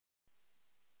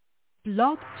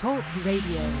Blog Talk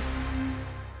Radio.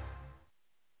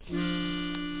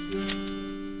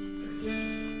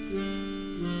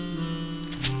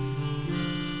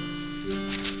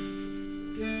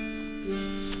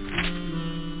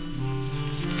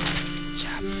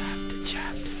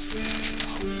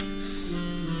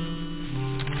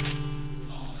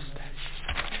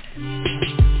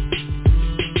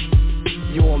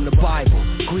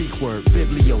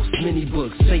 Many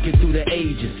books taken through the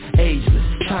ages,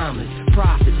 ageless, timeless,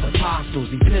 prophets, apostles,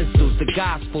 epistles, the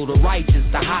gospel, the righteous,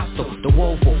 the hostile, the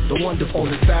woeful, the wonderful. On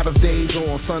the Sabbath days or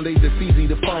on Sundays, it's easy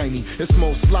to find me. It's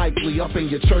most likely up in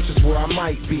your churches where I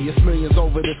might be. It's millions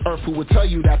over this earth who would tell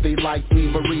you that they like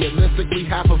me, but realistically,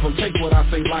 half of them take what I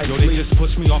say lightly. Yo, they just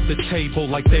push me off the table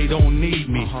like they don't need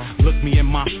me. Look me in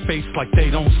my face like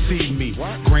they don't see me.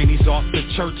 Granny's off the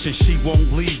church and she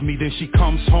won't leave me. Then she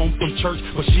comes home from church,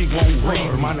 but she won't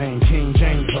read me. My name King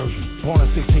James Version, born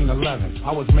in 1611.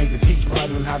 I was made to teach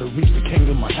brethren how to reach the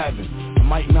kingdom of heaven. I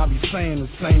might not be saying the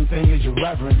same thing as your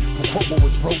reverend, but football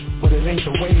was broke, but it ain't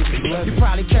the way they live. You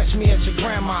probably catch me at your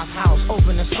grandma's house,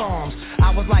 opening Psalms.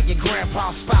 I was like your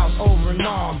grandpa's spouse, over and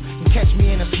on. You catch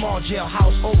me in a small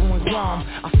jailhouse, over in Guam.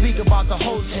 I speak about the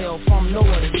hotel from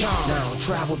Noah to John. Now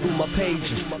travel through my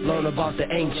pages, learn about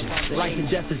the ancients. Life and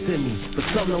death is in me, but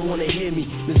some don't wanna hear me.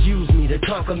 Misuse me to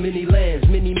conquer many lands.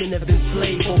 Many men have been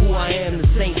slaves for who I am. The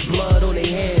saints' blood on their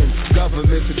hands.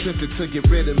 Government attempted to get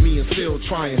rid of me and still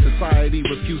trying. Society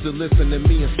refused to listen to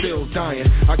me and still dying.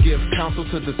 I give counsel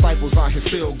to disciples out here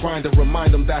still grinding.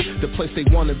 Remind them that the place they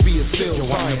want to be is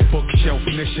still I'm a bookshelf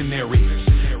missionary.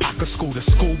 I could school the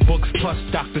school books plus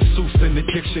Dr. Seuss in the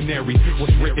dictionary.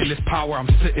 What's written is power. I'm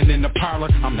sitting in the parlor.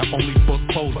 I'm the only book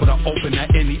closed, but I open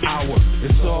at any hour.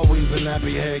 It's always a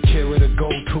nappy head kid with a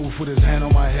gold tooth with his hand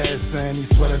on my head saying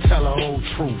he swear to tell the whole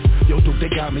truth. Yo, dude, they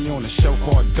got me on a show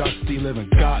called Dusty. Living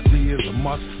godly is a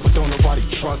must, but don't nobody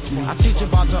trust me. I teach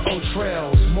about the old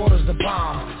trails, mortars the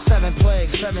bomb, 7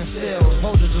 plagues, 7 seals,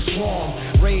 vultures to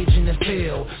swarm, rage in the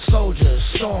field, soldiers,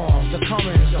 storms, the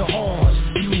comings, the horns,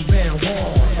 you've been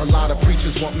warned. A lot of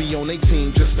preachers want me on their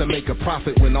team just to make a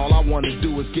profit, when all I want to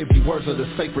do is give you words of the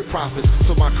sacred prophets,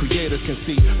 so my creators can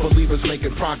see believers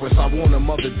making progress. I warn them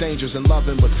of the dangers in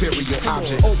loving material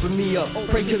objects. Open me up,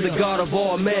 pray to the God of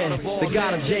all men, the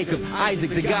God of Jacob, Isaac,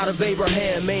 the God of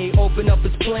Abraham. May open up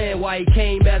his plan why he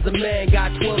came as a man. Got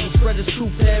 12 and spread his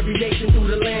truth to every nation through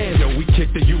the land. Yo, we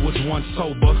kicked it, you was once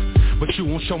sober, but you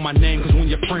won't show my name, cause when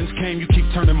your friends came, you keep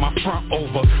turning my front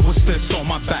over. What's this on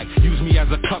my back? Use me as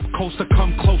a cup coaster,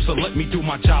 come closer, let me do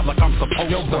my job like I'm supposed to.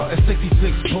 Yo, bro, it's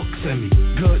 66 books in me,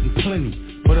 good and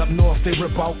plenty, but up north they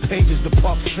rip out pages to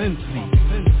puff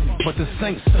Cincy. But the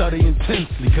saints study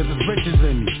intensely, cause there's riches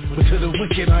in me, but to the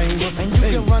wicked I ain't worth a penny. And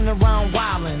you can run around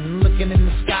wildin', looking in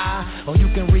the sky, or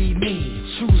you can read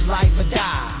me, choose life or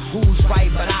die. Who's right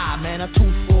but I, man, a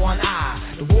tooth for an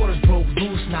eye. The waters broke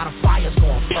loose, now the fire's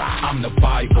gonna fry. I'm the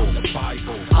Bible.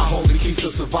 I hold the keys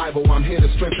to survival. I'm here to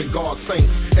strengthen God's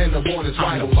saints and the waters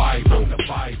vital. I'm the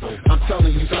Bible. I'm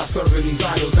telling you, stop serving these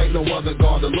idols. Ain't no other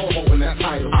God, the Lord holding that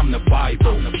title. I'm the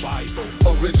Bible.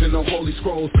 Original holy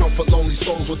scrolls, comfort lonely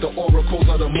souls with the oracles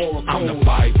of the moral codes. I'm the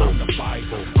Bible.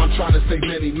 I'm trying to save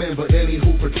many men, but any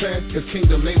who pretend his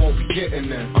kingdom they won't be getting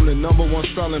there. I'm the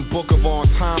 #1 selling book of all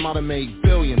time. I done made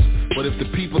billions, but if the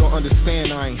people don't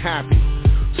understand, I ain't happy.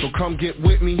 So come get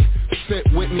with me, sit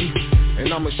with me,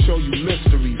 and I'ma show you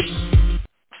mysteries.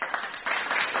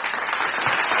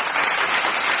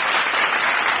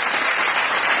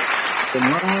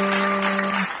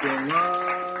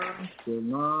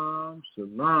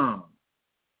 Shalom.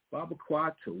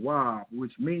 Babakwa Tawab,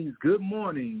 which means good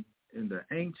morning in the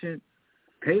ancient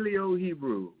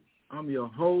Paleo-Hebrew. I'm your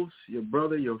host, your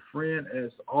brother, your friend,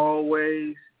 as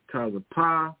always,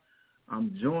 Tazapah.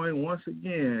 I'm joined once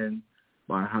again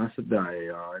by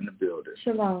Hasadaya in the building.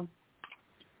 Shalom.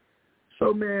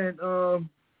 So, man,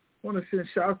 want to send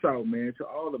shouts out, man, to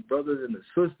all the brothers and the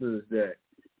sisters that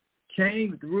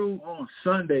came through on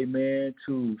Sunday, man,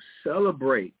 to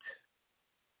celebrate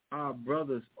our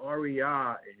brothers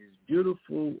Auran and his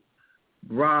beautiful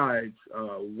bride's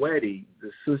wedding,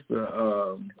 the sister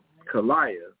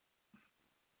Kalia.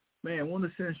 Man, want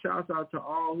to send shouts out to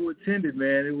all who attended,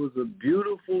 man. It was a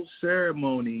beautiful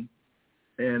ceremony,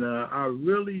 and I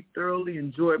really thoroughly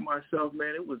enjoyed myself,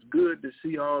 man. It was good to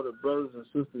see all the brothers and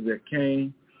sisters that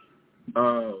came.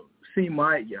 See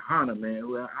Mike Johanna, man,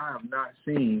 who I have not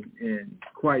seen in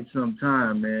quite some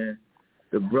time, man.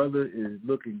 The brother is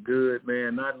looking good,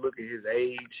 man, not looking his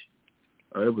age.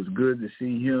 It was good to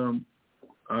see him.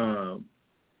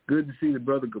 Good to see the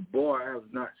brother Gabor. I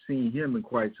have not seen him in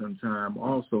quite some time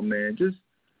also, man. Just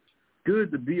good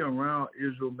to be around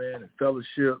Israel, man, and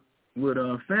fellowship. with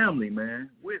family, man.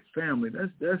 With family.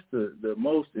 That's the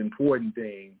most important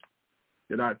thing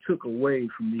that I took away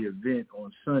from the event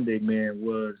on Sunday, man,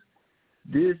 was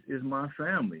this is my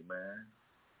family, man.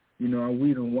 You know,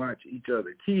 we done watch each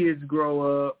other kids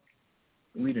grow up.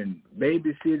 We done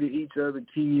babysitted each other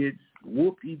kids,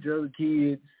 whooped each other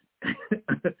kids.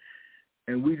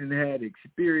 And we done had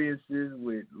experiences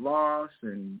with loss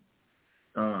and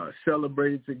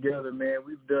celebrated together, man.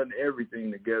 We've done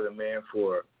everything together, man,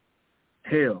 for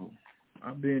hell.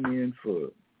 I've been in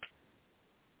for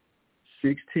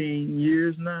 16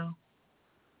 years now.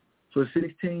 For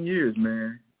 16 years,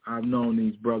 man, I've known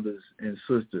these brothers and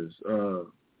sisters.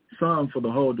 Some for the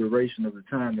whole duration of the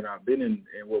time that I've been in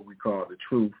what we call the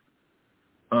truth.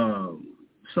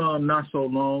 Some not so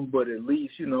long, but at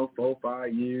least, 4 or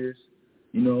 5 years.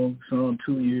 Some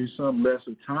 2 years, some less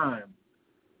of time.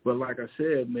 But like I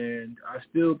said, man, I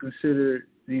still consider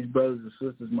these brothers and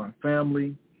sisters my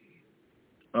family.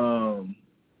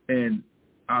 And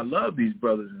I love these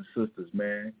brothers and sisters,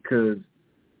 man, because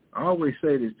I always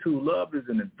say this too, love is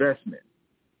an investment.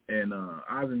 And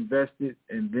I've invested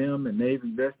in them, and they've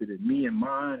invested in me and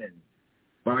mine, and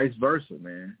vice versa,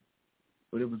 man.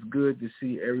 But it was good to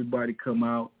see everybody come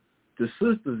out. The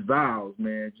sisters' vows,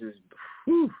 man, just,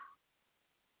 whew,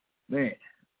 man,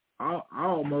 I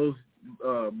almost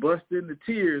bust into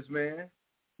tears, man.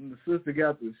 And the sister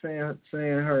got to saying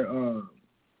her,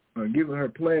 giving her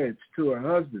pledge to her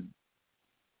husband.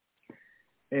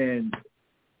 And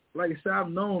like I said, I've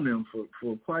known them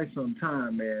for quite some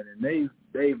time, man, and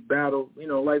they've battled,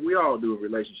 like we all do in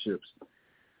relationships,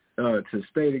 to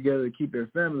stay together, keep their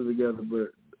family together.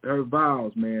 But her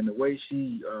vows, man, the way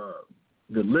she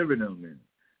delivered them and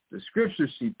the scriptures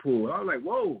she pulled, I was like,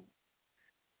 whoa,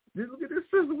 look at this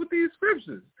sister with these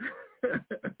scriptures.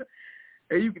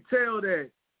 And you could tell that,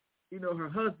 her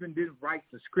husband didn't write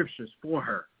the scriptures for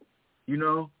her.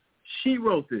 She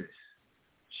wrote this.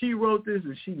 She wrote this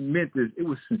and she meant this. It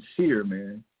was sincere,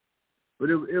 man. But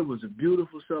it was a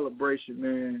beautiful celebration,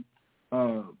 man.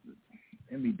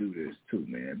 Let me do this too,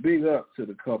 man. Big up to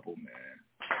the couple, man.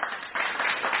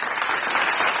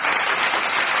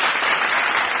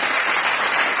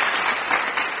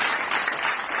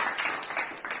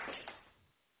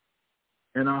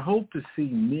 And I hope to see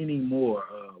many more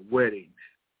weddings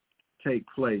take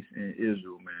place in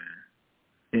Israel, man.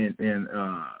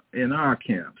 In our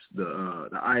camps, the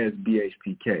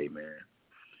ISBHPK, man.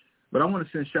 But I want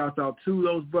to send shouts out to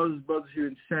those brothers here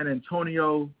in San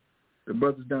Antonio, the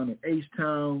brothers down in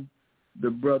H-Town, the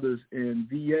brothers in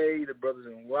VA, the brothers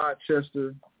in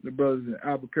Rochester, the brothers in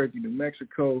Albuquerque, New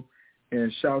Mexico,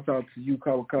 and shouts out to you,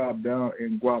 Kawakab, down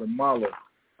in Guatemala.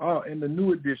 And the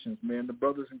new additions, man, the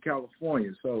brothers in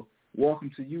California. So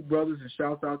welcome to you, brothers, and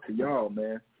shouts out to y'all,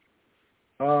 man.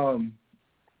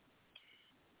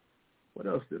 What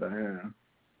else did I have? I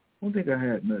don't think I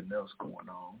had nothing else going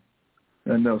on.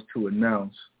 Nothing else to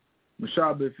announce.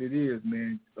 Mashaba, if it is,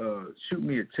 man, shoot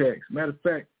me a text. Matter of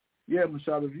fact, yeah,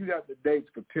 Mashaba, if you got the dates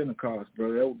for Pentecost,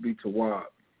 brother, that would be Tawab.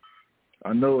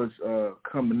 I know it's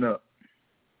coming up.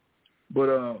 But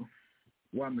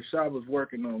while Mashaba's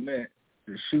working on that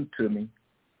to shoot to me,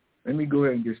 let me go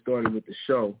ahead and get started with the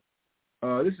show.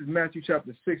 This is Matthew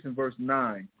chapter 6 and verse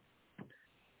 9.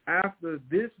 After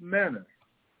this manner,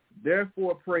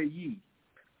 therefore pray ye,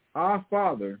 Our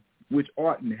Father, which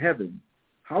art in heaven,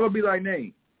 hallowed be thy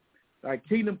name. Thy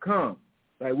kingdom come,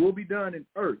 thy will be done in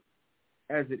earth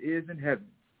as it is in heaven.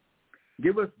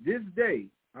 Give us this day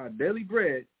our daily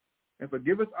bread, and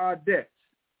forgive us our debts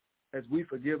as we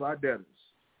forgive our debtors.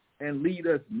 And lead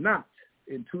us not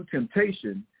into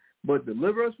temptation, but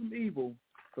deliver us from evil.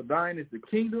 For thine is the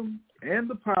kingdom and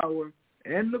the power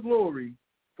and the glory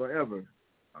forever.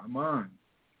 Amen.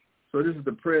 So this is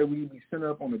the prayer we send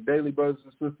up on the daily, brothers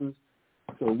and sisters,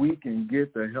 so we can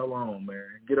get the hell on, man.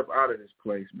 Get up out of this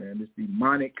place, man, this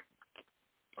demonic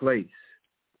place.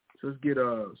 So let's get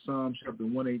Psalm chapter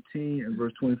 118 and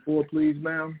verse 24, please,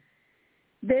 ma'am.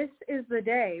 This is the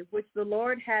day which the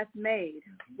Lord hath made.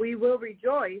 We will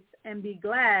rejoice and be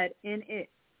glad in it.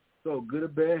 So good or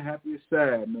bad, happy or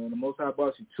sad, man. The Most High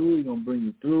brought you to it. He's going to bring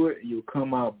you through it, and you'll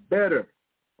come out better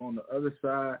on the other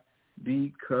side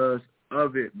because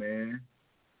of it, man.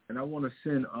 And I want to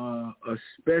send a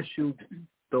special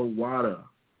Tawada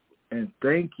and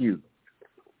thank you.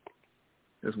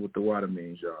 That's what Tawada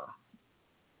means, y'all.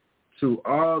 To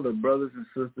all the brothers and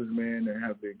sisters, man, that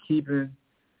have been keeping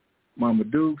Mama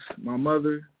Dukes, my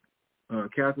mother,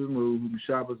 Catherine Lou, who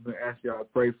Mashaba's been asking y'all to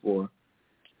pray for.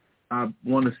 I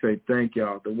want to say thank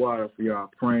y'all, Tawada, for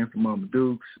y'all praying for Mama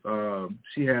Dukes.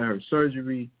 She had her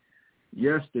surgery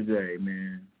yesterday,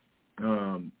 man.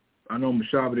 I know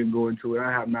Mashaba didn't go into it.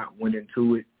 I have not went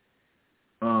into it.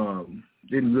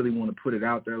 Didn't really want to put it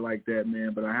out there like that,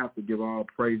 man, but I have to give all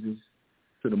praises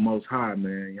to the Most High,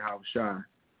 man, Yahushua,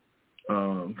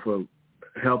 for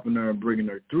helping her and bringing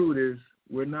her through this.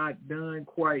 We're not done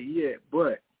quite yet,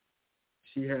 but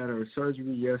she had her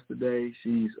surgery yesterday.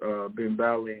 She's been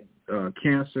battling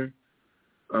cancer.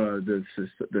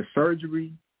 The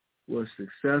surgery was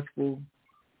successful,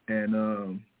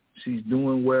 and she's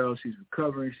doing well. She's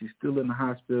recovering. She's still in the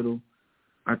hospital.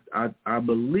 I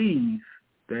believe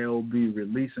they'll be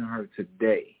releasing her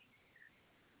today.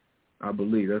 I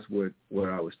believe that's what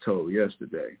I was told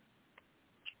yesterday.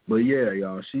 But yeah,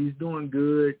 y'all, she's doing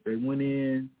good. They went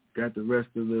in, got the rest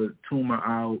of the tumor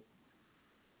out.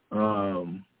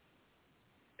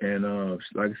 And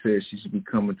like I said, she should be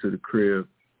coming to the crib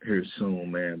here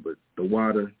soon, man. But the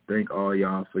water, thank all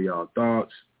y'all for y'all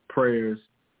thoughts, prayers,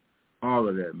 all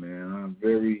of that, man. I'm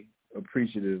very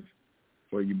appreciative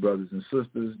for you brothers and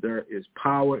sisters. There is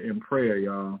power in prayer,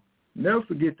 y'all. Never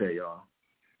forget that, y'all.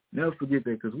 Never forget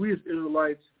that, because we as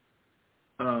Israelites,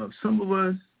 some of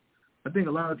us, I think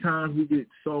a lot of times we get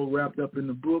so wrapped up in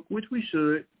the book, which we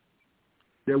should,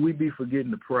 that we be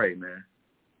forgetting to pray, man.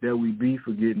 That we be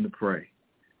forgetting to pray.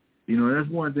 You know, that's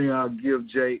one thing I'll give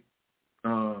Jake,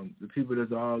 the people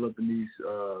that's all up in these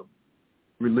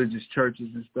religious churches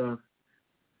and stuff.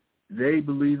 They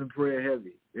believe in prayer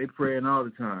heavy. They praying all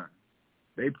the time.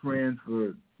 They praying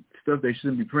for stuff they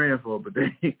shouldn't be praying for, but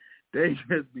they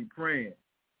just be praying.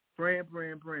 Praying,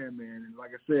 man. And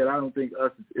like I said, I don't think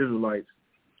us as Israelites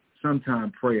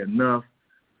sometimes pray enough.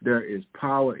 There is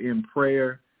power in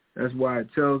prayer. That's why it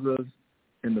tells us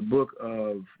in the book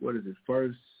of,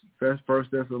 First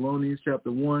Thessalonians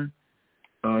chapter 1.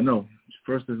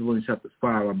 First Thessalonians chapter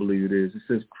 5, I believe it is. It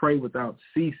says, pray without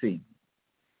ceasing.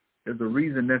 There's a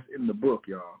reason that's in the book,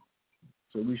 y'all.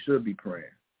 So we should be praying.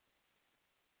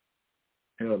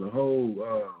 Hell, the whole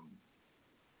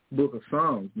book of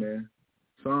Psalms, man.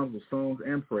 Psalms of songs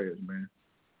and prayers, man.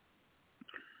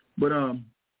 But let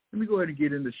me go ahead and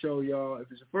get in the show, y'all.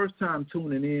 If it's your first time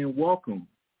tuning in, welcome.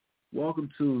 Welcome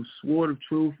to Sword of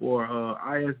Truth, or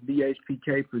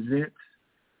ISBHPK presents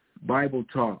Bible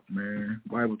Talk, man.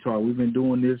 Bible Talk. We've been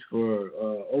doing this for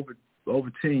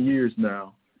over 10 years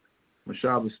now.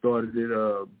 Mashaba started it.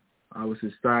 I was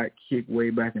his sidekick way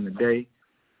back in the day.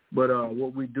 But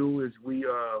what we do is we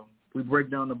break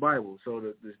down the Bible.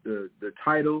 So the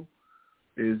title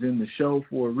is in the show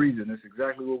for a reason. That's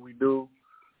exactly what we do.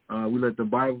 We let the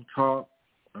Bible talk.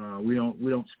 We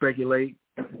don't speculate.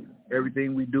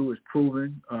 Everything we do is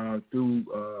proven through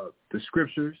the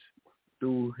scriptures,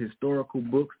 through historical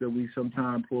books that we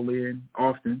sometimes pull in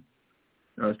often,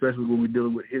 especially when we're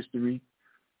dealing with history.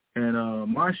 And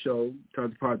my show,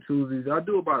 Talk Pot Tuesdays, I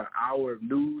do about an hour of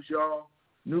news, y'all.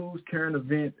 News, current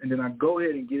events, and then I go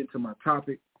ahead and get into my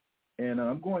topic. And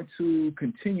I'm going to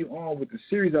continue on with the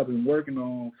series I've been working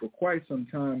on for quite some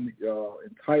time,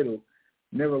 entitled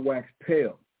Never Wax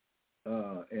Pale.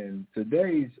 And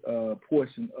today's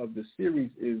portion of the series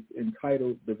is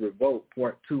entitled The Revolt,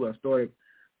 Part 2. I started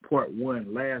Part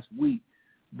 1 last week.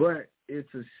 But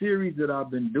it's a series that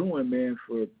I've been doing, man,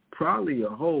 for probably a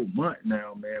whole month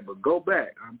now, man. But go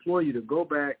back. I implore you to go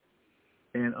back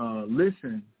and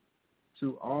listen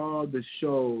to all the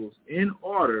shows in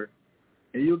order,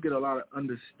 and you'll get a lot of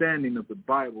understanding of the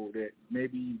Bible that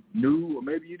maybe you knew or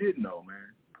maybe you didn't know, man.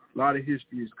 A lot of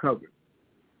history is covered.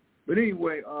 But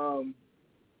anyway,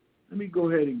 let me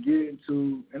go ahead and get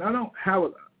into, and I don't have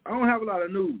a lot of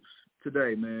news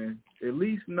today, man. At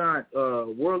least not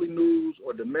worldly news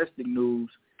or domestic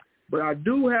news. But I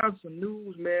do have some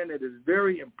news, man, that is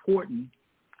very important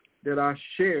that I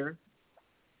share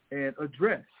and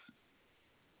address.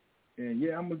 And,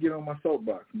 yeah, I'm going to get on my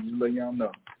soapbox and just let y'all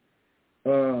know.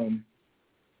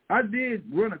 I did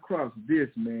run across this,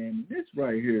 man. This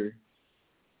right here,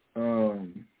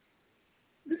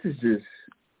 this is just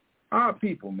our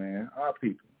people, man, our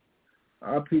people.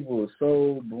 Our people are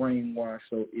so brainwashed,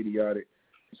 so idiotic.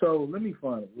 So let me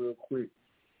find it real quick.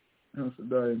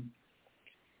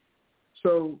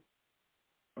 So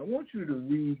I want you to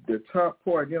read the top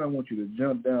part. Then I want you to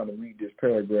jump down and read this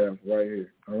paragraph right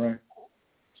here, all right?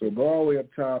 So go all the way up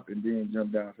top and then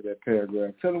jump down to that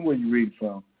paragraph. Tell them where you read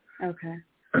from. Okay.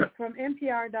 From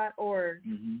NPR.org,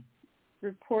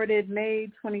 reported May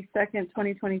 22nd,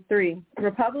 2023,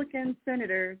 Republican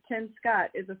Senator Tim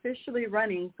Scott is officially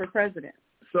running for president.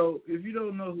 So if you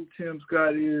don't know who Tim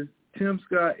Scott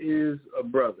is a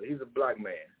brother. He's a black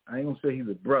man. I ain't going to say he's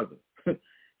a brother.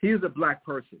 He is a black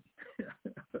person.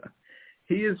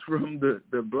 He is from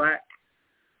the black,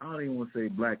 I don't even want to say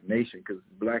black nation because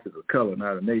black is a color,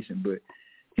 not a nation, but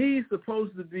He's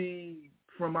supposed to be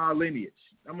from our lineage.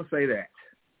 I'm going to say that.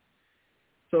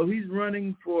 So he's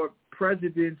running for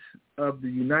president of the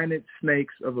United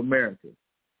Snakes of America.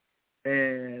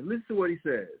 And listen to what he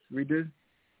says. Read this.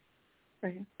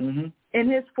 Right. Mm-hmm. In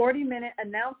his 40-minute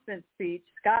announcement speech,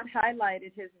 Scott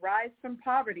highlighted his rise from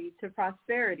poverty to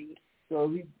prosperity. So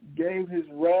he gave his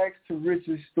rags to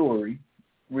riches story.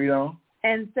 Read on.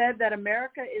 And said that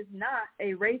America is not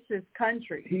a racist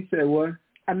country. He said what?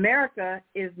 America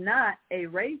is not a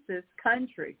racist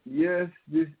country. Yes,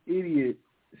 this idiot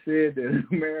said that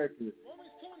America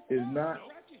is not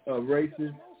a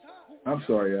racist. I'm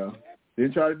sorry, y'all.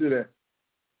 Didn't try to do that.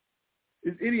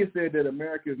 This idiot said that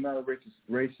America is not a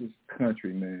racist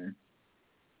country, man.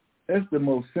 That's the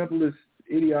most simplest,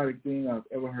 idiotic thing I've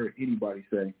ever heard anybody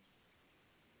say.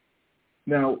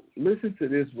 Now, listen to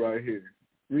this right here.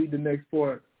 Read the next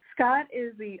part. Scott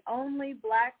is the only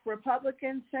black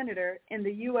Republican senator in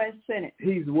the U.S. Senate.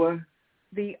 He's what?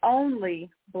 The only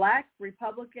black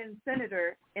Republican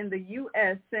senator in the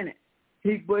U.S. Senate.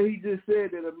 But he just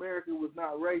said that America was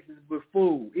not racist, but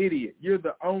fool, idiot. You're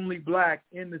the only black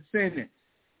in the Senate.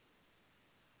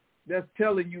 That's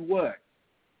telling you what?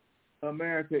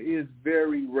 America is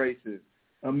very racist.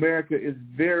 America is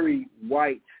very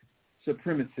white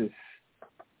supremacist.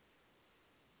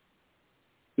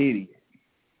 Idiot.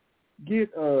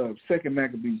 Get 2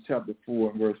 Maccabees chapter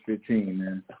 4, verse 15,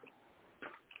 man.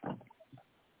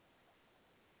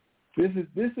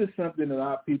 This is something that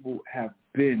our people have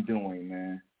been doing,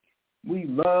 man. We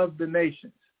love the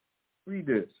nations. Read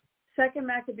this. 2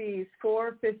 Maccabees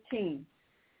 4:15.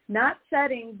 Not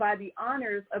setting by the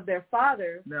honors of their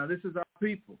fathers. Now, this is our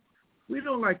people. We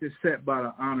don't like to set by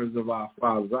the honors of our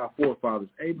fathers, our forefathers,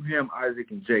 Abraham, Isaac,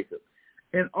 and Jacob.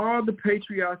 And all the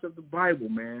patriarchs of the Bible,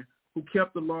 man, who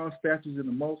kept the law, statutes, and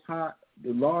the Most High,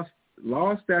 the law,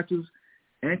 statutes,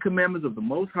 and commandments of the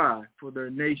Most High for their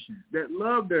nation, that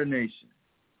love their nation.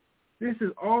 This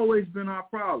has always been our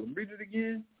problem. Read it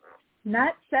again.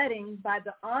 Not setting by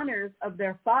the honors of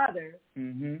their fathers,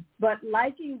 but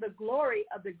liking the glory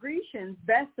of the Grecians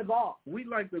best of all. We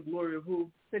like the glory of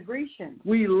who? The Grecians.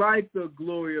 We like the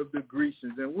glory of the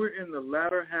Grecians, and we're in the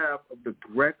latter half of the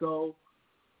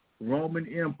Greco-Roman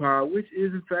Empire, which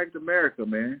is, in fact, America,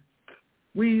 man.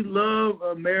 We love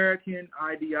American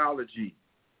ideology.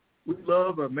 We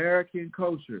love American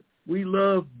culture. We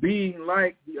love being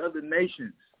like the other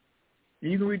nations.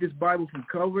 And you can read this Bible from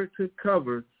cover to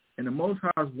cover, and the Most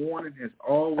High's warning has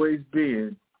always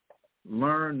been,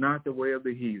 learn not the way of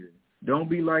the heathen. Don't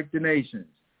be like the nations.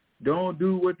 Don't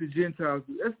do what the Gentiles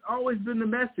do. That's always been the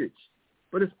message.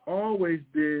 But it's always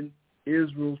been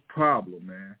Israel's problem,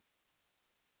 man.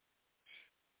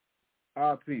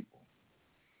 Our people.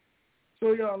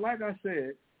 So, y'all, like I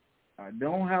said, I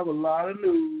don't have a lot of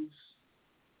news.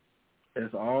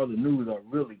 That's all the news I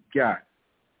really got.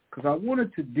 Because I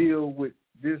wanted to deal with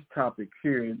this topic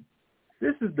here. And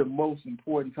this is the most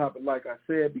important topic, like I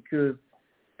said, because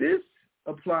this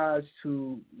applies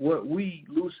to what we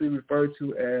loosely refer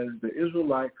to as the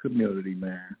Israelite community,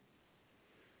 man.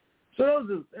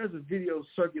 So there's a video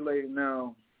circulating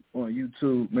now on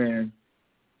YouTube, man.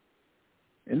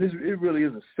 And it really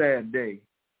is a sad day.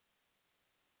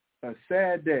 A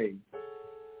sad day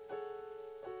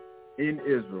in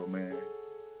Israel, man.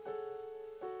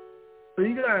 So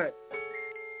you got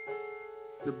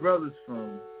the brothers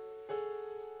from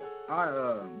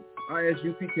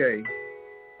ISUPK.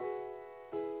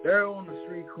 They're on the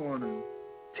street corner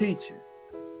teaching.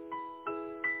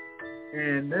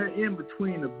 And they're in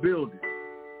between the buildings.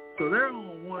 So they're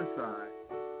on one side.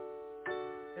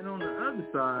 And on the other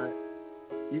side,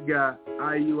 you got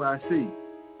IUIC.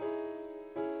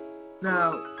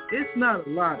 Now, it's not a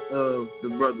lot of the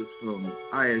brothers from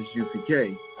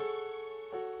ISUPK,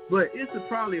 but it's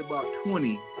probably about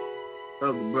 20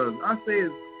 of the brothers. I say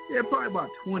probably about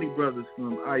 20 brothers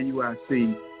from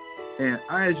IUIC, and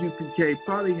ISUPK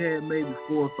probably had maybe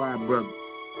 4 or 5 brothers,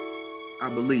 I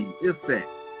believe, if that.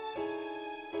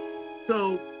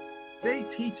 So they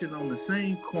teaching on the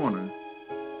same corner,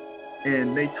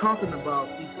 and they talking about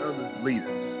each other's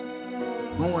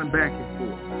leaders, going back and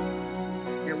forth.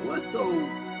 And what's so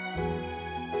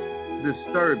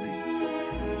disturbing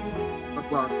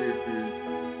about this is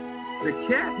the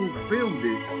cat who filmed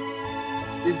it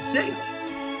is jailed.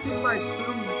 He's like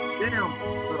some damn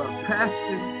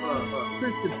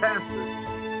Christian pastor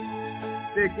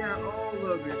that got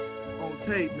all of it on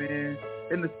tape, man.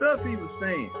 And the stuff he was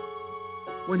saying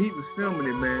when he was filming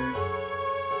it, man.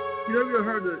 You ever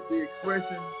heard the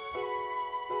expression,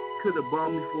 could have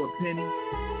bought me for a penny?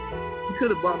 He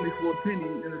could have bought me for a penny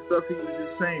in the stuff he was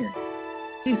just saying.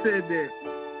 He said that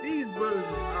these brothers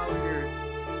are out here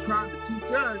trying to teach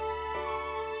us,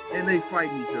 and they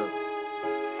fighting each other.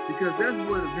 Because that's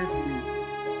what eventually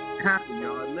happened,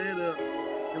 y'all. It led up,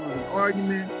 it was an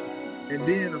argument, and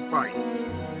then a fight.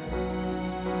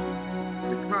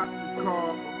 The cops was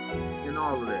called, and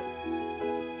all of that.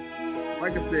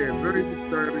 Like I said, very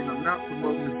disturbing. I'm not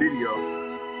promoting the video,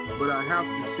 but I have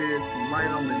to shed some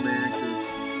light on it, man, because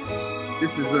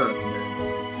this is us, man.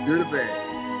 Good or bad,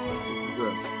 this is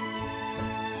us.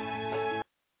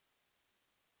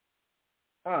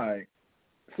 All right,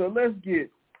 so let's get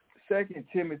 2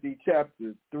 Timothy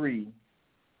chapter 3,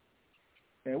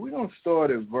 and we're going to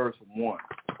start at verse 1.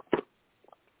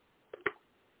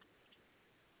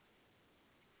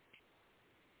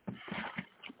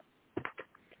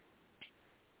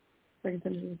 Second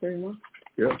Timothy 3 and 1?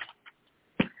 Yep.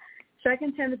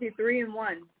 2 Timothy 3 and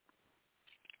 1.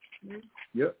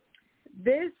 Yep.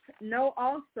 This know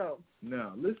also.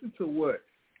 Now, listen to what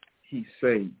he's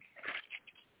saying.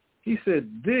 He said,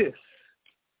 this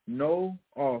know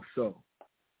also.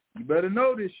 You better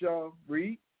know this, y'all.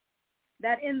 Read.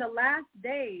 That in the last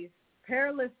days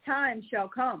perilous times shall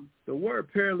come. The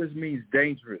word perilous means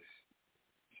dangerous.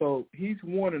 So he's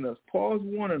warning us. Paul's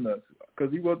warning us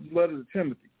because he wrote the letter to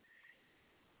Timothy.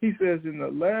 He says, in the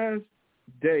last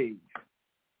days,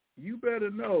 you better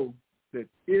know that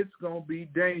it's going to be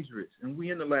dangerous. And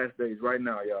we in the last days right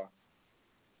now, y'all.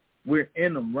 We're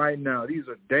in them right now. These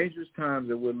are dangerous times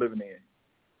that we're living in.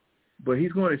 But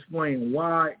he's going to explain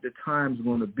why the time's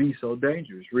going to be so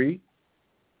dangerous. Read.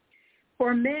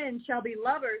 For men shall be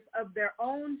lovers of their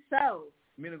own selves.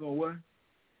 Men are going to what?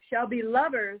 Shall be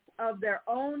lovers of their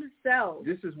own selves.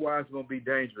 This is why it's going to be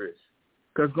dangerous.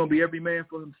 Because it's going to be every man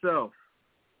for himself.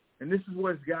 And this is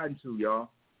what it's gotten to, y'all.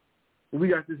 We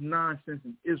got this nonsense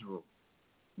in Israel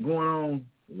going on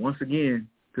once again,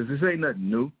 because this ain't nothing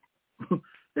new.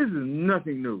 This is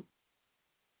nothing new.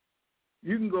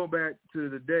 You can go back to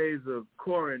the days of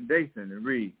Korah and Dathan and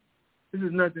read. This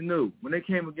is nothing new. When they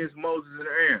came against Moses and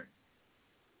Aaron,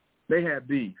 they had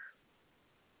beef.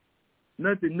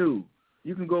 Nothing new.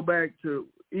 You can go back to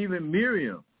even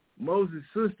Miriam, Moses'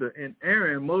 sister, and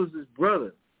Aaron, Moses'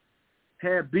 brother,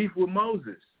 had beef with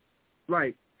Moses.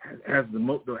 Like, has the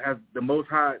Most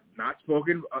High not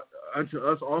spoken unto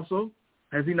us also?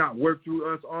 Has he not worked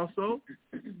through us also?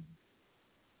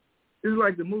 It's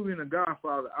like the movie in The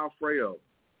Godfather, Alfredo.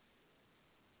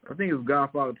 I think it was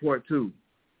Godfather Part 2,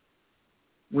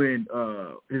 when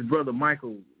his brother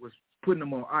Michael was putting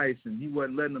him on ice and he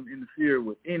wasn't letting him interfere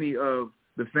with any of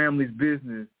the family's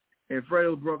business. And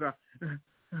Fredo broke out,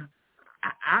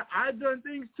 I've done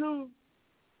things too.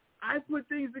 I put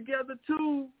things together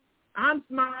too. I'm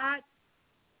smart.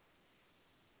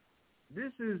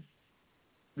 This is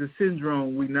the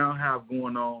syndrome we now have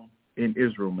going on in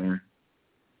Israel, man.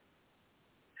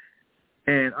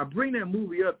 And I bring that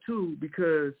movie up, too,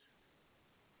 because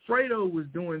Fredo was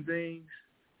doing things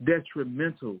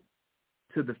detrimental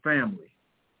to the family.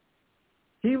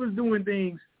 He was doing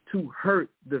things to hurt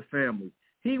the family.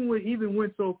 He even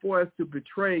went so far as to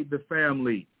betray the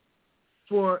family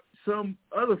for some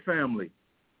other family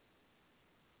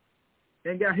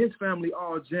and got his family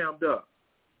all jammed up.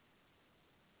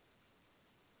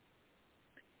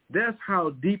 That's how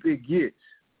deep it gets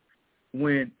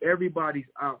when everybody's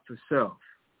out for self.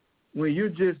 When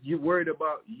you're worried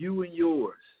about you and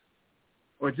yours,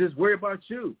 or just worried about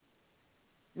you.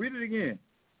 Read it again.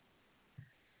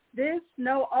 This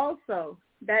know also,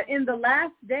 that in the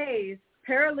last days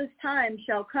perilous times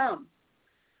shall come.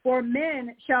 For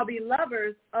men shall be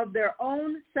lovers of their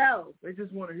own selves. They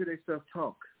just want to hear themselves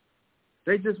talk.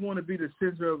 They just want to be the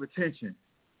center of attention.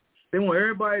 They want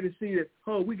everybody to see that,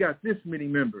 oh, we got this many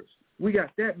members. We got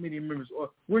that many members.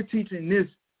 Or we're teaching this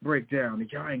breakdown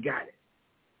and y'all ain't got it.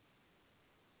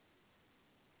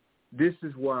 This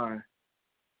is why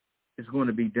it's going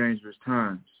to be dangerous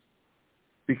times.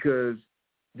 Because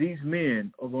these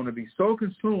men are going to be so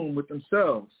consumed with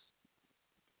themselves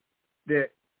that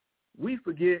we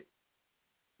forget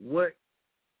what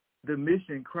the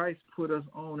mission Christ put us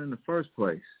on in the first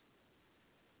place.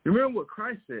 Remember what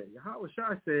Christ said. Yahweh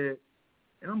Shai said,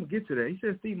 and I'm going to get to that. He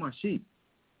said, feed my sheep.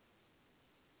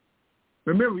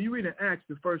 Remember, you read in Acts,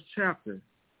 the first chapter.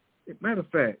 Matter of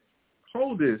fact,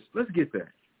 hold this. Let's get that.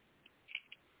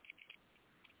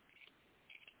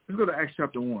 Let's go to Acts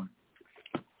chapter 1.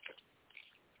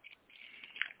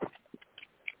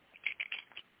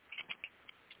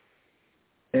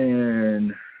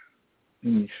 And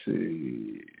let me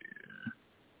see.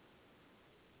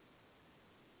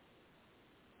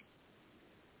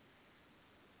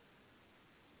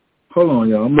 Hold on,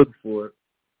 y'all. I'm looking for it.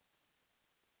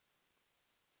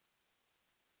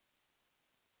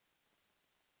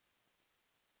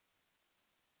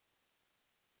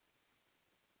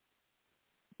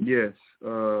 Yes.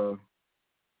 Start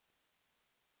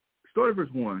at verse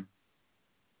 1.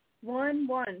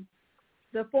 1:1.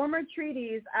 The former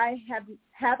treaties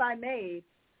have I made,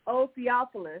 O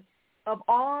Theophilus, of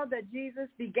all that Jesus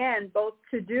began both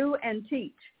to do and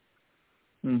teach,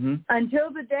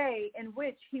 until the day in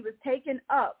which he was taken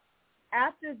up.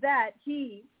 After that,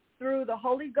 he, through the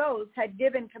Holy Ghost, had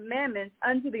given commandments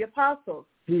unto the apostles.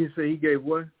 He said he gave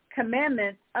what?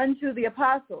 Commandments unto the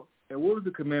apostles. And what was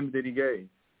the commandment that he gave?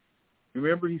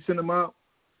 Remember, he sent them out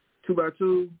 2 by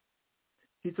 2.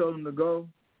 He told them to go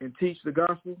and teach the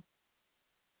gospel.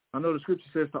 I know the scripture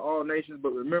says to all nations,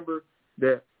 but remember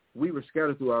that we were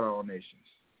scattered throughout all nations.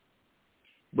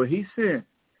 But he sent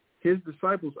his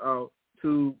disciples out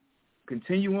to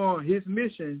continue on his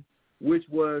mission, which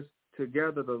was to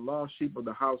gather the lost sheep of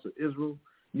the house of Israel.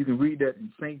 You can read that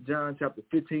in St. John chapter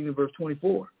 15 and verse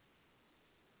 24.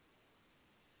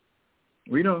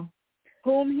 We know.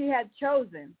 Whom he had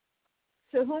chosen,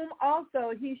 to whom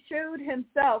also he shewed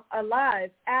himself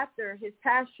alive after his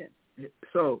passion.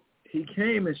 So he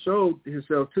came and showed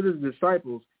himself to his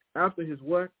disciples after his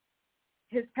what?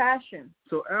 His passion.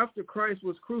 So after Christ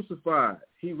was crucified,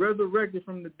 he resurrected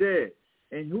from the dead.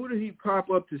 And who did he pop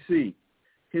up to see?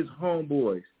 His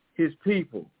homeboys, his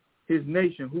people, his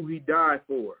nation, who he died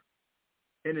for.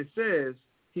 And it says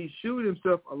he shewed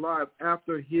himself alive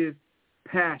after his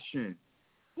passion.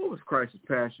 What was Christ's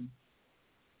passion?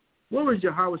 What was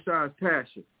Yahweh's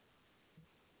passion?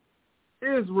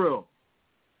 Israel,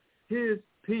 his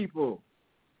people.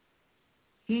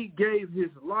 He gave his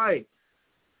life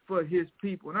for his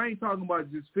people. And I ain't talking about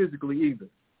just physically either.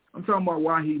 I'm talking about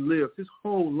why he lived. His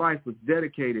whole life was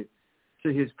dedicated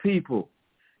to his people.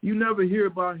 You never hear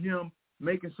about him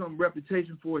making some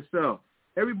reputation for himself.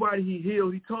 Everybody he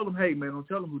healed, he told them, hey, man, don't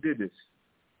tell them who did this.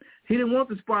 He didn't want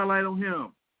the spotlight on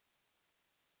him.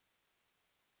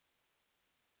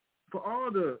 For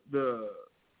all the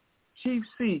chief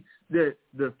seats that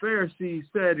the Pharisees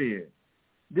sat in,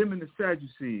 them and the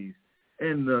Sadducees,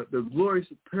 and the glorious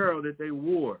apparel that they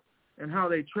wore and how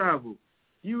they traveled,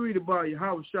 you read about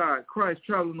Yahweh Christ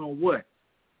traveling on what?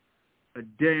 A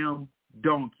damn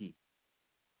donkey.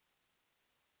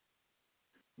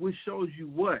 Which shows you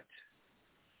what?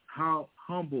 How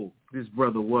humble this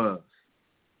brother was.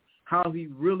 How he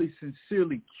really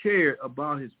sincerely cared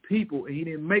about his people, and he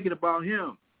didn't make it about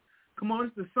him. Come on,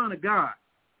 it's the Son of God.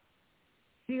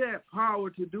 He had power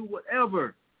to do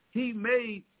whatever. He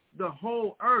made the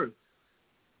whole earth,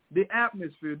 the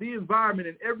atmosphere, the environment,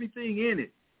 and everything in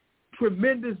it.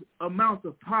 Tremendous amounts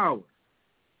of power.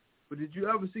 But did you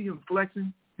ever see him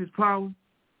flexing his power?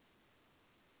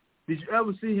 Did you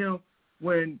ever see him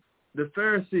when the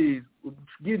Pharisees were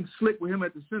getting slick with him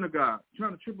at the synagogue,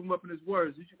 trying to trip him up in his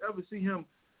words? Did you ever see him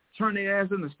turn their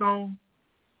ass into stone?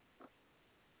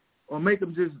 Or make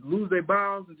them just lose their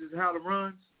bowels and just holler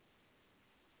runs?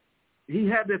 He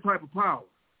had that type of power.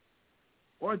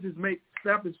 Or just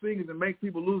snap his fingers and make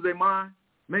people lose their mind,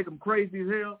 make them crazy as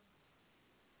hell.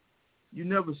 You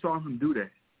never saw him do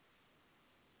that.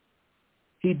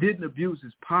 He didn't abuse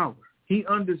his power. He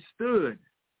understood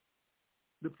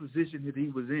the position that he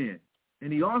was in.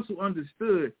 And he also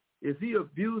understood if he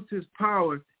abused his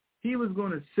power, he was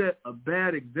going to set a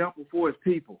bad example for his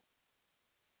people.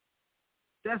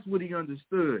 That's what he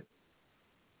understood.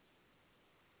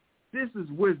 This is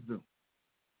wisdom.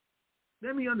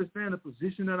 Let me understand the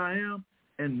position that I am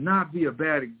and not be a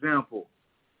bad example.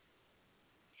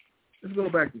 Let's go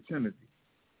back to Timothy.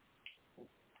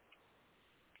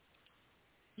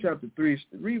 Chapter 3,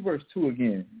 read verse 2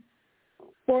 again.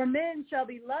 For men shall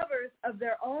be lovers of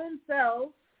their own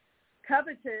selves,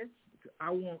 covetous.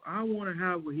 I want to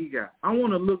have what he got. I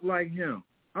want to look like him.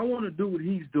 I want to do what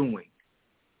he's doing.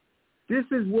 This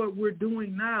is what we're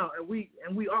doing now, and we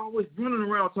always running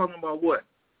around talking about what?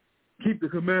 Keep the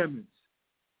commandments.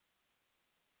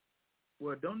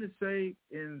 Well, don't it say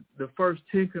in the first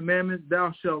 10 commandments,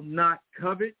 thou shalt not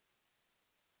covet?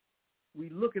 We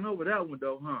looking over that one,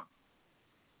 though, huh?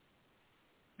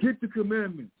 Keep the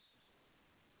commandments.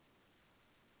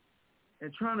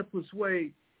 And trying to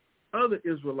persuade other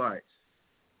Israelites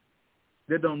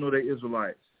that don't know they're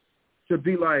Israelites to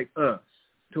be like us,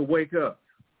 to wake up,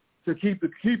 to keep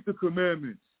the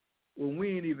commandments when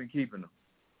we ain't even keeping them.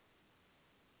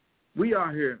 We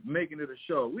out here making it a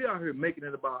show. We out here making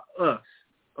it about us,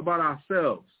 about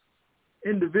ourselves,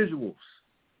 individuals.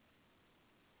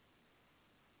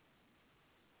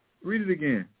 Read it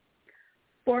again.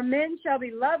 For men shall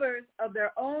be lovers of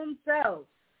their own selves,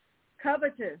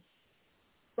 covetous,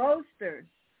 boasters,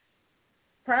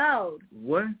 proud.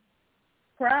 What?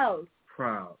 Proud.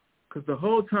 Proud. Because the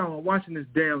whole time I'm watching this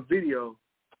damn video,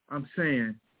 I'm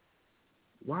saying,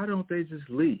 why don't they just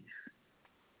leave?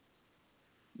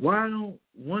 Why don't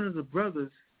one of the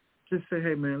brothers just say,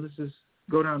 hey, man, let's just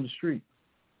go down the street.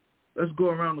 Let's go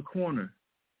around the corner.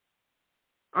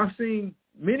 I've seen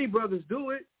many brothers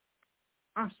do it.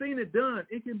 I've seen it done.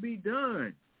 It can be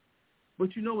done.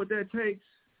 But you know what that takes?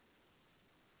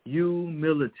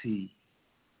 Humility.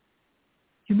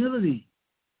 Humility.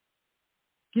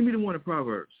 Give me the one in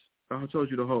Proverbs. I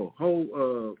told you the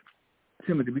whole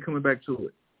Timothy. We coming back to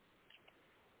it.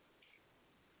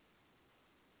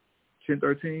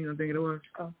 10:13, I think it was.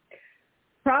 Oh.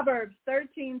 Proverbs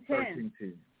 13:10.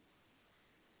 13:10.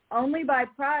 Only by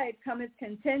pride cometh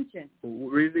contention.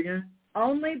 Read it again.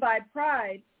 Only by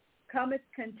pride cometh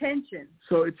contention.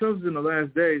 So it tells us in the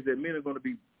last days that men are going to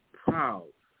be proud.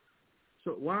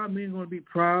 So why are men going to be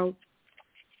proud?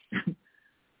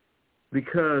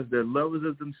 Because they're lovers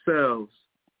of themselves,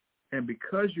 and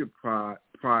because your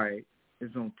pride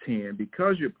is on 10,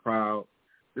 because you're proud,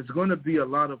 there's going to be a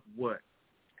lot of what?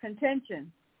 Contention.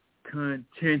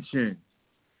 Contention.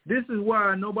 This is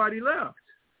why nobody left.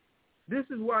 This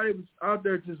is why it was out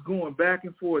there just going back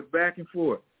and forth, back and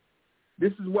forth.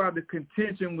 This is why the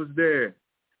contention was there,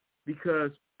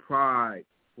 because pride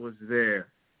was there.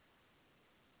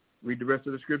 Read the rest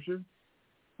of the scripture.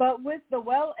 But with the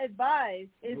well-advised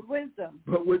is wisdom.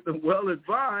 But with the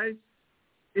well-advised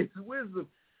is wisdom.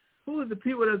 Who is the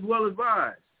people that's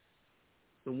well-advised?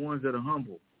 The ones that are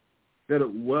humble, that are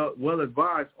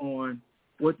well-advised on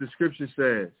what the scripture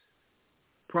says.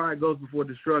 Pride goes before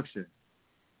destruction,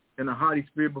 and a haughty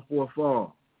spirit before a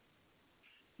fall.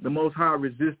 The Most High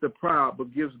resists the proud,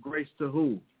 but gives grace to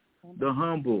who? The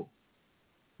humble.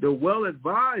 The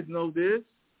well-advised know this,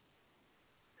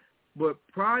 but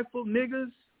prideful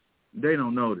niggas, they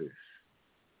don't know this.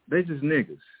 They just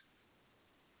niggas.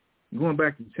 Going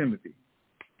back to Timothy.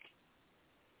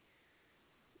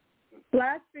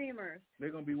 Blasphemers. They're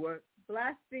going to be what?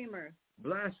 Blasphemers.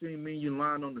 Blaspheme means you're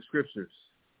lying on the scriptures.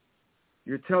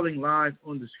 You're telling lies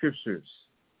on the scriptures.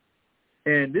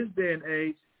 And this day and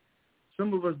age,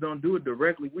 some of us don't do it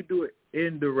directly. We do it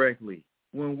indirectly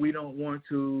when we don't want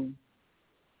to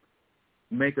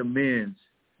make amends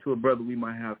to a brother we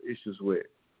might have issues with,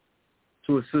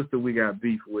 to a sister we got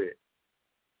beef with.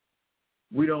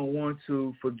 We don't want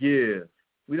to forgive.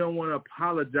 We don't want to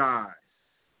apologize.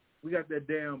 We got that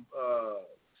damn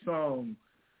song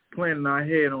playing in our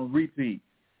head on repeat.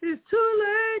 It's too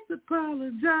late to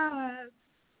apologize.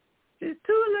 It's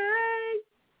too late.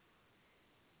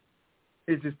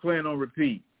 It's just playing on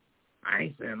repeat. I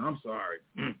ain't saying I'm sorry.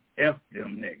 F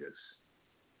them niggas.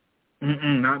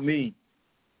 Not me.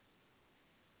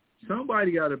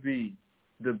 Somebody got to be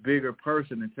the bigger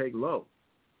person and take low.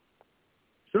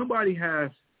 Somebody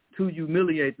has to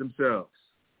humiliate themselves.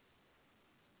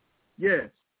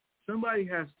 Yes, somebody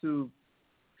has to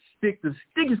stick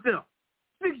yourself.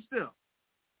 Stick yourself.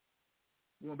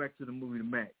 Going back to the movie The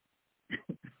Mac.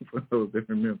 For those that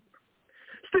remember.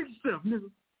 Stick yourself, nigga.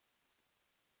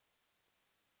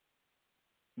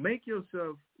 Make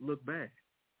yourself look bad.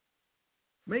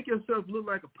 Make yourself look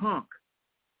like a punk.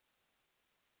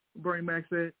 Bernie Mac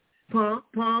said, punk.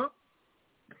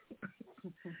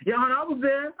 Yeah, I was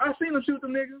there. I seen him shoot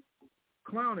them niggas.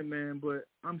 Clowning, man, but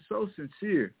I'm so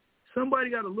sincere. Somebody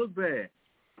got to look bad.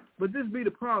 But this be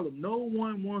the problem. No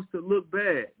one wants to look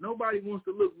bad. Nobody wants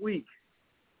to look weak.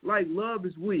 Like love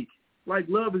is weak. Like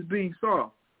love is being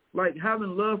soft. Like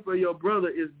having love for your brother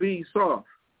is being soft.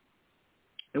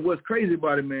 And what's crazy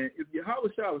about it, man, if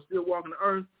Yahushua was still walking the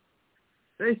earth,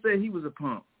 they say he was a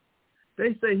punk.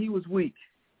 They say he was weak.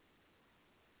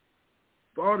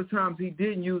 For all the times he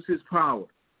didn't use his power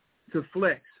to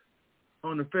flex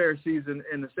on the Pharisees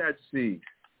and the Sadducees.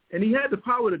 And he had the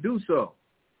power to do so.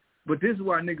 But this is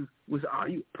why niggas was,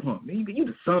 you a punk, man. You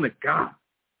the son of God.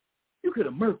 You could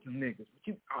have murked them niggas. But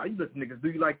you let niggas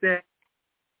do you like that?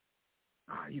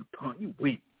 You punk, you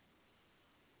weak.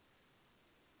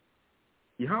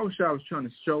 Yahushua was trying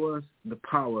to show us the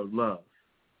power of love.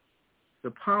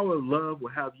 The power of love will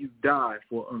have you die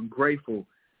for ungrateful,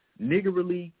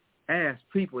 niggerly ass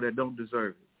people that don't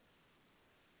deserve it.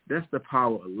 That's the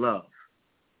power of love.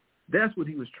 That's what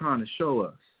he was trying to show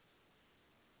us.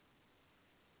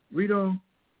 Read on.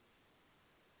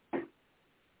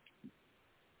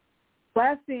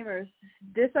 Blasphemers,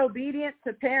 disobedient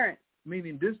to parents.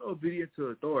 Meaning disobedient to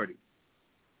authority.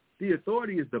 The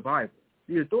authority is the Bible.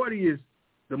 The authority is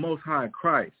the Most High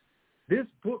Christ. This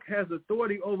book has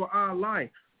authority over our life,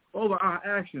 over our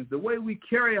actions, the way we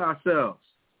carry ourselves.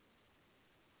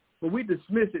 But we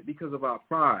dismiss it because of our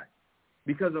pride,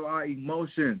 because of our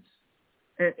emotions.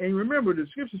 And remember, the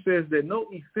scripture says that no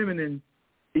effeminate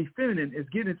effeminate as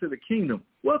getting into the kingdom.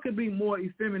 What could be more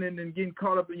effeminate than getting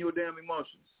caught up in your damn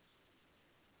emotions?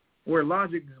 Where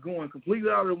logic is going completely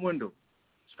out of the window.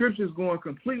 Scripture is going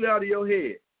completely out of your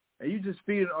head. And you just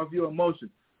feeding off your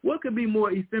emotions. What could be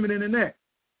more effeminate than that?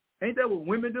 Ain't that what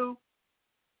women do?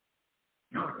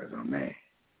 Oh, because I'm mad.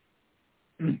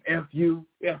 F you,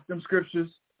 F them scriptures.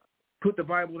 Put the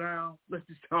Bible down. Let's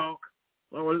just talk.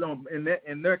 Or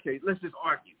in their case, let's just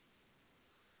argue.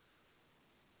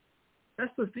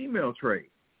 That's the female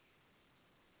trait.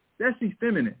 That's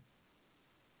effeminate.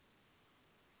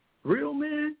 Real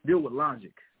men deal with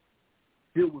logic,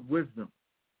 deal with wisdom,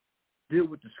 deal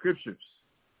with the scriptures.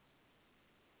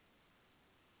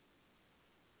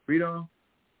 Read on.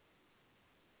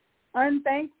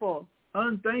 Unthankful.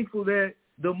 Unthankful that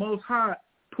the Most High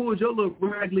pulled your little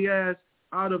raggedy ass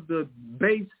out of the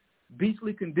base,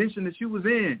 beastly condition that you was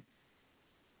in.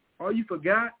 Oh, you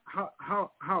forgot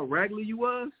how raggedy you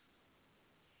was?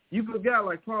 You forgot,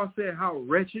 like Paul said, how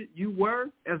wretched you were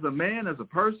as a man, as a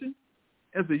person,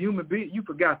 as a human being? You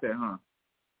forgot that, huh?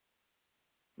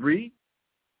 Read.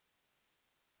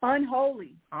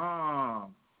 Unholy.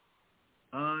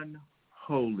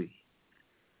 Unholy.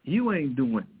 You ain't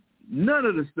doing none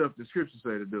of the stuff the scriptures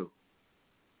say to do.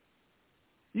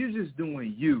 You just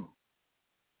doing you.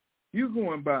 You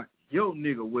going by your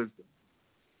nigga wisdom.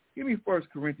 Give me 1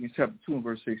 Corinthians chapter 2 and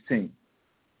verse 16.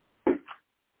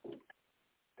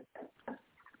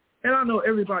 And I know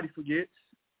everybody forgets.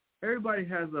 Everybody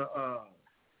has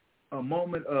a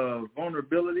moment of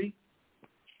vulnerability.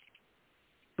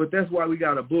 But that's why we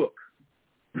got a book.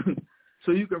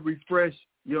 So you can refresh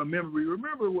your memory.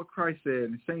 Remember what Christ said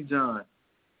in St. John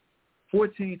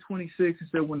 14:26. He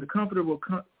said, when the Comforter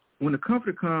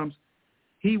comes,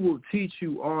 he will teach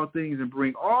you all things and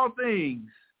bring all things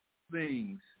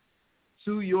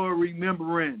to your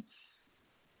remembrance.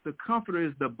 The Comforter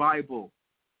is the Bible.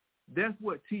 That's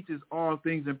what teaches all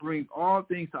things and brings all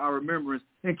things to our remembrance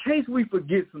in case we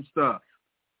forget some stuff.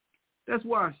 That's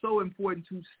why it's so important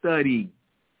to study,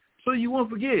 so you won't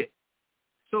forget.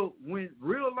 So when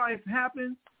real life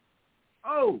happens,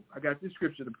 oh, I got this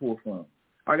scripture to pull from.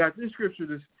 I got this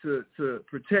scripture to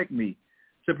protect me,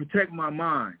 to protect my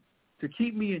mind, to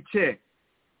keep me in check,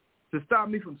 to stop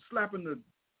me from slapping the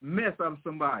mess out of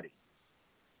somebody.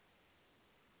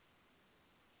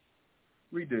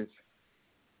 Read this.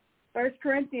 1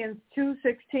 Corinthians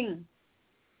 2:16.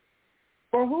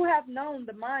 For who hath known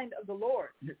the mind of the Lord?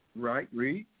 Right,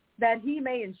 read. That he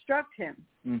may instruct him.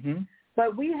 Mm-hmm.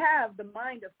 But we have the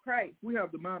mind of Christ. We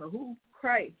have the mind of who?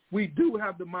 Christ. We do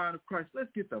have the mind of Christ.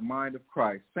 Let's get the mind of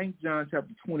Christ. St. John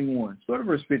chapter 21. Start at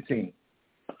verse 15.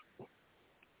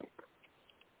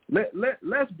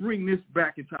 Let's bring this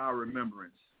back into our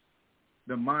remembrance.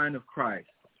 The mind of Christ.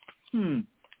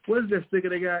 What is that sticker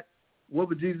they got? What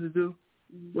would Jesus do?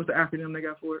 What's the acronym they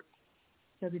got for it?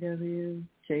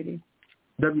 WWJD.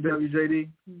 WWJD?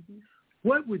 Mm-hmm.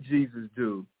 What would Jesus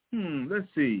do? Let's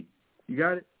see. You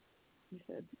got it? You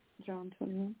said John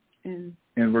 21 and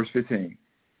verse 15.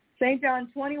 St. John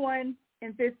 21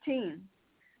 and 15.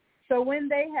 So when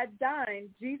they had dined,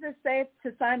 Jesus saith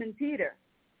to Simon Peter,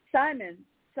 Simon,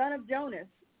 son of Jonas,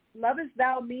 lovest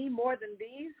thou me more than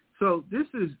these? So this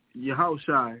is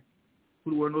Yahushua,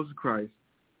 who the word knows is Christ,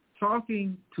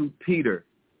 talking to Peter.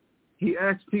 He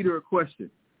asked Peter a question.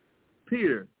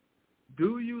 Peter,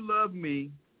 do you love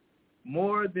me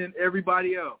more than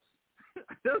everybody else?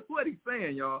 That's what he's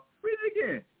saying, y'all. Read it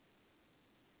again.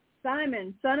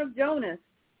 Simon, son of Jonas,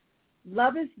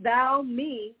 lovest thou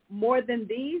me more than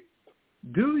these?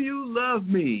 Do you love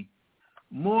me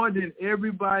more than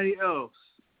everybody else?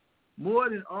 More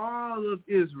than all of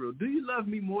Israel? Do you love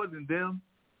me more than them?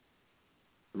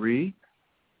 Read.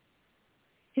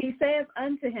 He saith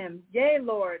unto him, Yea,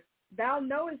 Lord, thou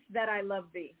knowest that I love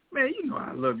thee. Man, you know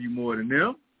I love you more than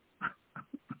them.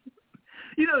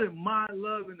 You know that my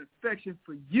love and affection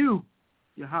for you,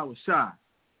 Yahushua,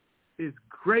 is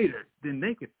greater than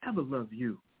they could ever love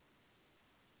you.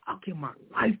 I'll give my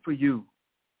life for you.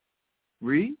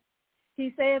 Read.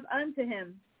 He saith unto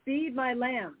him, Feed my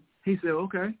lambs. He said,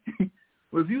 okay.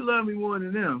 Well, if you love me more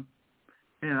than them,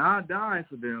 and I die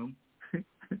for them,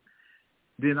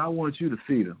 then I want you to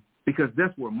feed them, because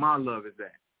that's where my love is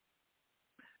at.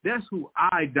 That's who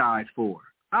I died for.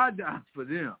 I died for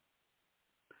them.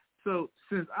 So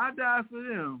since I died for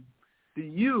them,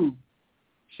 then you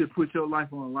should put your life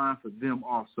on the line for them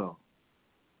also.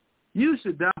 You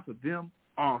should die for them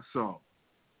also.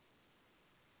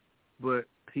 But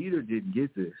Peter didn't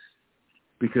get this,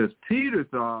 because Peter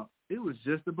thought it was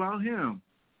just about him.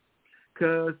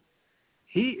 Because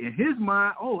he, in his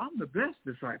mind, oh, I'm the best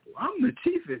disciple. I'm the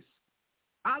chiefest.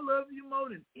 I love you more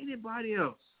than anybody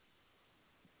else.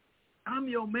 I'm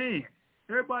your man.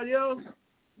 Everybody else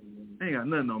ain't got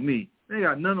nothing on me. They ain't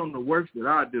got nothing on the works that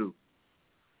I do.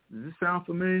 Does this sound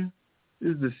familiar?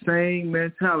 This is the same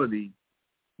mentality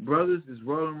brothers is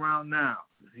rolling around now.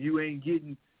 If you ain't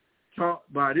getting taught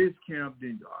by this camp,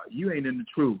 then you ain't in the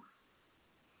truth.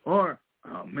 Or,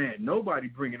 oh man, nobody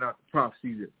bringing out the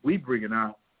prophecies that we bringing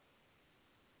out.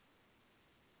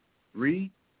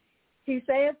 Read. He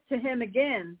saith to him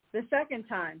again the second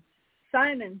time,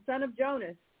 Simon, son of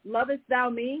Jonas, lovest thou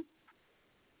me?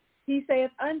 He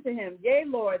saith unto him, Yea,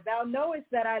 Lord, thou knowest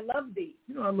that I love thee.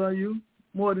 You know I love you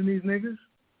more than these niggas.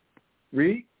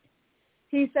 Read.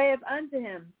 He saith unto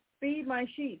him, Feed my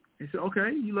sheep. He said,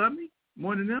 okay, you love me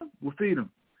more than them? Well, feed them.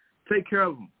 Take care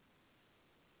of them.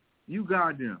 You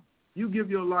guard them. You give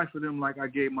your life for them like I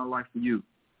gave my life for you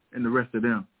and the rest of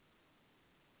them.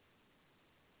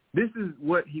 This is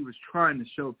what he was trying to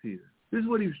show Peter. This is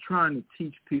what he was trying to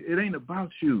teach Peter. It ain't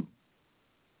about you.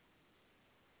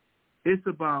 It's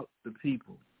about the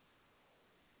people.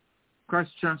 Christ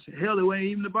is trying to say, hell, it ain't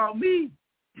even about me.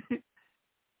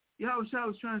 Yahushua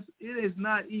was trying to say, it is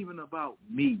not even about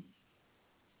me.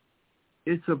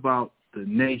 It's about the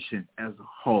nation as a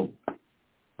whole.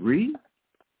 Read.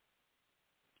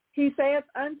 He saith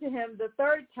unto him the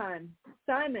third time,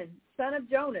 Simon, son of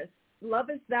Jonas,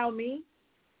 lovest thou me?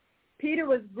 Peter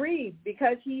was grieved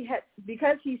because he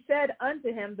said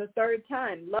unto him the third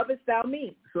time, lovest thou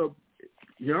me? So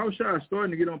Yahushua is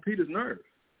starting to get on Peter's nerves.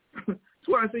 That's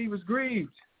why I say he was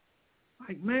grieved.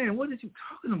 Like, man, what are you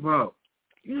talking about?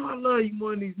 You know I love you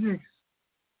more than these niggas.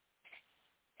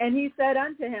 And he said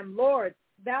unto him, Lord,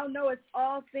 thou knowest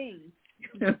all things.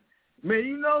 Man,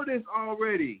 you know this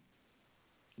already.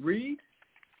 Read.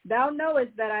 Thou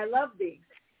knowest that I love thee.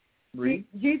 Read.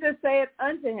 Jesus saith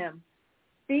unto him,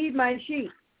 Feed my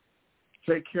sheep.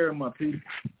 Take care of my people.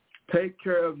 Take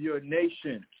care of your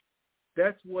nation.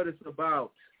 That's what it's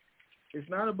about. It's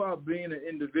not about being an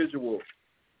individual.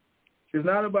 It's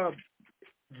not about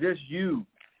just you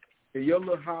and your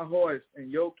little high horse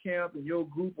and your camp and your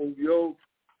group or your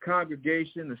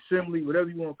congregation, assembly, whatever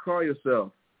you want to call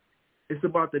yourself. It's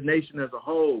about the nation as a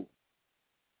whole.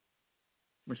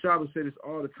 Mashaba said this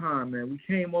all the time, man. We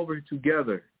came over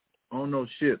together on those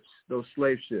ships, those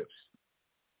slave ships.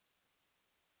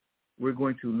 We're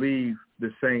going to leave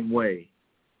the same way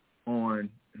on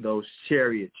those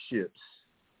chariot ships.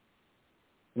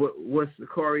 What's the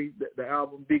Corey, the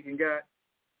album Beacon got?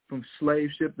 From slave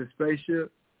ship to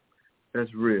spaceship?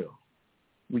 That's real.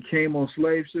 We came on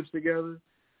slave ships together.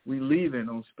 We leaving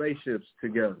on spaceships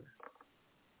together.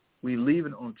 We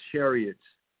leaving on chariots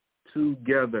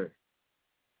together.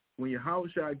 When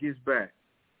Yahushua gets back,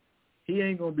 he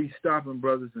ain't going to be stopping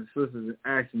brothers and sisters and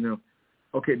asking them,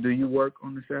 okay, do you work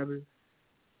on the Sabbath?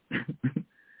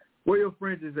 Where your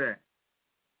friends is at?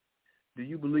 Do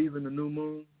you believe in the new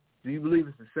moon? Do you believe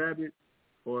it's a Sabbath?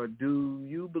 Or do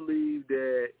you believe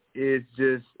that it's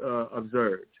just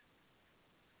observed?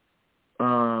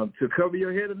 To cover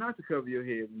your head or not to cover your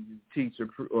head when you teach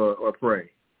or pray?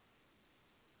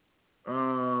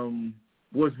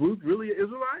 Was Ruth really an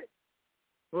Israelite?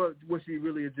 Or was she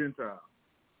really a Gentile?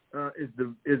 Is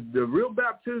the real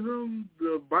baptism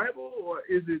the Bible, or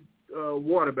is it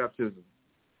water baptism?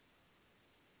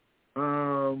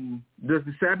 Does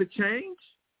the Sabbath change?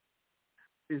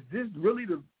 Is this really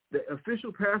the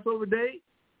official Passover date,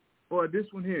 or this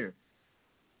one here?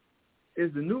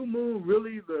 Is the new moon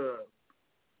really the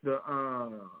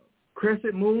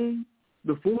crescent moon,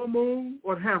 the full moon,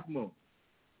 or the half moon?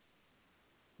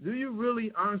 Do you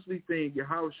really honestly think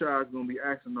Yahushua is going to be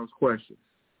asking those questions?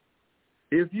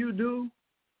 If you do,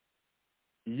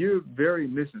 you're very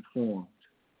misinformed.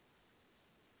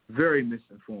 Very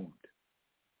misinformed.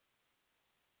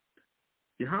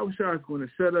 Yahushua is going to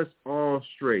set us all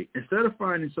straight. Instead of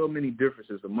finding so many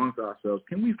differences amongst ourselves,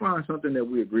 can we find something that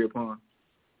we agree upon?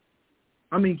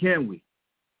 I mean, can we?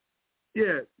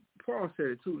 Yeah, Paul said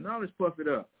it too. Now let's puff it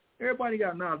up. Everybody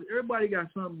got knowledge. Everybody got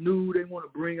something new they want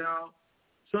to bring out.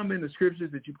 Some in the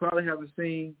scriptures that you probably haven't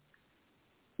seen.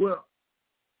 Well,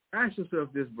 ask yourself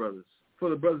this, brothers, for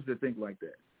the brothers that think like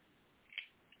that.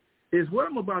 Is what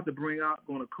I'm about to bring out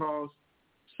going to cause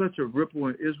such a ripple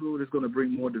in Israel that's going to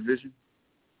bring more division?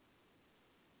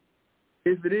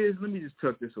 If it is, let me just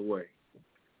tuck this away.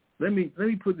 Let me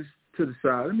put this to the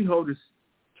side. Let me hold this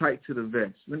tight to the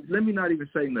vest. Let me not even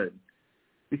say nothing.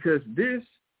 Because this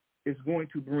is going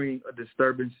to bring a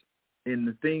disturbance in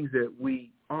the things that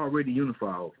we already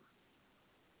unify over.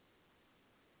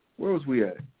 Where was we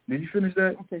at? Did you finish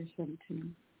that? I finished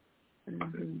 17.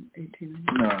 18.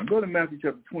 No, go to Matthew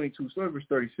chapter 22, start verse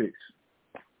 36.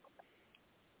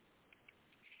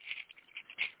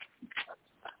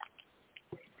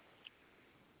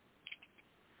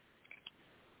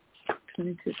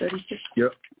 22:36.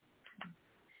 Yep.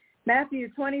 Matthew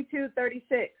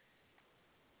 22:36.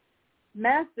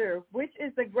 Master, which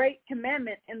is the great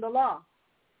commandment in the law?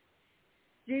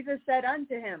 Jesus said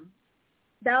unto him,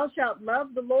 Thou shalt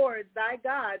love the Lord thy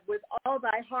God with all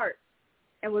thy heart,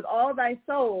 and with all thy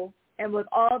soul, and with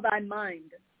all thy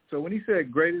mind. So when he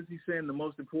said greatest, he's saying the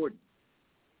most important.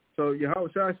 So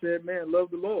Yahushua said, man,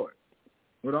 love the Lord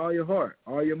with all your heart,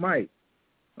 all your might,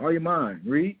 all your mind.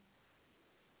 Read.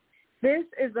 This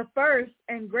is the first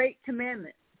and great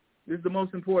commandment. This is the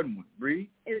most important one. Read.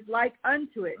 Is like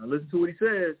unto it. Now listen to what he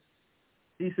says.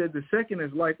 He said the second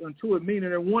is like unto it, meaning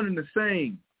they're one and the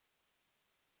same.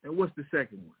 And what's the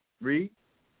second one? Read.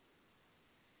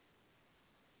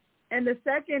 And the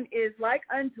second is like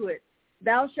unto it.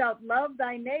 Thou shalt love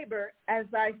thy neighbor as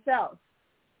thyself.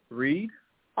 Read.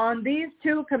 On these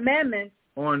two commandments.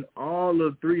 On all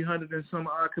of 300 and some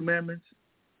odd commandments.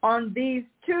 On these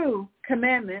two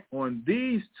commandments. On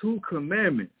these two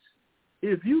commandments.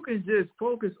 If you can just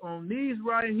focus on these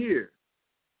right here.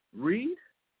 Read.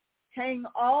 Hang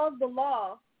all the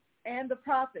law and the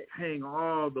prophets. Hang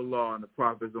all the law and the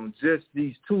prophets on just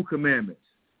these two commandments.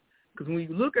 Because when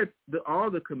you look at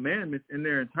all the commandments in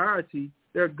their entirety,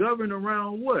 they're governed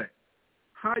around what?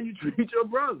 How you treat your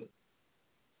brother.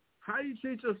 How you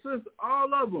treat your sister.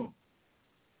 All of them.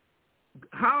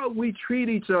 How we treat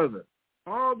each other.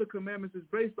 All the commandments is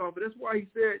based off of. That's why he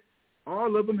said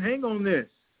all of them hang on this.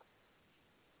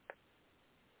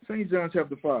 St. John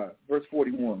chapter 5, verse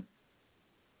 41.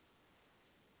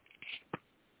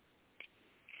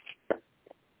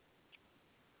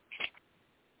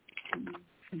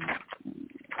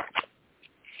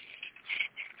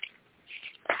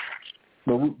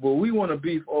 But we want to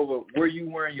beef over where you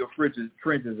wearing your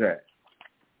fringes at.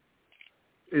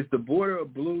 Is the border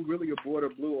of blue really a border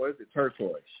of blue, or is it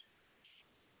turquoise?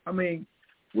 I mean,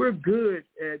 we're good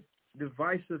at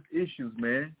divisive issues,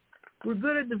 man. We're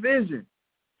good at division.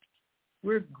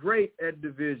 We're great at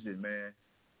division, man.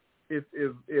 If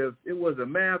it was a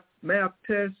math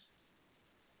test,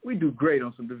 we do great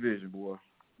on some division, boy.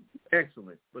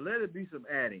 Excellent. But let it be some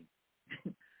adding.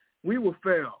 We will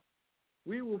fail.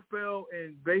 We will fail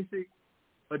in basic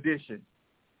addition.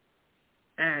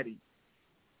 Adding.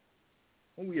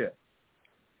 Oh, yeah.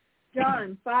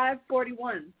 John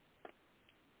 5:41.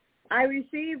 I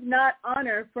receive not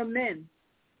honor from men.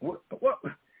 What?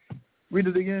 Read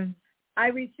it again. I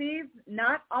receive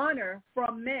not honor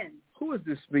from men. Who is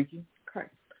this speaking? Christ.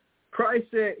 Christ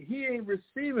said he ain't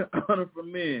receiving honor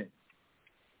from men.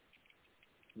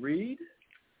 Read.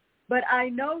 But I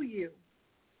know you.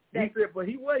 He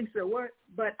said what?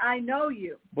 But I know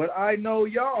you. But I know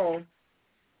y'all.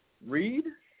 Read.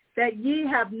 That ye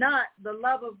have not the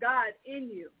love of God in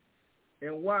you.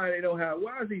 And why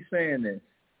is he saying this?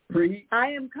 Read. I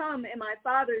am come in my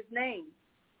Father's name,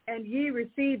 and ye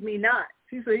receive me not.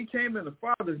 He said he came in the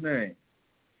Father's name,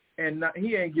 and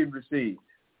he ain't getting received.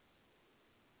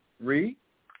 Read.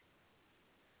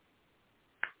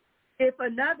 If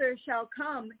another shall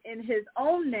come in his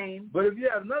own name. But if you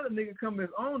have another nigga come in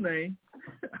his own name,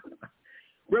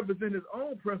 represent his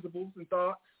own principles and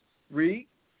thoughts, read.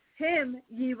 Him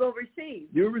ye will receive.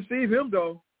 You'll receive him,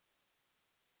 though.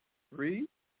 Read.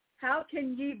 How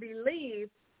can ye believe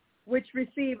which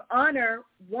receive honor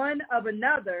one of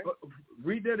another?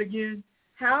 Read that again.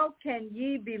 How can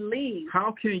ye believe?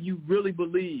 How can you really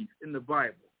believe in the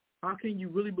Bible? How can you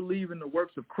really believe in the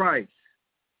works of Christ?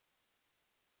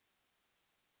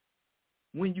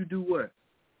 When you do what?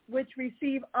 Which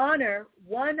receive honor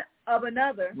one of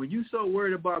another. When you so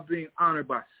worried about being honored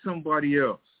by somebody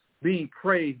else, being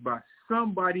praised by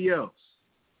somebody else,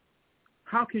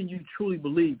 how can you truly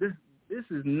believe? This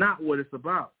is not what it's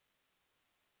about.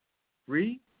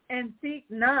 Read. And seek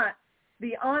not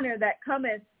the honor that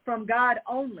cometh from God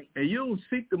only. And you don't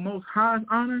seek the Most High's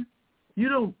honor? You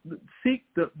don't seek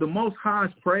the Most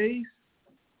High's praise?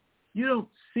 You don't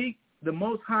seek the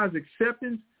Most High's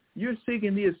acceptance? You're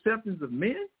seeking the acceptance of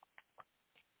men?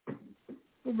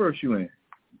 What verse you in?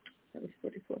 That was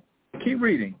 44. Keep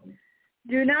reading.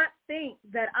 Do not think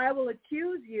that I will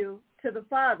accuse you to the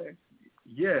Father.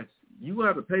 Yes, you will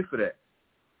have to pay for that.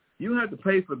 You have to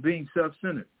pay for being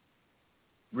self-centered.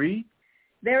 Read.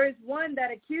 There is one that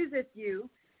accuseth you,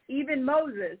 even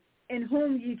Moses, in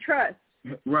whom ye trust.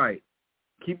 Right.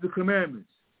 Keep the commandments.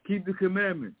 Keep the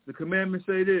commandments. The commandments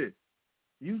say this.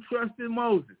 You trust in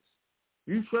Moses.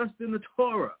 You trust in the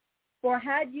Torah. For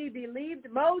had ye believed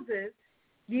Moses,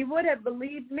 ye would have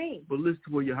believed me. But listen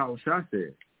to what Yahushua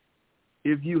said.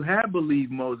 If you had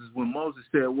believed Moses when Moses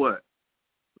said what?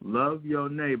 Love your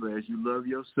neighbor as you love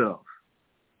yourself,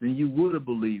 then you would have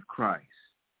believed Christ.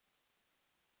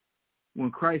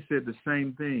 when Christ said the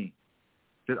same thing,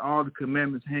 that all the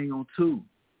commandments hang on two,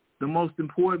 the most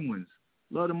important ones.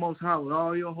 Love the Most High with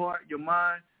all your heart, your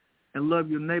mind, and love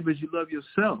your neighbors. You love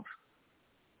yourself.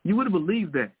 You would have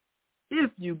believed that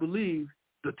if you believe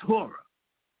the Torah.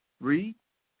 Read.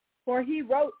 For he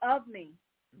wrote of me.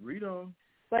 Read on.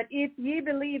 But if ye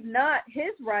believe not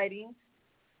his writings,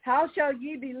 how shall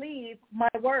ye believe my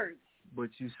words? But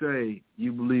you say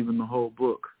you believe in the whole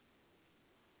book.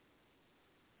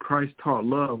 Christ taught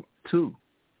love too.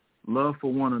 Love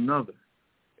for one another.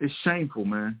 It's shameful,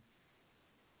 man.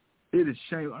 It is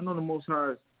shameful. I know the Most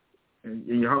High and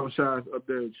Yahushua is up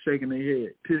there shaking their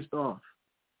head, pissed off.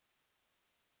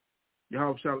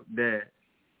 Yahushua,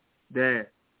 Dad,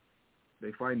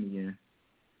 they fighting again.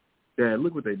 Dad,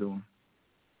 look what they doing.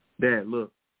 Dad,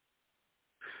 look.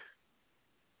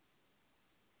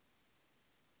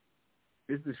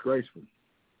 It's disgraceful.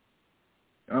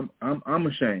 I'm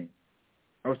ashamed.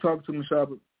 I was talking to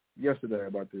Mashaba yesterday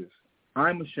about this.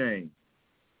 I'm ashamed.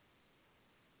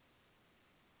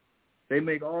 They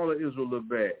make all of Israel look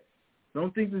bad.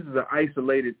 Don't think this is an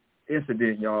isolated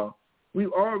incident, y'all.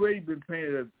 We've already been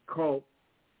painted as a cult,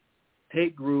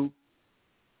 hate group.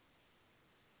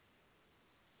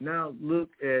 Now look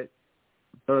at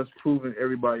us proving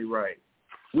everybody right.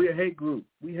 We're a hate group.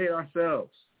 We hate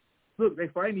ourselves. Look, they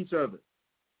fighting each other.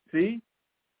 See?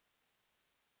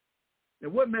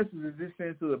 And what message is this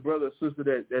send to the brother or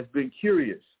sister that's been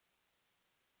curious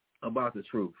about the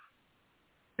truth?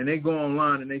 And they go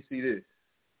online and they see this.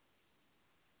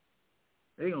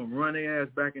 They're going to run their ass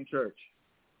back in church.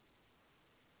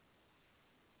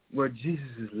 Where Jesus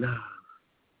is love.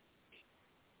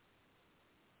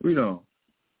 Read on.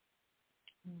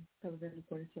 That was it,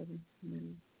 47.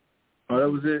 Oh, that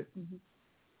was it?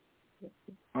 Mm-hmm.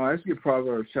 All right, let's get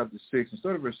Proverbs chapter 6 and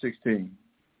start at verse 16.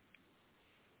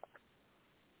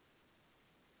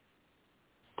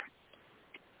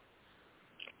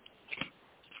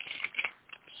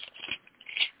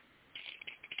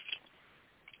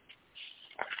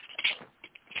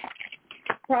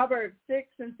 Proverbs 6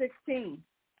 and 16.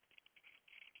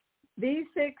 These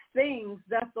 6 things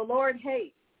doth the Lord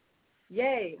hate.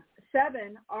 Yea,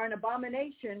 7 are an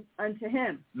abomination unto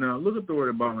him. Now, look at the word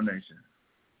abomination.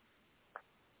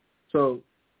 So,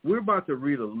 we're about to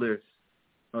read a list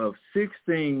of 6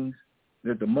 things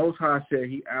that the Most High said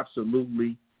he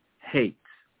absolutely hates.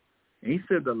 And he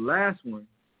said the last one,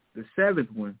 the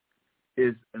 7th one,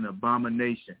 is an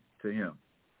abomination to him.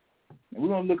 And we're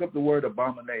going to look up the word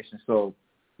abomination. So,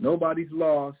 nobody's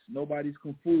lost. Nobody's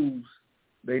confused.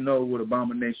 They know what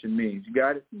abomination means. You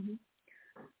got it? Mm-hmm.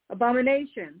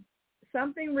 Abomination,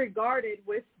 something regarded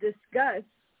with disgust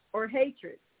or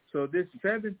hatred. So this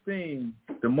 7th thing,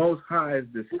 the Most High is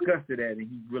disgusted at and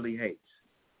he really hates.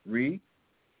 Read.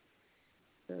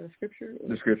 The scripture?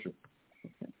 The scripture.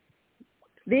 Okay.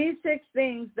 These 6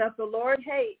 things doth the Lord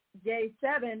hate, yea,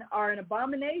 7 are an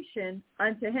abomination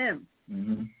unto him.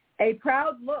 Mm-hmm. A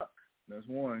proud look. That's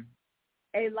 1.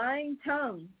 A lying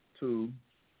tongue. 2.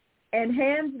 And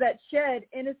hands that shed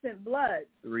innocent blood.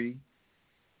 3.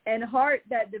 And heart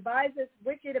that deviseth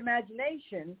wicked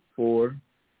imaginations. 4.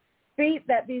 Feet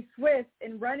that be swift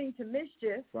in running to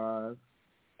mischief. 5.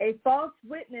 A false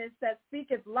witness that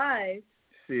speaketh lies.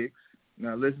 6.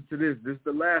 Now listen to this. This is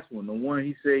the last one. The one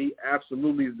he said he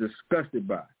absolutely is disgusted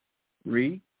by.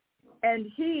 Read. And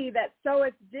he that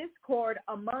soweth discord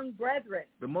among brethren.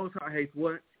 The Most High hates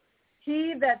what?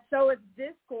 He that soweth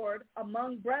discord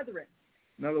among brethren.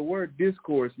 Now the word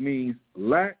discourse means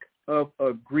lack of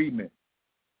agreement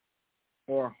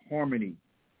or harmony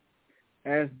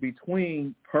as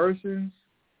between persons,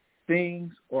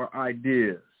 things, or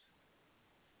ideas.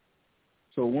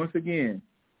 So once again,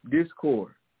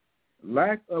 discord,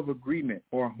 lack of agreement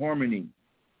or harmony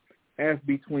as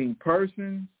between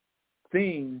persons,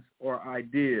 things, or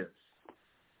ideas.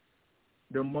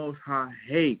 The Most High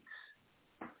hates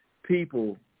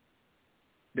people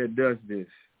that does this,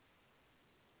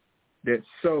 that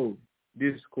sow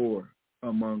discord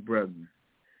among brethren.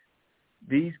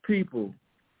 These people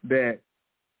that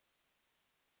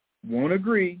won't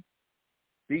agree,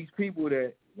 these people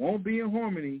that won't be in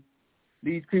harmony,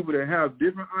 these people that have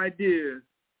different ideas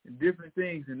and different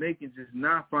things and they can just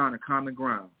not find a common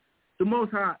ground. The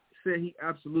Most High said he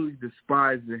absolutely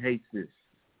despises and hates this.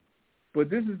 But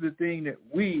this is the thing that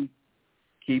we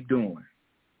keep doing.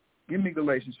 Give me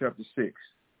Galatians chapter 6.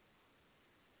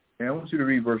 And I want you to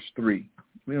read verse 3.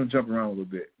 We're going to jump around a little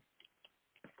bit.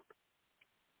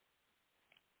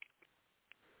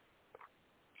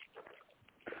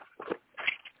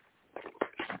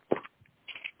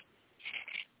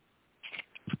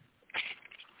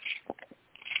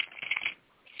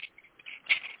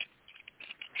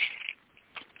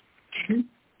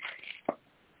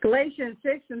 Galatians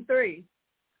 6:3.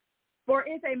 For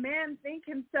if a man think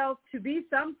himself to be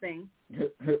something,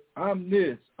 I'm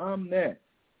this, I'm that,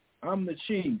 I'm the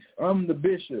chief, I'm the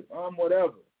bishop, I'm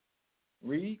whatever.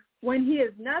 Read. When he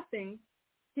is nothing,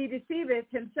 he deceiveth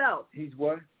himself. He's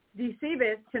what?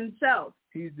 Deceiveth himself.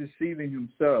 He's deceiving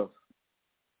himself.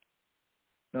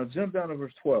 Now jump down to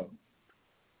verse 12.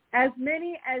 As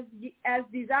many as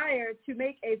desire to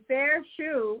make a fair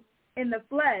shew in the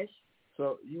flesh.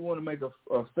 So you want to make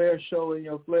a fair show in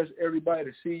your flesh, everybody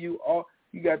to see you. All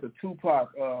you got the Tupac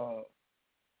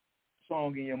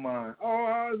song in your mind. All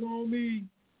eyes on me.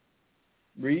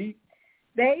 Read.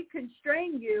 They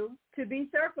constrain you to be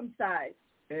circumcised.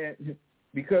 And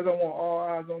because I want all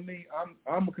eyes on me, I'm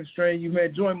gonna constrain you,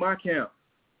 man. Join my camp.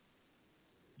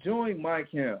 Join my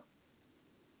camp.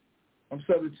 I'm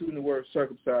substituting the word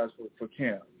circumcised for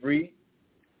camp. Read.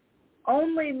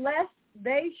 Only lest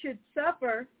they should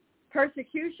suffer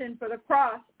persecution for the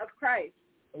cross of Christ.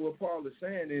 What Paul is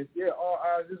saying is, all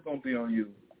eyes is going to be on you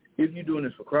if you're doing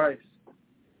this for Christ.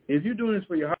 If you're doing this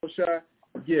for your house,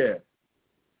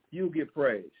 you'll get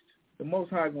praised. The Most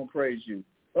High is going to praise you.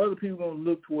 Other people are going to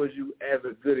look towards you as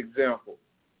a good example.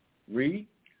 Read.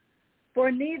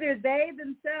 For neither they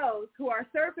themselves who are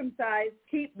circumcised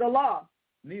keep the law.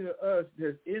 Neither us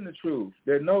that's in the truth,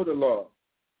 that know the law.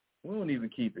 We don't even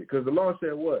keep it. Because the law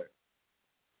said what?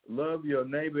 Love your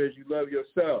neighbor as you love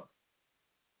yourself.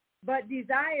 But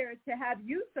desire to have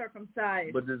you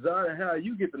circumcised. But desire how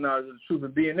you get the knowledge of the truth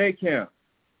and be in their camp.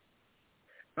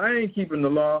 I ain't keeping the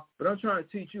law, but I'm trying to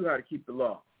teach you how to keep the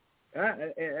law.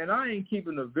 And I ain't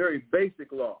keeping the very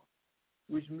basic law,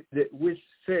 which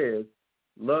says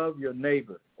love your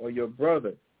neighbor or your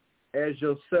brother as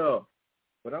yourself.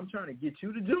 But I'm trying to get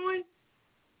you to join.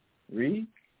 Read.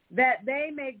 That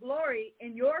they may glory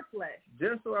in your flesh.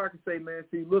 Just so I can say, man,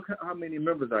 see, look how many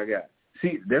members I got.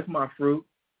 See, that's my fruit.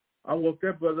 I woke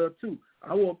that brother up too.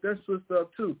 I woke that sister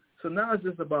up too. So now it's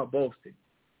just about boasting.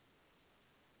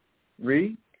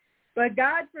 Read. But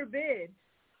God forbid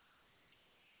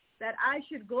that I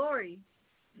should glory,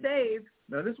 save.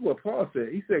 Now this is what Paul said.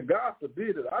 He said, God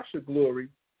forbid that I should glory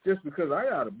just because I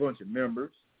got a bunch of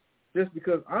members, just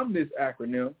because I'm this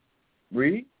acronym.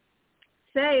 Read.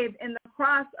 Save in the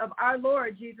cross of our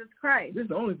Lord Jesus Christ. This is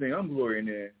the only thing I'm glorying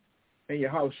in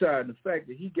Yahushua, and the fact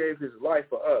that he gave his life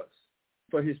for us,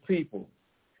 for his people.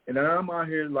 And then I'm out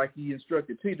here like he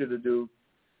instructed Peter to do,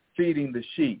 feeding the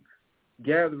sheep,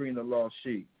 gathering the lost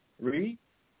sheep. Read.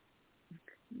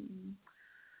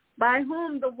 By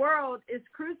whom the world is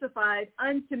crucified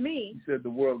unto me. He said the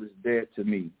world is dead to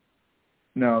me.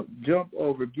 Now jump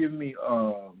over, give me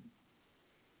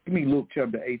Luke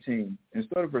chapter 18 and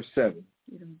start at verse 7.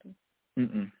 You don't do.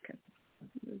 Okay.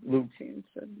 Luke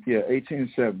 18:7. Yeah,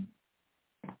 18:7.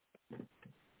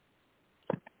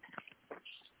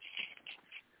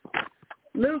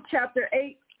 Luke chapter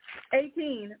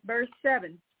 18, verse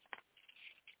 7.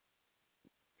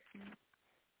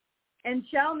 And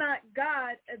shall not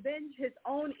God avenge his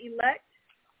own elect?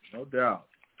 No doubt.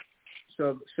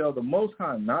 Shall the Most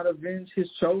High not avenge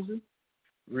his chosen?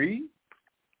 Read.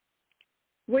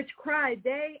 Which cry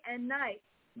day and night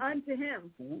unto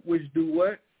him. Which do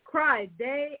what? Cry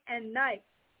day and night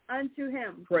unto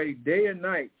him. Pray day and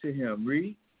night to him.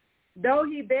 Read. Though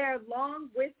he bear long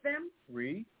with them.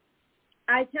 Read.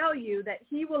 I tell you that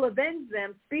he will avenge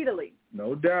them speedily.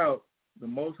 No doubt. The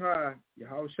Most High,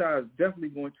 Yahushua, is definitely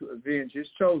going to avenge his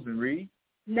chosen. Read.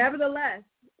 Nevertheless,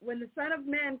 when the Son of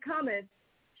Man cometh,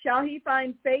 shall he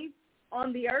find faith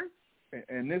on the earth?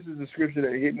 And this is the scripture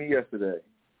that hit me yesterday.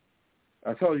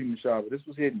 I told you, Mishaba, this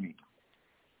was hitting me.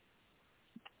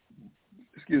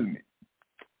 Excuse me.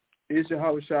 Is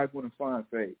Yahushua going to find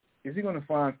faith? Is he going to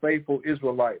find faithful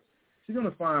Israelites? Is he going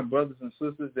to find brothers and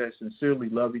sisters that sincerely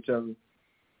love each other,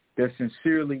 that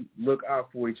sincerely look out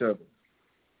for each other?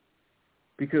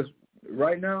 Because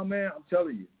right now, man, I'm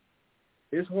telling you,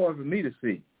 it's hard for me to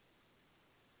see.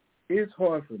 It's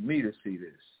hard for me to see this.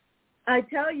 I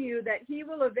tell you that he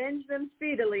will avenge them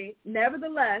speedily.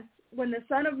 Nevertheless, when the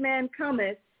Son of Man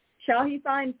cometh, shall he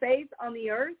find faith on the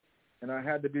earth? And I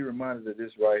had to be reminded of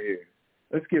this right here.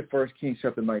 Let's get 1 Kings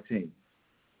chapter 19.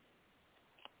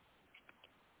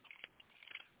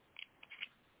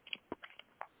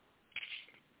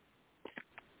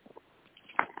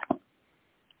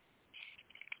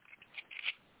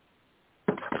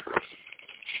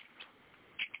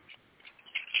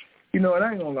 You know, and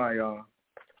I ain't gonna lie, y'all.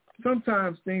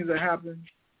 Sometimes things that happen,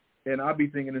 and I'll be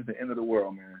thinking it's the end of the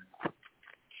world, man.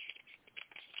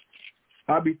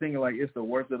 I'll be thinking like it's the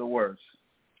worst of the worst.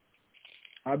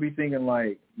 I'll be thinking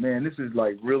like, man, this is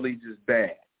like really just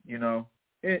bad, you know?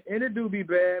 And it do be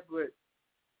bad, but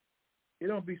it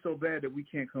don't be so bad that we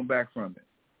can't come back from it.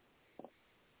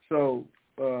 So,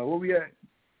 where we at?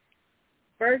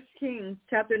 1 Kings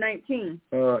chapter 19.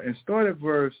 And start at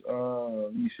verse,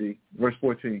 let me see, verse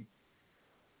 14.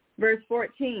 Verse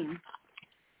 14.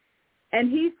 And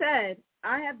he said,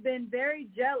 I have been very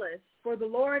jealous for the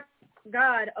Lord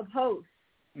God of hosts.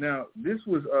 Now, this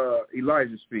was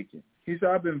Elijah speaking. He said,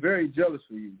 I've been very jealous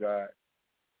for you, God.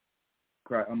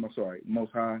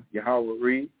 Most High, Yahweh,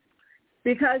 read.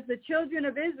 Because the children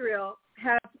of Israel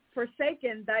have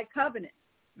forsaken thy covenant.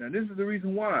 Now, this is the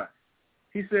reason why.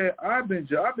 He said, I've been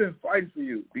fighting for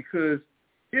you because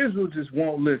Israel just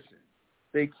won't listen.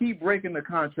 They keep breaking the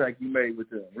contract you made with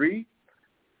them. Read.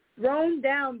 Thrown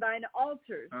down thine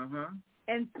altars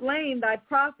and slain thy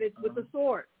prophets with the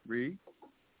sword. Read.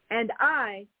 And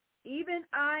I, even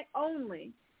I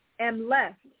only, am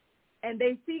left, and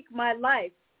they seek my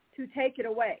life to take it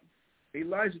away.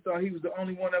 Elijah thought he was the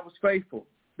only one that was faithful,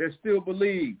 that still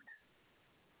believed.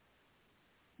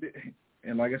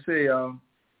 And like I say, y'all,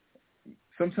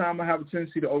 sometimes I have a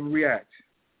tendency to overreact.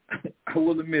 I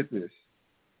will admit this.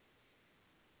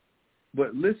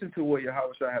 But listen to what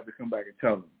Yahweh have to come back and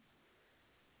tell him.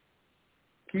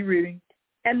 Keep reading.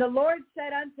 And the Lord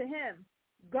said unto him,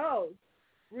 Go,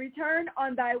 return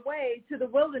on thy way to the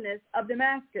wilderness of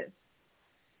Damascus.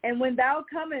 And when thou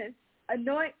comest,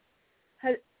 anoint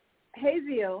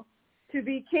Hazael to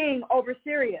be king over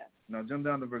Syria. Now jump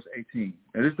down to verse 18.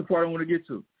 And this is the part I want to get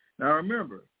to. Now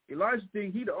remember, Elijah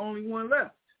thinks he's the only one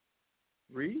left.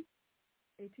 Read.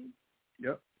 18.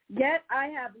 Yep. Yet I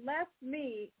have left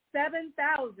me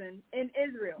 7,000 in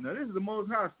Israel. Now this is the Most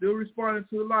High still responding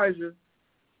to Elijah.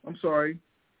 I'm sorry.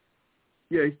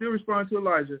 Yeah, he's still responding to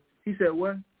Elijah. He said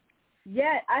what?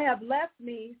 Yet I have left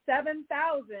me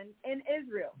 7,000 in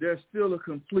Israel. There's still a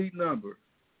complete number.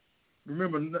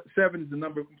 Remember, 7 is the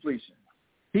number of completion.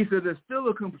 He said there's still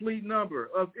a complete number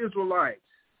of Israelites.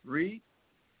 Read.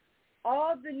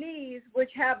 All the knees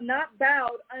which have not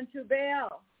bowed unto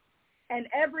Baal, and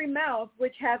every mouth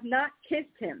which have not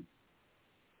kissed him.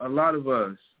 A lot of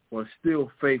us are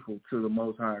still faithful to the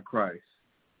Most High Christ.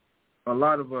 A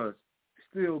lot of us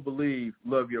still believe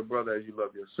love your brother as you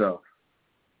love yourself.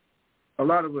 A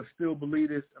lot of us still believe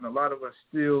this, and a lot of us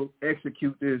still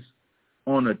execute this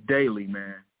on a daily,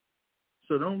 man.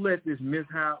 So don't let this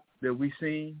mishap that we've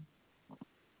seen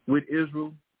with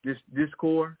Israel, this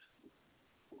discord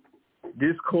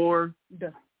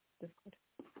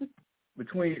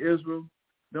between Israel,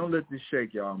 don't let this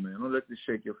shake y'all, man. Don't let this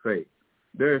shake your faith.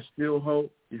 There is still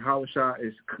hope. Yahweh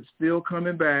is still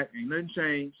coming back. Ain't nothing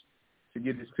changed to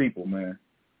get his people, man.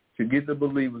 To get the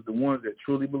believers, the ones that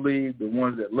truly believe, the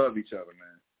ones that love each other,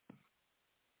 man.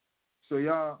 So,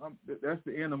 y'all, that's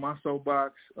the end of my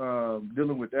soapbox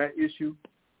dealing with that issue.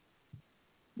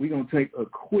 We're going to take a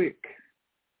quick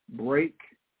break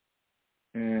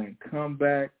and come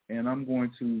back, and I'm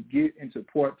going to get into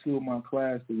part 2 of my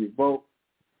class, the Revolt.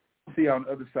 See you on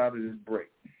the other side of this break.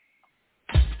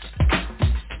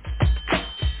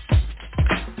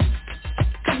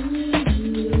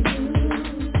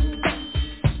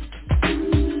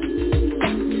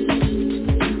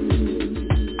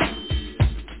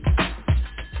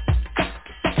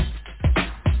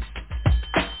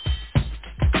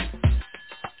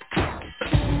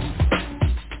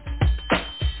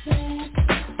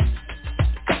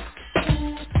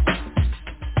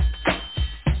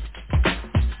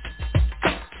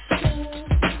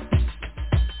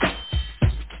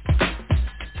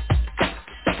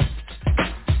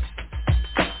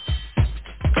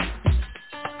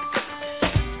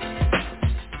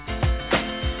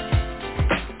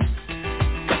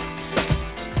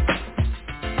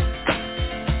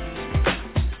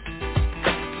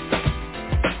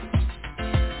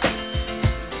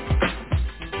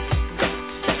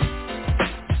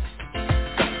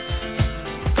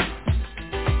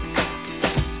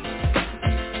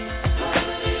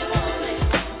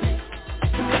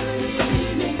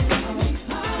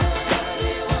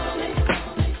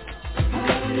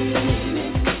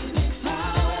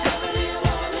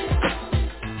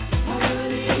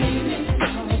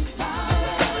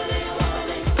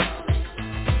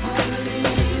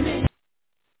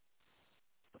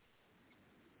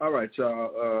 All right,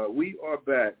 y'all. We are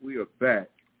back.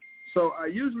 So I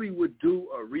usually would do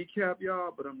a recap,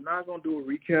 y'all, but I'm not going to do a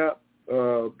recap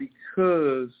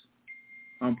because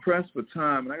I'm pressed for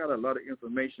time, and I got a lot of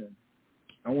information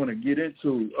I want to get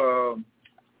into.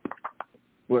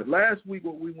 But last week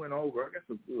what we went over, I guess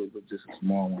it was just a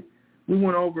small one. We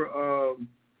went over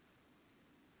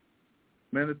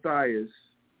Mattathias,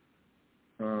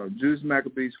 Judas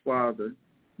Maccabeus' father,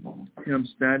 him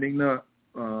standing up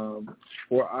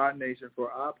for our nation,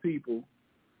 for our people.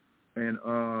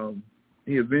 And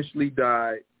he eventually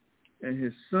died. And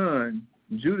his son,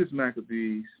 Judas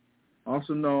Maccabeus,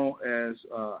 also known as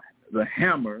the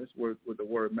Hammer, is what the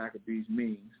word Maccabees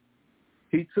means.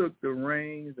 He took the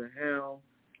reins, the helm,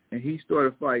 and he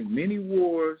started fighting many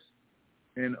wars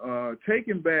and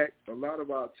taking back a lot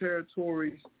of our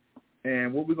territories.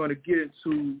 And what we're going to get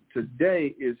into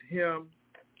today is him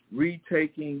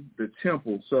retaking the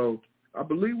temple. So I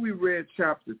believe we read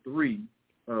chapter 3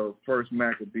 of First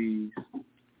Maccabees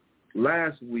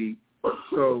last week.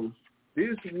 So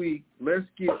this week, let's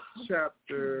get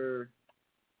chapter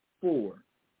 4.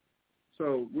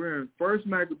 So we're in First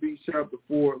Maccabees chapter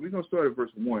 4. We're going to start at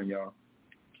verse 1, y'all.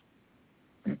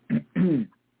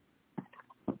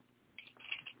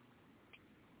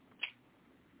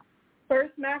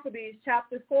 First Maccabees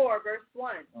chapter 4, verse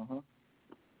 1.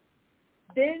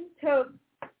 Then took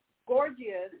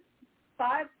Gorgias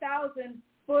 5,000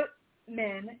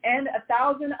 footmen and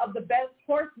 1,000 of the best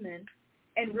horsemen,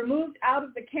 and removed out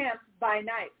of the camp by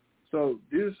night. So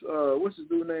this, what's his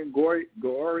dude name?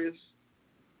 Gaddis.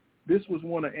 This was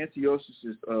one of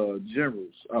Antiochus''s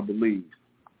generals, I believe.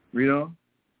 Read on.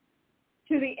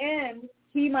 To the end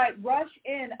he might rush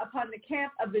in upon the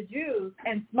camp of the Jews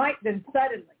and smite them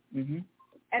suddenly. Mm-hmm.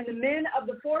 And the men of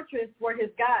the fortress were his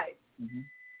guides. Mm-hmm.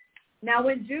 Now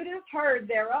when Judas heard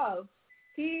thereof,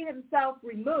 he himself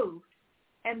removed,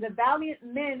 and the valiant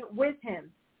men with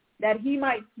him, that he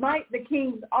might smite the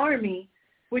king's army,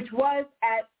 which was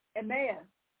at Emmaus.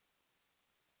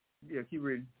 Yeah, keep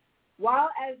reading. While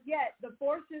as yet the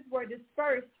forces were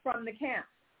dispersed from the camp.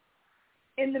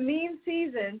 In the mean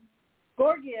season,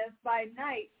 Gorgias by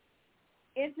night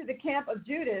into the camp of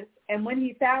Judas, and when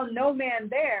he found no man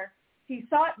there, he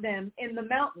sought them in the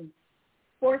mountains.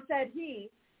 For said he,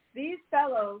 these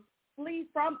fellows flee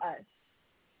from us.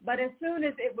 But as soon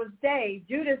as it was day,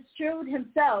 Judas shewed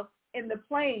himself in the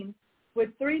plain with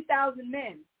 3,000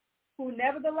 men, who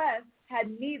nevertheless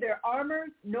had neither armor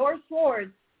nor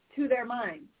swords to their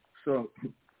minds. So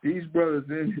these brothers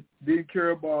didn't care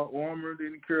about armor,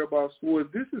 didn't care about swords.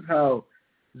 This is how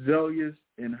zealous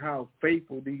and how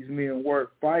faithful these men were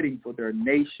fighting for their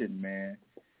nation, man.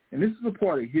 And this is a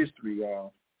part of history,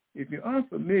 y'all. If you're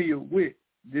unfamiliar with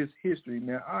this history,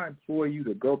 man, I implore you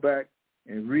to go back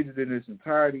and read it in its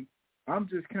entirety. I'm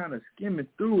just kind of skimming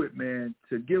through it, man,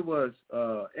 to give us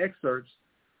excerpts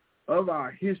of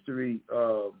our history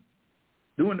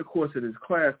during the course of this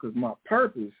class, because my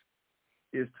purpose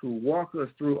is to walk us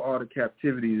through all the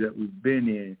captivities that we've been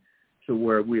in to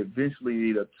where we eventually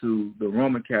lead up to the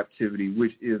Roman captivity,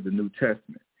 which is the New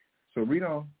Testament. So read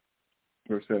on,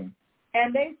 verse 7.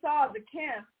 And they saw the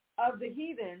camp of the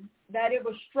heathen, that it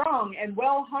was strong and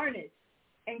well harnessed,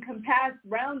 and compassed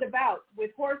round about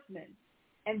with horsemen,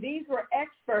 and these were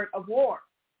expert of war.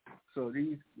 So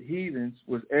these heathens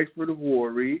was expert of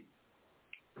war, read.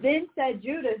 Then said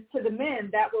Judas to the men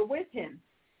that were with him,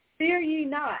 fear ye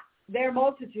not their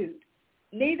multitude,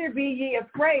 neither be ye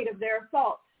afraid of their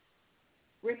assaults.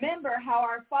 Remember how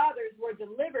our fathers were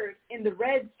delivered in the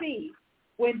Red Sea,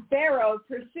 when Pharaoh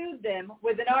pursued them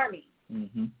with an army.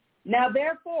 Mm-hmm. Now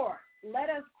therefore, let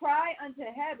us cry unto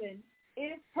heaven,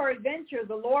 if peradventure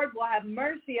the Lord will have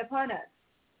mercy upon us,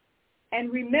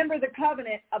 and remember the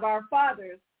covenant of our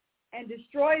fathers, and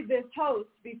destroy this host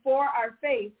before our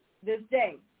face this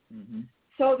day, mm-hmm.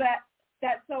 so that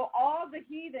so all the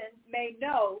heathen may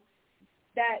know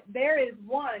that there is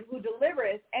one who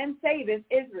delivereth and saveth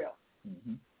Israel.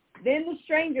 Mm-hmm. Then the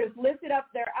strangers lifted up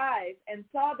their eyes and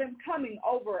saw them coming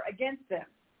over against them.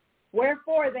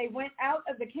 Wherefore they went out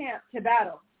of the camp to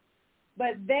battle.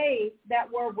 But they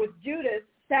that were with Judas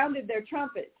sounded their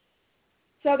trumpets.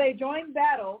 So they joined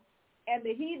battle, and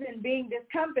the heathen, being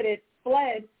discomfited,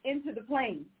 fled into the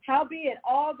plain. Howbeit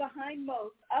all the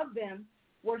hindmost of them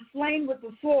were slain with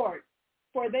the sword,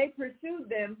 for they pursued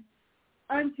them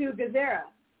unto Gezerah,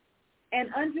 and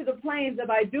unto the plains of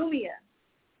Idumea.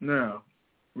 Now,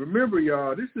 remember,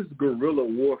 y'all, this is guerrilla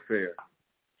warfare.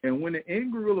 And when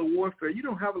in guerrilla warfare, you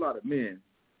don't have a lot of men.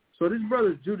 So this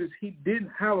brother Judas, he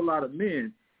didn't have a lot of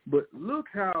men, but look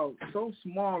how so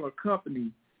small a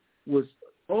company was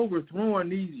overthrowing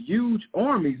these huge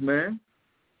armies, man.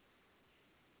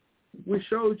 Which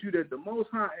shows you that the Most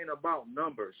High ain't about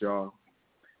numbers, y'all.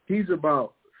 He's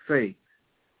about faith.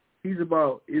 He's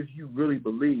about if you really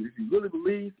believe. If you really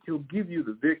believe, he'll give you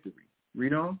the victory.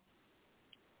 Read on.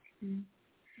 Mm-hmm.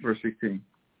 Verse 16.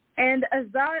 And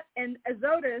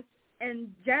Azotus and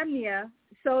Jamnia,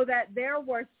 so that there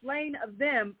were slain of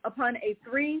them upon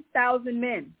 3,000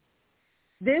 men.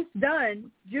 This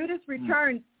done, Judas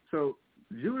returned. So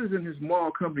Judas and his small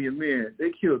company of men,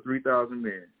 they killed 3,000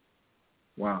 men.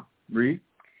 Wow. Read.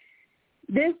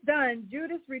 This done,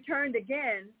 Judas returned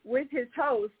again with his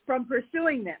host from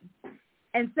pursuing them,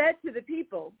 and said to the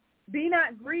people, "Be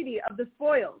not greedy of the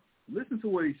spoils." Listen to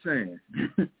what he's saying.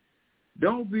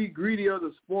 Don't be greedy of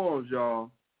the spoils, y'all.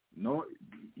 No,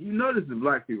 you know this is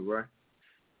black people, right?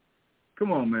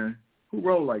 Come on, man. Who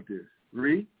roll like this?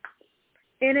 Read.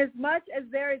 Inasmuch as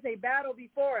there is a battle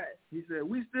before us. He said,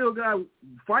 we still got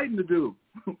fighting to do.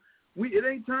 It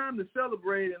ain't time to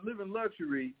celebrate and live in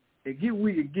luxury and get what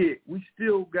we can get. We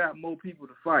still got more people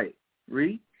to fight.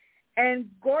 Read. And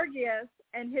Gorgias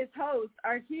and his hosts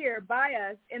are here by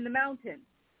us in the mountain.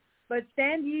 But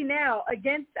stand ye now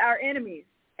against our enemies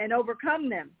and overcome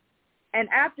them. And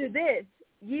after this,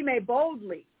 ye may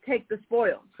boldly take the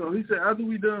spoils. So he said, after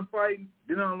we done fighting,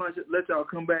 then I'll let y'all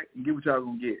come back and get what y'all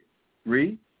going to get.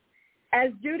 Read.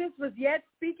 As Judas was yet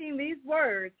speaking these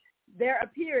words, there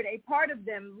appeared a part of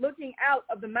them looking out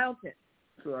of the mountain.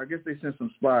 So I guess they sent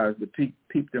some spies to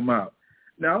peep them out.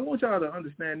 Now, I want y'all to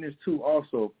understand this, too,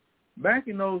 also. Back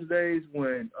in those days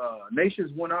when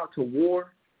nations went out to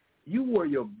war, you wore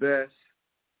your best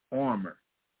armor.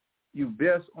 You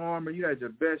had your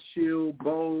best shield,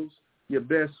 bows, your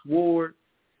best sword,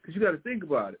 because you got to think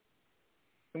about it.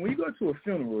 And when you go to a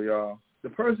funeral, y'all, the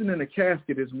person in the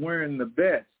casket is wearing the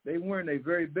best. They wearing their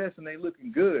very best, and they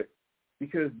looking good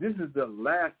because this is the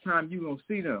last time you're going to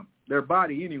see them, their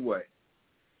body anyway.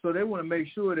 So they want to make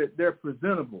sure that they're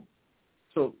presentable.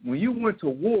 So when you went to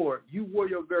war, you wore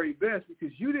your very best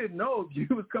because you didn't know if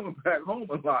you was coming back home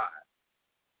alive.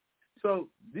 So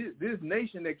these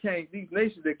nations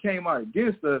that came out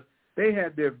against us, they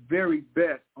had their very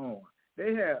best on.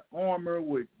 They had armor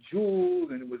with jewels,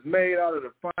 and it was made out of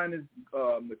the finest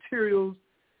materials,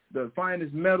 the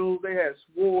finest metals. They had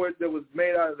swords that was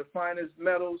made out of the finest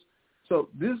metals. So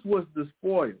this was the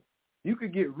spoil. You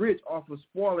could get rich off of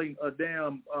spoiling a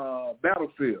damn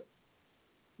battlefield.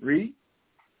 Read.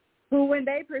 Who, when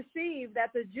they perceived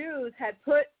that the Jews had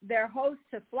put their host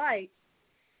to flight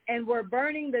and were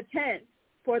burning the tents,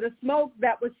 for the smoke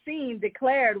that was seen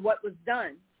declared what was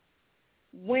done.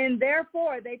 When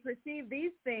therefore they perceived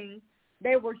these things,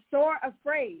 they were sore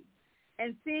afraid,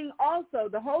 and seeing also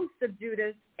the host of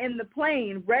Judas in the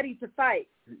plain ready to fight.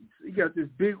 You got this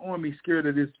big army scared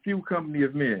of this few company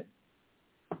of men.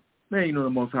 Man, you know the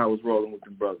Most High was rolling with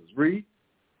them brothers. Read.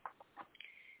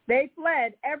 They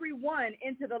fled every one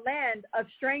into the land of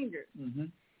strangers. Mm-hmm.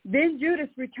 Then Judas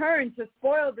returned to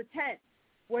spoil the tent,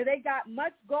 where they got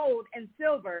much gold and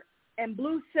silver and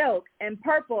blue silk and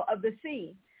purple of the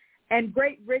sea and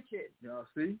great riches. Y'all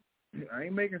see? I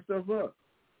ain't making stuff up.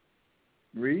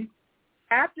 Read.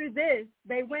 After this,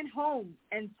 they went home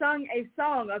and sung a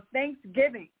song of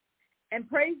thanksgiving and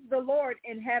praised the Lord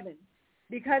in heaven,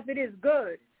 because it is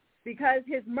good, because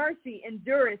his mercy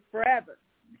endureth forever.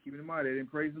 Keep in mind, they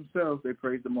didn't praise themselves. They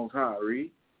praised the Most High.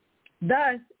 Read.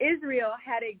 Thus Israel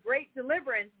had a great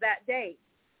deliverance that day.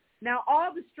 Now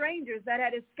all the strangers that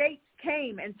had escaped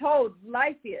came and told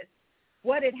Lysias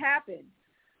what had happened,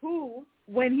 who,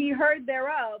 when he heard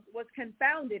thereof, was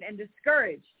confounded and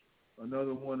discouraged.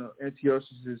 Another one of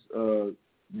Antiochus's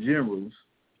generals.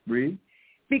 Read.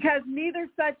 Because neither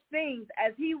such things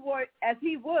as he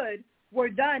would were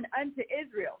done unto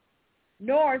Israel,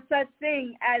 nor such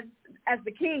thing as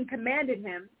the king commanded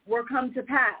him were come to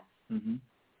pass. Mm-hmm.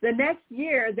 The next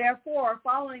year, therefore,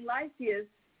 following Lysias,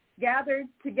 gathered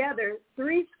together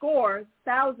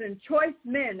 70,000 choice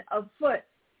men of foot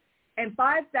and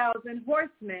 5,000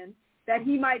 horsemen, that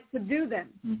he might subdue them.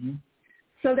 Mm-hmm.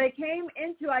 So they came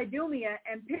into Idumea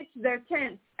and pitched their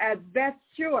tents at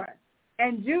Bethshur,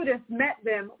 and Judas met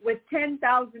them with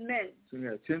 10,000 men. So you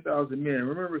had 10,000 men.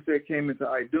 Remember, if they came into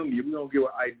Idumea, we're going to get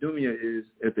what Idumea is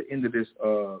at the end of this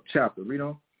chapter. Read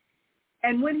on.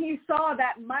 And when he saw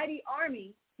that mighty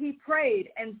army, he prayed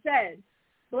and said,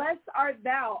 Blessed art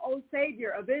thou, O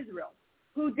Savior of Israel,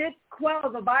 who didst quell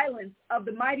the violence of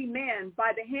the mighty man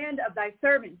by the hand of thy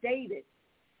servant David,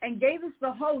 and gavest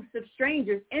the host of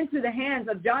strangers into the hands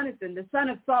of Jonathan, the son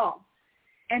of Saul,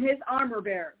 and his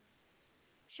armor-bearers.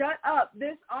 Shut up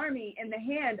this army in the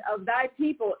hand of thy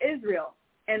people Israel,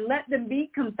 and let them be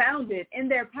confounded in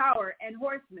their power and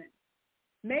horsemen.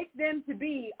 Make them to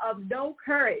be of no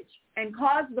courage, and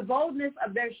cause the boldness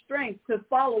of their strength to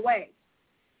fall away,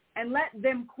 and let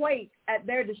them quake at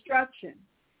their destruction.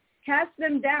 Cast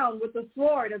them down with the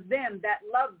sword of them that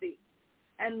love thee,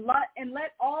 and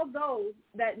let all those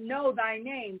that know thy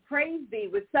name praise thee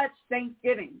with such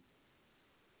thanksgiving.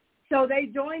 So they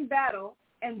joined battle,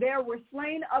 and there were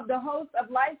slain of the host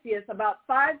of Lysias about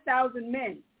 5,000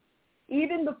 men.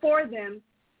 Even before them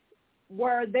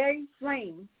were they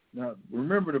slain. Now,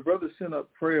 remember, the brother sent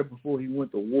up prayer before he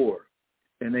went to war.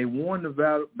 and they won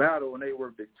the battle, and they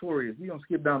were victorious. We're going to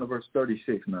skip down to verse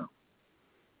 36 now.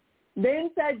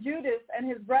 Then said Judas and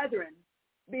his brethren,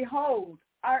 Behold,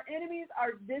 our enemies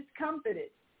are discomfited.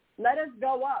 Let us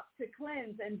go up to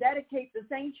cleanse and dedicate the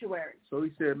sanctuary. So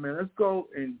he said, man, let's go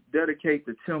and dedicate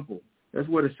the temple. That's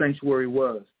where the sanctuary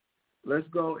was. Let's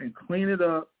go and clean it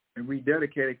up and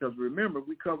rededicate it, because remember,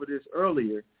 we covered this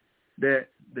earlier, that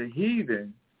the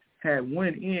heathen had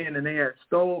went in and they had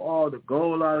stole all the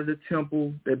gold out of the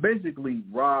temple. They basically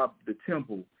robbed the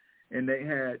temple, and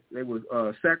they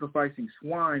were sacrificing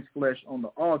swine's flesh on the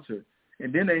altar,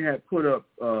 and then they had put up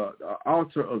an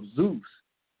altar of Zeus,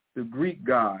 the Greek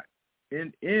god,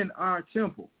 in our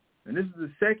temple. And this is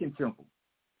the second temple,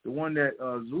 the one that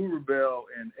Zerubbabel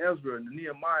and Ezra and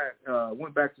Nehemiah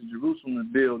went back to Jerusalem to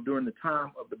build during the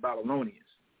time of the Babylonians.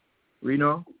 We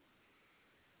know?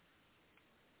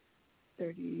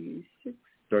 36.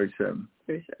 37.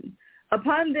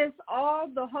 Upon this, all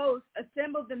the hosts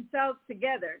assembled themselves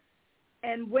together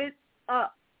and went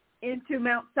up into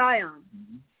Mount Sion.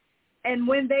 Mm-hmm. And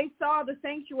when they saw the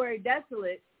sanctuary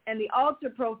desolate and the altar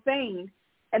profaned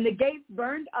and the gates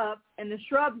burned up and the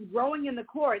shrubs growing in the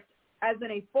courts as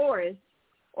in a forest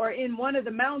or in one of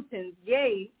the mountains,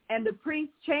 yea, and the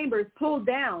priest's chambers pulled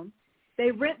down,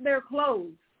 they rent their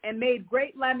clothes and made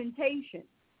great lamentation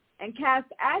and cast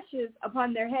ashes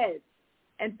upon their heads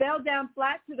and fell down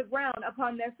flat to the ground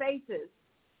upon their faces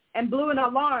and blew an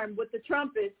alarm with the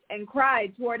trumpets and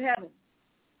cried toward heaven.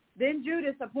 Then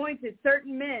Judas appointed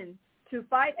certain men to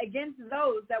fight against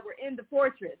those that were in the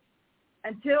fortress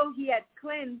until he had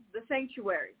cleansed the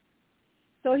sanctuary.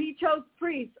 So he chose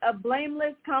priests of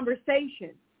blameless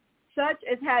conversation, such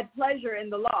as had pleasure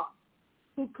in the law,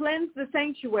 who cleansed the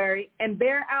sanctuary and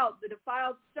bare out the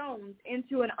defiled stones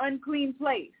into an unclean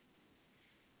place.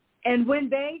 And when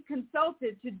they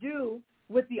consulted to do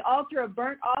with the altar of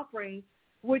burnt offerings,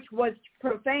 which was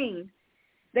profaned,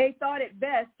 they thought it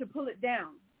best to pull it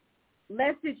down,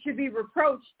 lest it should be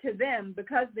reproached to them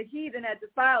because the heathen had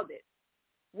defiled it.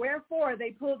 Wherefore they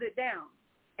pulled it down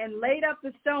and laid up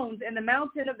the stones in the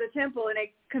mountain of the temple in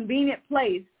a convenient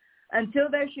place until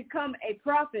there should come a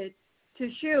prophet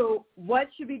to shew what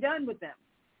should be done with them.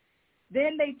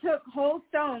 Then they took whole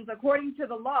stones according to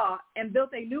the law and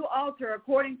built a new altar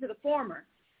according to the former,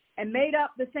 and made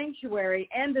up the sanctuary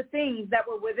and the things that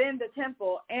were within the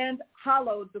temple and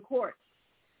hallowed the courts.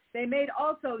 They made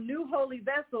also new holy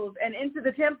vessels, and into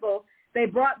the temple they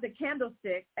brought the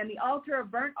candlestick and the altar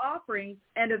of burnt offerings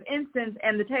and of incense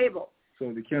and the table.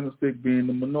 So the candlestick being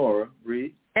the menorah,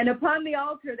 read. And upon the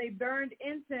altar they burned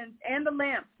incense, and the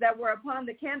lamps that were upon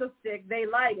the candlestick they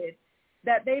lighted,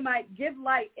 that they might give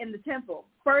light in the temple.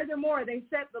 Furthermore, they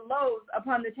set the loaves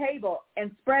upon the table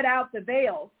and spread out the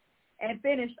veils and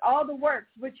finished all the works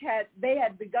which they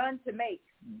had begun to make.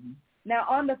 Mm-hmm. Now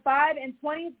on the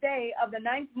 25th day of the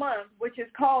 9th month, which is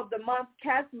called the month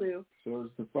Caslu. So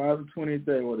it's the 25th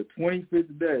day or the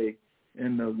 25th day,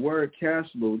 and the word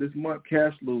Caslu, this month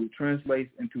Caslu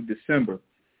translates into December.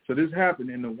 So this happened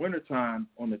in the wintertime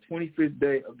on the 25th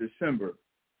day of December,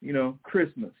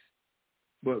 Christmas.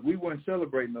 But we weren't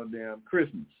celebrating no damn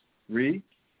Christmas. Read.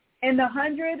 In the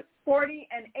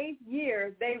 148th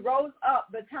year, they rose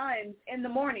up betimes in the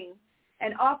morning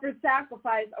and offered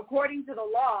sacrifice according to the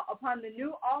law upon the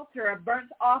new altar of burnt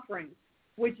offerings,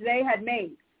 which they had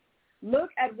made.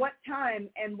 Look at what time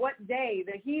and what day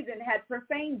the heathen had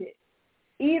profaned it.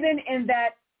 Even in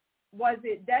that was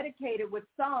it dedicated with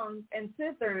songs and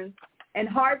citherns and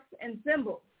harps and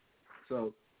cymbals.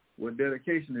 So what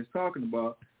dedication is talking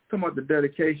about the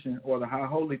dedication or the high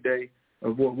holy day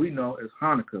of what we know as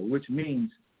Hanukkah, which means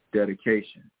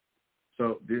dedication.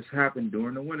 So this happened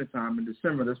during the wintertime in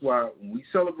December. That's why when we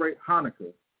celebrate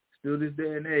Hanukkah, still this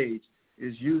day and age,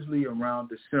 is usually around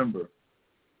December,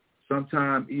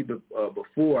 sometime either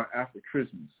before or after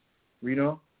Christmas.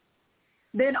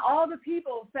 Then all the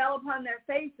people fell upon their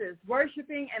faces,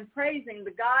 worshiping and praising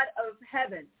the God of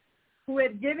heaven, who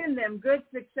had given them good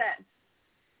success.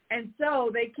 And so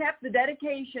they kept the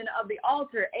dedication of the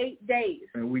altar 8 days.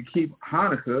 And we keep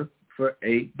Hanukkah for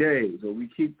 8 days, or we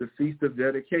keep the Feast of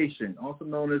Dedication, also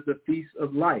known as the Feast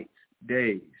of Lights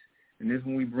days. And this is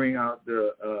when we bring out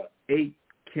the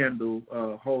 8-candle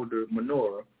holder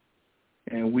menorah,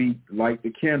 and we light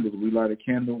the candles. We light a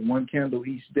candle, one candle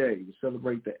each day. We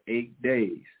celebrate the 8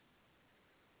 days.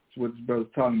 That's what this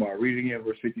brother's talking about. Read it again,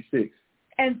 verse 56.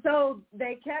 And so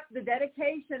they kept the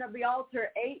dedication of the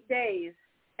altar 8 days,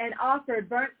 and offered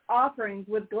burnt offerings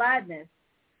with gladness,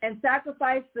 and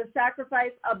sacrificed the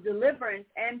sacrifice of deliverance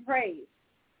and praise.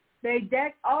 They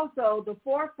decked also the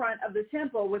forefront of the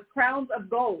temple with crowns of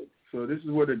gold. So this is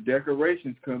where the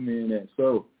decorations come in at.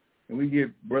 So And we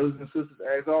get brothers and sisters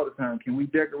ask all the time, can we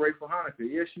decorate for Hanukkah?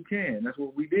 Yes, you can. That's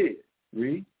what we did.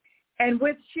 Read. And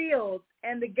with shields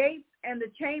and the gates and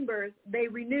the chambers they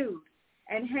renewed,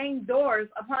 and hanged doors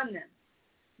upon them.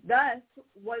 Thus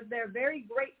was there very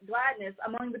great gladness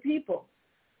among the people,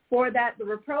 for that the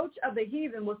reproach of the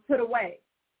heathen was put away.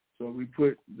 So we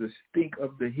put the stink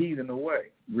of the heathen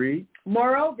away. Read.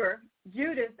 Moreover,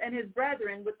 Judas and his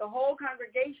brethren with the whole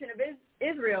congregation of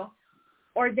Israel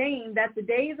ordained that the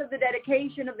days of the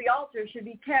dedication of the altar should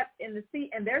be kept in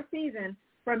their season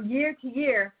from year to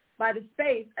year by the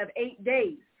space of 8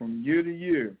 days. From year to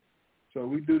year. So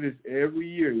we do this every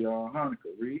year, y'all.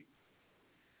 Hanukkah. Read.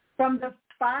 From the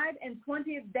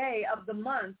 25th day of the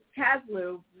month,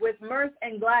 Caslu, with mirth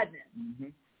and gladness.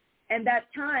 Mm-hmm. And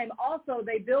that time also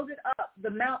they builded up the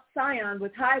Mount Sion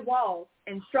with high walls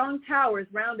and strong towers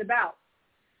round about,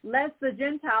 lest the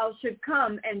Gentiles should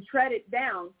come and tread it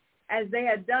down as they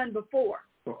had done before.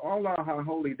 So all our high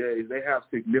holy days, they have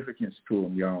significance to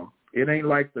them, y'all. It ain't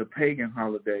like the pagan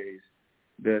holidays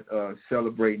that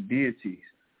celebrate deities.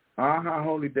 Our high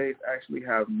holy days actually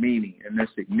have meaning, and they're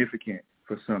significant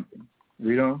for something.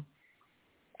 Read on.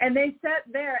 And they set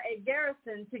there a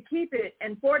garrison to keep it,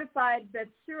 and fortified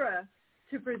Bethsura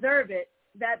to preserve it,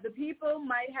 that the people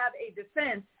might have a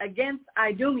defense against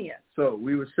Idumea. So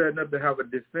we were setting up to have a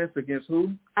defense against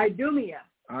who? Idumea.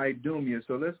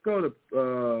 So let's go to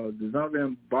the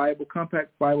Zondervan Bible,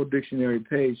 Compact Bible Dictionary,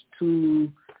 page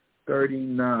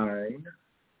 239,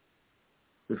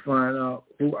 to find out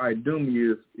who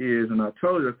Idumea is. And I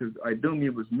told you because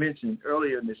Idumea was mentioned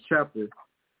earlier in this chapter.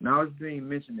 Now it's being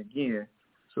mentioned again.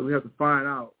 So we have to find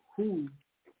out who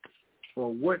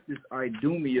or what this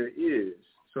Idumea is.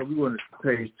 So we went to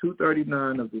page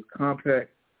 239 of the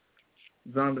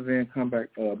Zondervan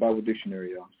Compact Bible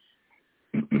Dictionary, y'all.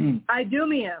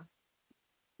 Idumea,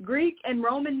 Greek and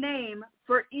Roman name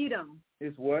for Edom.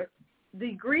 It's what?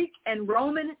 The Greek and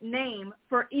Roman name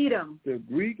for Edom. The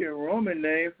Greek and Roman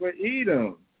name for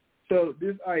Edom. So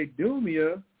this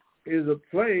Idumea is a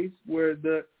place where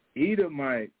the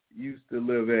Edomites used to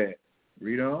live at.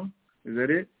 Read on. Is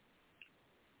that it?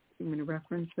 You mean a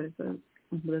reference to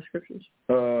the scriptures?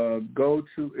 Go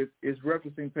to, it's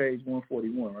referencing page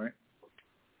 141, right?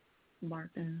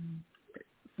 Martin.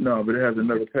 No, but it has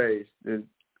another page. It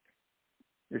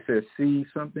says see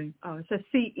something. Oh, it says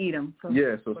see Edom.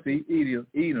 Yeah, so see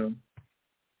Edom,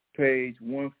 page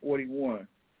 141.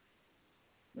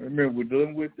 Remember, we're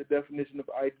dealing with the definition of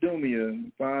Idumea, and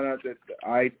we find out that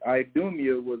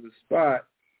Idumea was a spot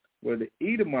where the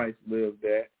Edomites lived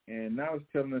at, and now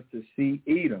it's telling us to see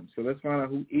Edom. So let's find out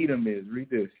who Edom is. Read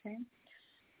this. Okay.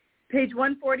 Page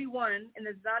 141 in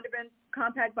the Zondervan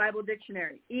Compact Bible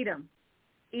Dictionary. Edom,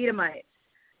 Edomites,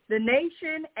 the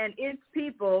nation and its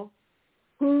people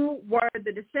who were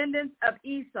the descendants of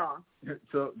Esau.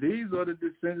 So these are the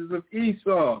descendants of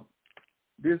Esau.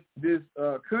 This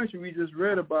country we just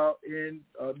read about in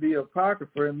the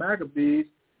Apocrypha in Maccabees,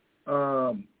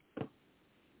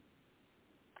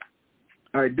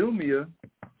 Idumea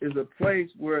is a place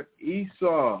where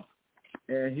Esau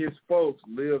and his folks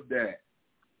lived at.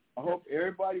 I hope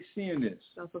everybody's seeing this.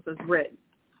 That's what it says red.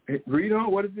 Read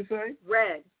on. What does it say?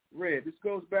 Red. This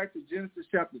goes back to Genesis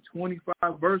chapter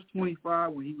 25, verse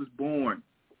 25, when he was born.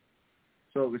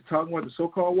 So it's talking about the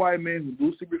so-called white man who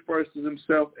loosely refers to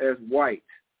himself as white.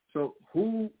 So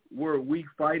who were we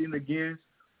fighting against?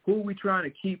 Who are we trying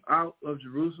to keep out of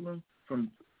Jerusalem from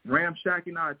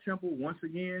ramshacking our temple once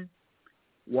again?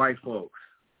 White folks.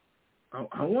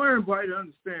 I want everybody to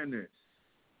understand this.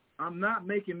 I'm not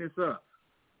making this up.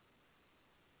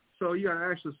 So you got to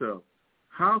ask yourself,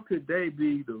 how could they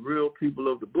be the real people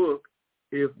of the book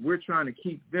if we're trying to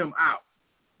keep them out?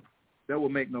 That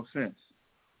would make no sense.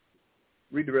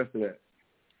 Read the rest of that.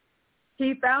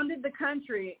 He founded the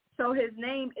country, so his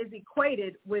name is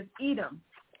equated with Edom.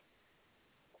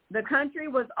 The country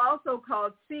was also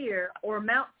called Seir, or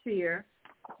Mount Seir,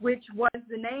 which was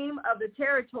the name of the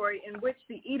territory in which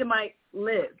the Edomites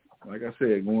lived. Like I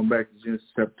said, going back to Genesis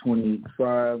chapter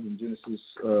 25 and Genesis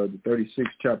the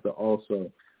 36th chapter also.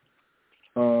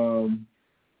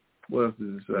 What else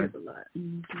does it say?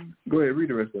 Mm-hmm. Go ahead, read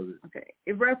the rest of it. Okay.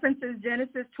 It references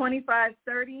Genesis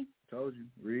 25:30. Told you.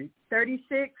 Read.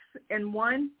 36 and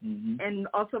 1, and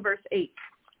also verse 8.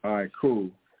 All right, cool.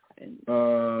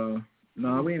 No,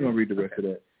 we ain't going to read the rest of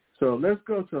that. So let's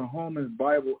go to Holman's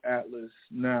Bible Atlas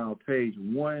now, page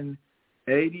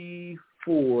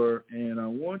 184, and I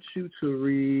want you to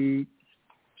read,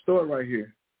 start right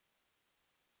here.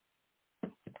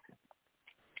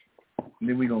 And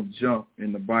then we're going to jump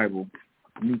in the Bible,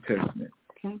 New Testament.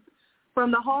 Okay.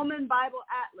 From the Holman Bible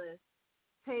Atlas,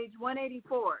 page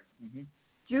 184.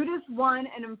 Judas won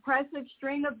an impressive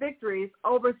string of victories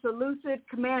over Seleucid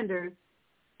commanders,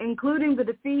 including the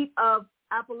defeat of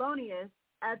Apollonius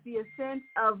at the ascent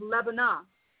of Lebanon,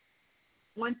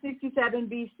 167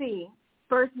 BC,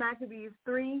 1 Maccabees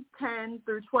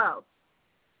 3:10-12.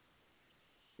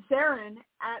 Sarin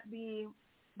at the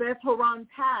Beth Horon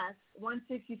Pass,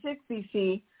 166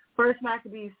 BC, 1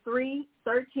 Maccabees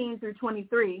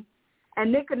 3:13-23,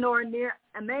 and Nicanor near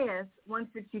Emmaus,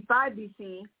 165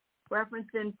 BC,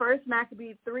 referenced in 1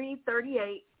 Maccabees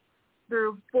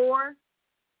 3:38-4,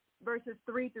 verses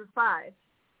 3-5.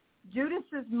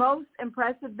 Judas's most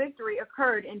impressive victory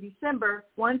occurred in December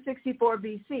 164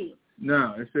 BC.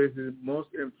 Now, it says his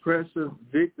most impressive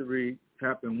victory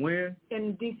happened when?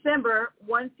 In December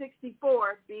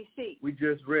 164 BC. We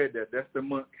just read that. That's the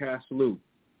month Caslu.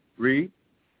 Read.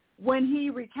 When he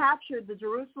recaptured the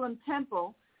Jerusalem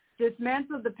temple,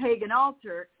 dismantled the pagan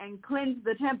altar, and cleansed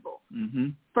the temple.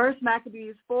 1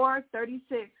 Maccabees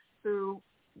 4:36 through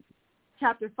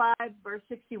chapter 5, verse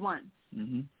 61.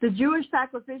 The Jewish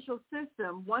sacrificial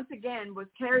system once again was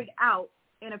carried out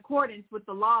in accordance with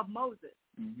the law of Moses.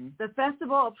 The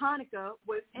festival of Hanukkah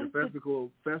was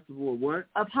festival of what?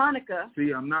 Of Hanukkah.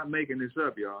 See, I'm not making this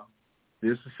up, y'all.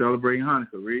 This is celebrating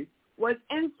Hanukkah. Read. Was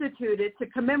instituted to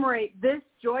commemorate this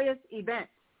joyous event.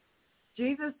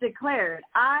 Jesus declared,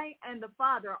 "I and the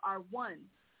Father are one,"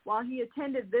 while he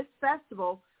attended this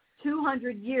festival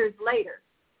 200 years later.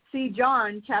 See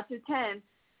John chapter 10,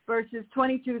 verses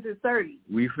 22-30.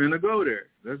 We finna go there.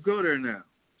 Let's go there now.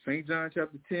 St. John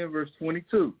chapter 10, verse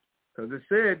 22. Because it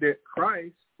said that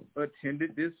Christ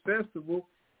attended this festival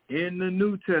in the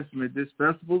New Testament, this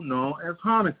festival known as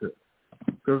Hanukkah.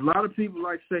 Because a lot of people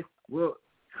like to say, well,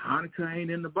 Hanukkah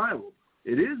ain't in the Bible.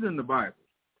 It is in the Bible.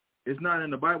 It's not in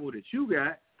the Bible that you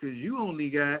got, because you only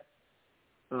got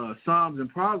Psalms and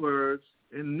Proverbs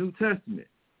in the New Testament.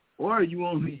 Or you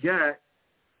only got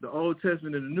the Old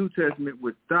Testament and the New Testament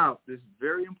without this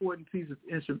very important piece of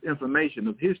information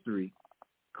of history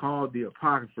called the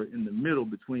Apocrypha in the middle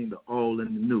between the Old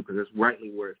and the New, because that's rightly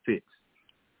where it fits.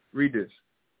 Read this.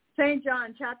 St.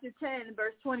 John chapter 10,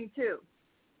 verse 22.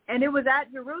 And it was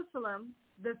at Jerusalem,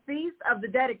 the feast of the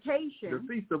dedication. The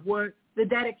feast of what? The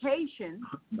dedication.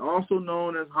 Also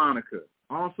known as Hanukkah.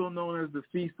 Also known as the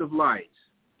Feast of Lights.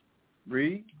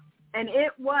 Read. And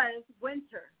it was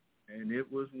winter. And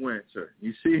it was winter.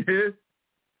 You see this?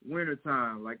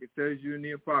 Wintertime, like it tells you in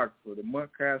the Apocrypha. The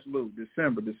month Caslu,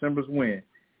 December. December's when?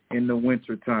 In the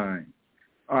winter time.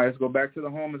 All right, let's go back to the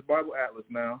Holman's Bible Atlas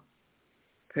now.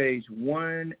 Page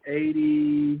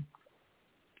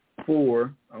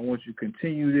 184. I want you to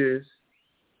continue this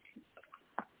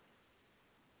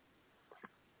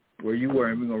where you were,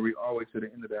 and we're going to read all the way to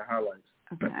the end of that highlights.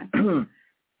 Okay.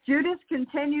 Judas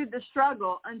continued the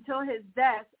struggle until his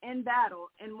death in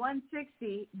battle in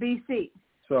 160 BC.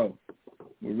 So,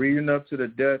 we're reading up to the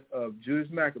death of Judas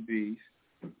Maccabeus.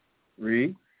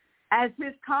 Read. As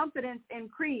his confidence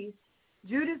increased,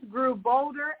 Judas grew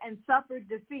bolder and suffered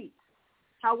defeat.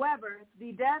 However,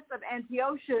 the death of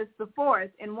Antiochus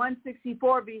IV in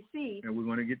 164 BC, and we're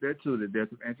going to get that too, the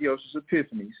death of Antiochus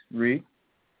Epiphanes, read,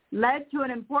 led to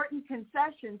an important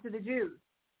concession to the Jews.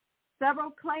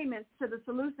 Several claimants to the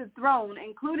Seleucid throne,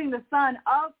 including the son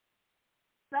of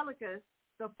Seleucus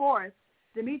IV,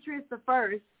 Demetrius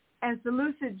I, and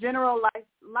Seleucid general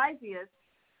Lysias,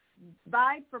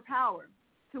 vied for power.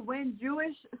 To win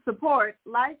Jewish support,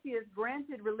 Lysias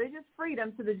granted religious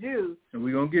freedom to the Jews. And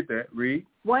we're going to get that. Read.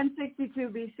 162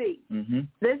 BC.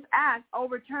 This act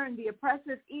overturned the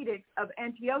oppressive edicts of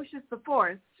Antiochus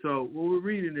IV. So what we're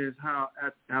reading is how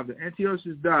after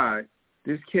Antiochus died,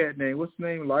 this cat named, what's his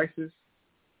name, Lysias,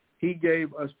 he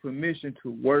gave us permission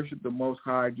to worship the Most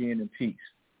High again in peace.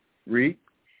 Read.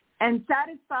 And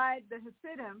satisfied the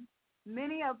Hasidim,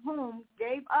 many of whom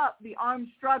gave up the armed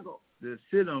struggle. The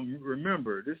Hasidim,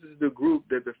 remember, this is the group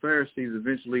that the Pharisees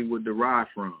eventually would derive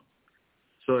from.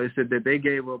 So it said that they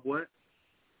gave up what?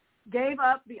 Gave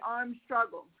up the armed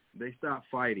struggle. They stopped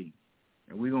fighting.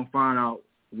 And we're going to find out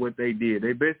what they did.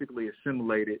 They basically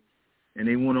assimilated, and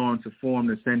they went on to form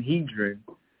the Sanhedrin.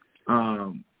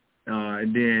 And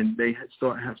then they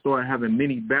started having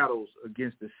many battles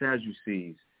against the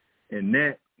Sadducees. And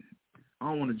that, I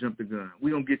don't want to jump the gun.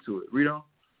 We're going to get to it. Read on.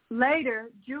 Later,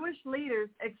 Jewish leaders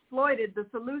exploited the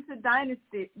Seleucid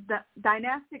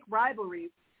dynastic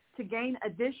rivalries to gain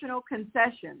additional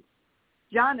concessions.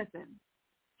 Jonathan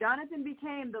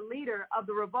became the leader of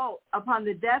the revolt upon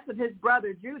the death of his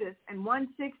brother Judas in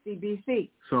 160 BC.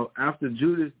 So after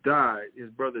Judas died, his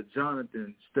brother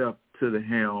Jonathan stepped to the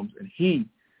helms, and he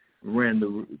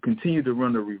continued to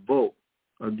run the revolt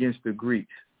against the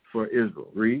Greeks for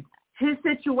Israel. Read. His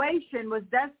situation was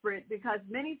desperate because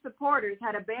many supporters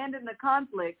had abandoned the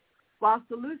conflict while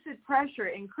Seleucid pressure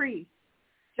increased.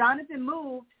 Jonathan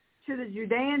moved to the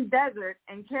Judean desert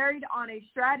and carried on a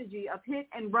strategy of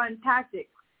hit-and-run tactics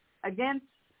against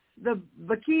the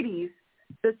Gaddis,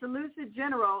 the Seleucid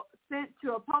general sent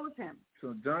to oppose him.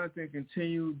 So Jonathan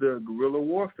continued the guerrilla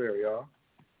warfare, y'all.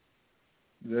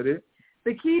 Is that it?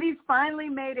 The Gaddis finally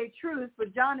made a truce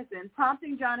with Jonathan,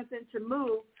 prompting Jonathan to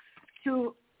move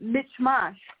to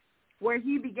Michmash, where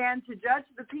he began to judge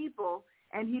the people,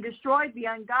 and he destroyed the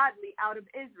ungodly out of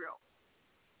Israel.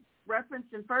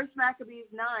 Referenced in 1 Maccabees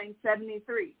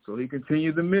 9:73. So he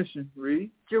continued the mission. Read.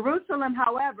 Jerusalem,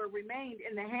 however, remained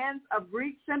in the hands of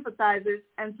Greek sympathizers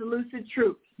and Seleucid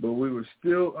troops. But we were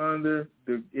still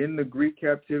in the Greek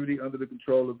captivity under the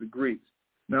control of the Greeks.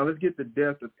 Now let's get the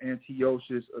death of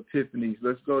Antiochus Epiphanes.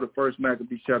 Let's go to 1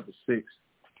 Maccabees chapter 6.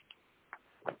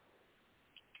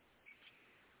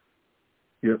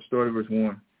 Yep, start at verse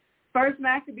 1. 1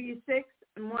 Maccabees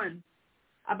 6:1.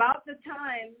 About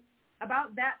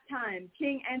that time,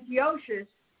 King Antiochus,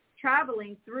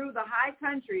 traveling through the high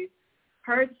countries,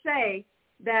 heard say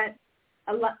that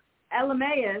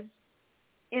Elamaeus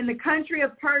in the country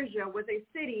of Persia was a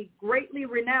city greatly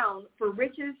renowned for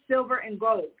riches, silver, and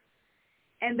gold,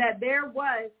 and that there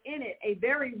was in it a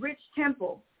very rich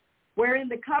temple, wherein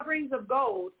the coverings of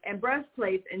gold and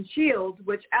breastplates and shields,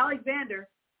 which Alexander,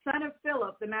 son of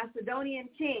Philip, the Macedonian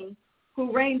king,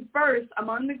 who reigned first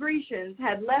among the Grecians,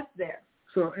 had left there.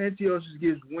 So Antiochus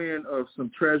gives wind of some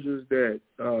treasures that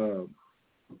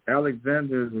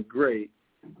Alexander the Great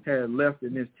had left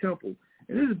in his temple.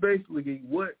 And this is basically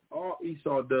what all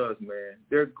Esau does, man.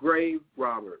 They're grave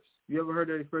robbers. You ever heard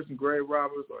that expression, grave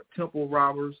robbers or temple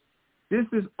robbers? This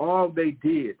is all they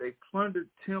did. They plundered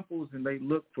temples and they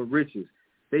looked for riches.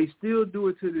 They still do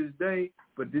it to this day,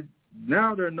 but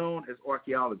now they're known as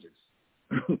archaeologists.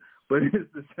 But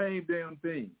it's the same damn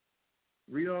thing.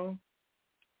 Read on.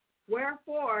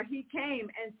 Wherefore he came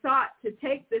and sought to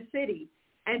take the city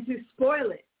and to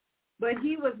spoil it. But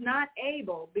he was not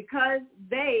able, because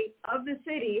they of the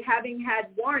city, having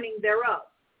had warning thereof,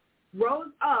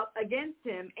 rose up against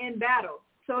him in battle.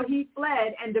 So he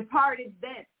fled and departed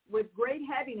thence with great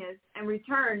heaviness and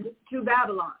returned to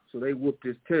Babylon. So they whooped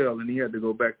his tail and he had to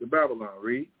go back to Babylon.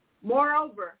 Read.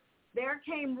 Moreover, there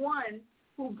came one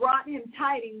who brought him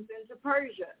tidings into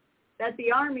Persia, that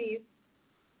the armies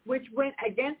which went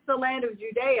against the land of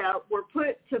Judea were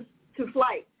put to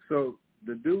flight. So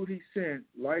the dude he sent,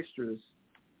 Lystrus,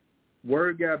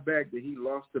 word got back that he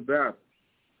lost the battle.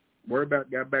 Word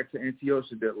got back to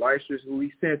Antiochus that Lystrus, who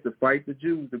he sent to fight the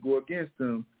Jews to go against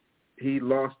them, he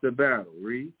lost the battle.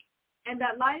 Read. And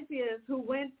that Lysias, who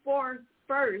went forth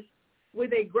first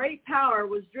with a great power,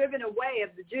 was driven away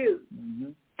of the Jews,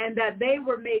 and that they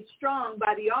were made strong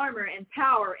by the armor and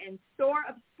power and store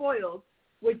of spoils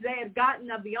which they had gotten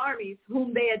of the armies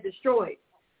whom they had destroyed.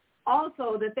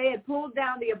 Also that they had pulled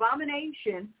down the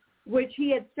abomination which he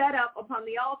had set up upon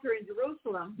the altar in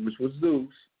Jerusalem, which was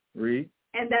Zeus. Read.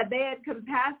 And that they had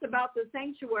compassed about the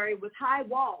sanctuary with high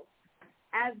walls,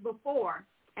 as before,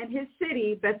 and his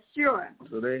city Bethsura.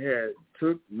 So they had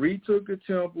retook the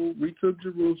temple, retook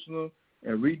Jerusalem,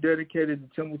 and rededicated the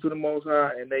temple to the Most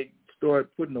High, and they started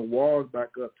putting the walls back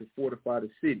up to fortify the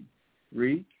city.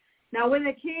 Read. Now when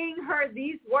the king heard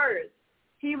these words,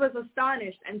 he was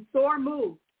astonished and sore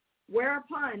moved,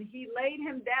 whereupon he laid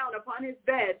him down upon his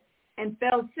bed and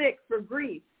fell sick for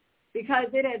grief, because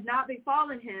it had not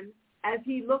befallen him as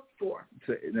he looked for.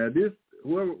 Now this,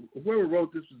 whoever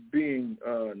wrote this was being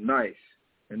nice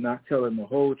and not telling the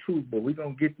whole truth, but we're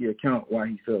going to get the account why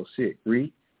he fell sick.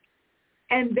 Read.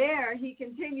 And there he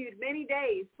continued many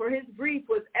days, for his grief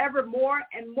was ever more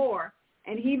and more,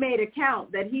 and he made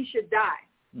account that he should die.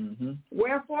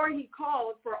 Wherefore he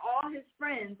called for all his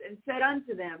friends and said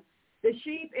unto them, the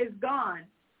sleep is gone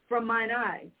from mine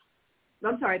eyes,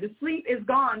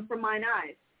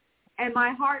 and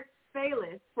my heart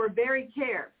faileth for very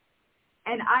care.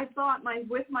 And I thought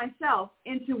with myself,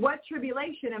 into what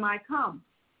tribulation am I come?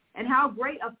 And how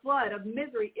great a flood of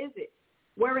misery is it,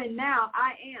 wherein now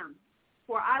I am?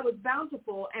 For I was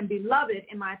bountiful and beloved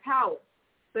in my power.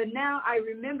 But now I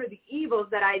remember the evils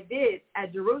that I did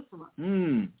at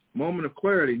Jerusalem. Moment of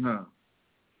clarity, huh?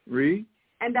 Read.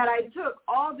 And that I took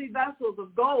all the vessels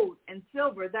of gold and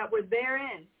silver that were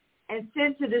therein, and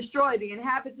sent to destroy the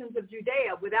inhabitants of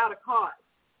Judea without a cause.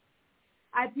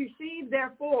 I perceive,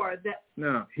 therefore, that...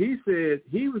 Now, he said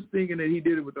he was thinking that he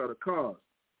did it without a cause.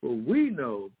 But we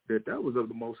know that was of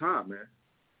the Most High, man.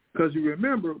 Because you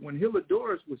remember when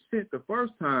Heliodorus was sent the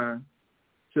first time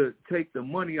to take the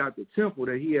money out the temple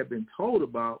that he had been told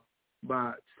about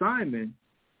by Simon,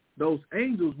 those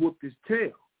angels whooped his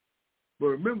tail. But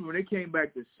remember, when they came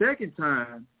back the second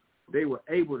time, they were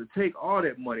able to take all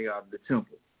that money out of the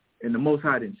temple. And the Most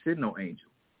High didn't send no angel.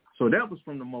 So that was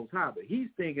from the Most High. But he's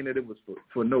thinking that it was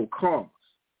for no cause.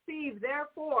 Perceive,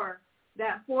 therefore,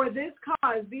 that for this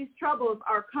cause these troubles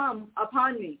are come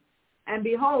upon me. And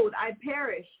behold, I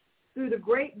perish through the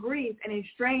great grief in a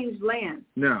strange land.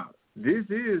 Now, this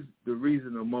is the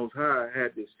reason the Most High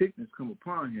had this sickness come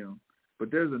upon him. But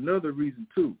there's another reason,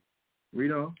 too.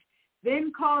 Read on.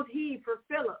 Then called he for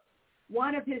Philip,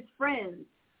 one of his friends,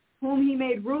 whom he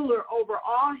made ruler over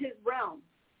all his realm,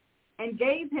 and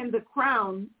gave him the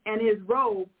crown and his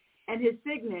robe and his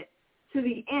signet, to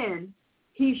the end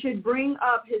he should bring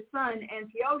up his son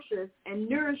Antiochus and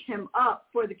nourish him up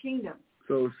for the kingdom.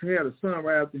 So he had a son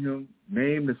right after him,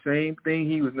 named the same thing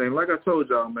he was named. Like I told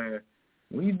y'all, man,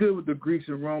 when you deal with the Greeks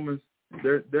and Romans,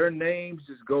 their names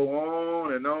just go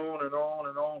on and on and on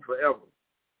and on forever.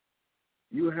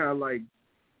 You have like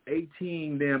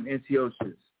 18 damn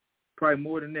Antiochus, probably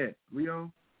more than that. Read on.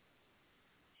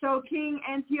 So King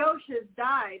Antiochus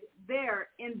died there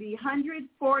in the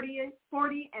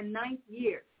 149th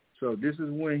year. So this is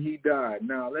when he died.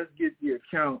 Now let's get the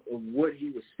account of what he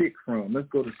was sick from. Let's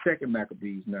go to 2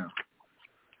 Maccabees now.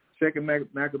 2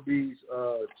 Maccabees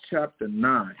chapter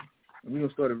 9. We're going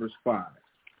to start at verse 5.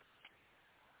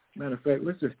 Matter of fact,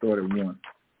 let's just start at 1.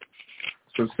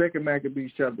 So 2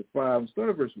 Maccabees chapter 5, start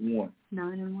at verse 1.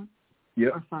 9 and 1?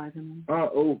 Yep. Or 5 and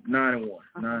 1? 9 and 1.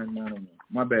 Okay. 9 and 1.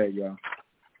 My bad, y'all.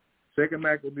 2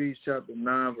 Maccabees chapter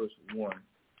 9, verse 1.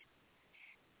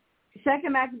 2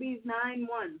 Maccabees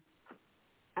 9:1.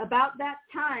 About that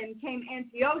time came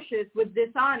Antiochus with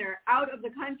dishonor out of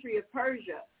the country of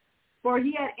Persia, for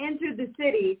he had entered the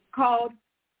city called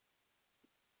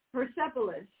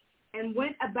Persepolis, and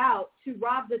went about to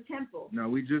rob the temple. Now,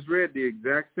 we just read the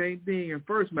exact same thing in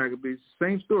 1 Maccabees.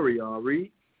 Same story, y'all.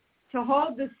 Read. To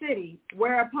hold the city,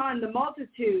 whereupon the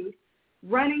multitude,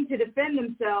 running to defend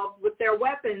themselves with their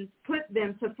weapons, put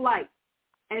them to flight.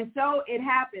 And so it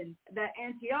happened that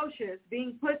Antiochus,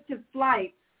 being put to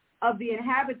flight of the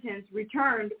inhabitants,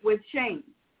 returned with shame.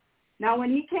 Now,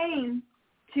 when he came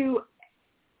to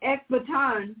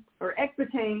Ecbatane,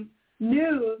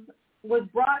 news was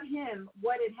brought him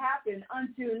what had happened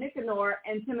unto Nicanor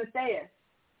and Timotheus.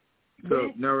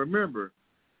 So now remember,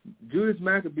 Judas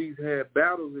Maccabees had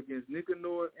battles against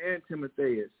Nicanor and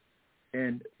Timotheus,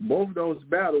 and both of those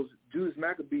battles Judas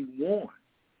Maccabee won.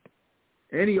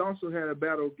 And he also had a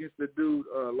battle against the dude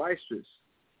Lystrus.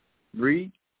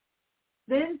 Read.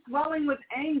 Then, swelling with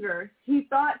anger, he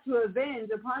thought to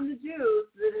avenge upon the Jews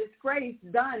the disgrace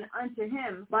done unto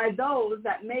him by those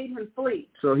that made him flee.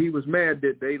 So he was mad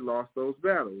that they lost those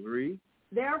battles. Read.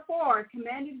 Therefore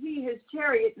commanded he his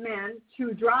chariot men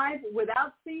to drive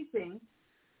without ceasing,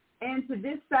 and to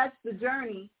dispatch the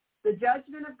journey, the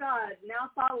judgment of God now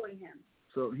following him.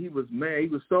 So he was mad. He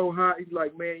was so hot. He's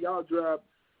like, man, y'all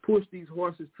push these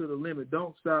horses to the limit.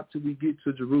 Don't stop till we get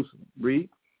to Jerusalem. Read.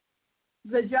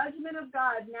 The judgment of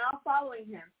God now following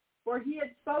him, for he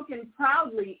had spoken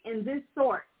proudly in this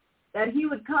sort, that he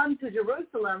would come to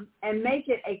Jerusalem and make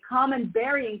it a common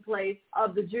burying place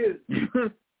of the Jews.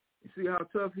 You see how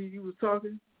tough he was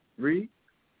talking? Read.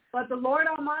 But the Lord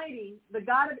Almighty, the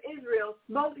God of Israel,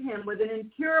 smote him with an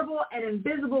incurable and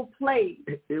invisible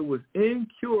plague. It was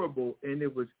incurable and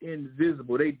it was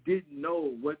invisible. They didn't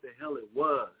know what the hell it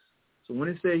was. So when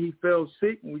it said he fell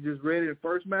sick, and we just read it in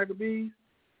 1 Maccabees,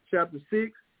 chapter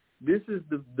 6, this is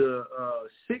the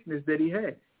sickness that he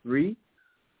had. Read.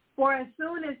 For as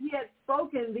soon as he had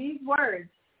spoken these words,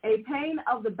 a pain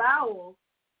of the bowels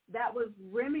that was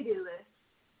remediless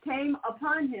came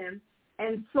upon him,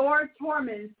 and sore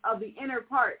torments of the inner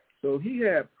parts. So he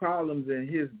had problems in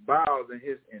his bowels and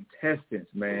his intestines,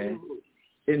 man.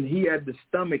 And he had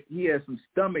some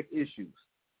stomach issues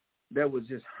that was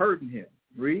just hurting him.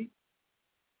 Read.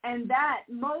 And that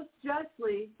most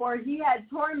justly, for he had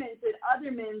tormented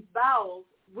other men's bowels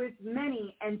with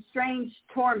many and strange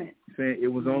torments. Saying it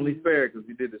was only fair because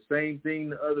he did the same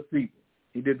thing to other people.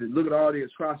 Look at all the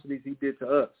atrocities he did to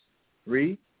us.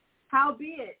 Read.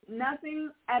 Howbeit,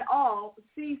 nothing at all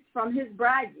ceased from his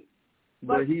bragging.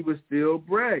 But he was still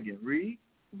bragging. Read.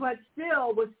 But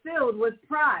still was filled with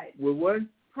pride. With what?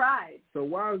 Pride. So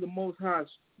why does the Most High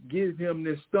give him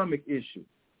this stomach issue?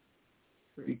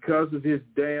 Because of his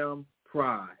damn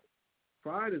pride.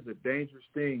 Pride is a dangerous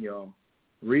thing, y'all.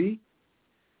 Read.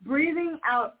 Breathing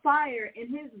out fire in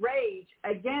his rage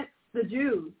against the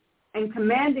Jews and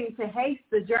commanding to haste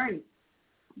the journey.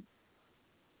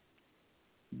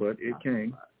 But it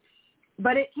came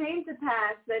to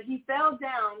pass that he fell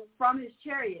down from his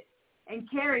chariot and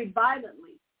carried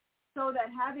violently, so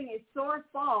that having a sore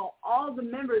fall, all the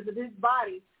members of his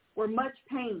body were much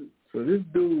pained. So this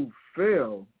dude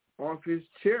fell off his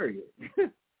chariot.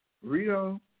 Read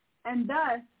on. And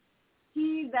thus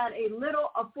he that a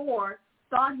little afore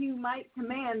thought he might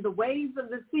command the waves of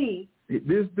the sea.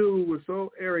 This dude was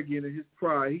so arrogant in his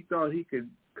pride, he thought he could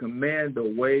command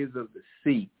the waves of the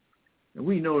sea. And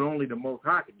we know only the Most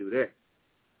High could do that.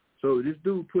 So this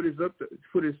dude put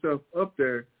himself up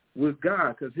there with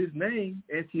God, because his name,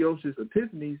 Antiochus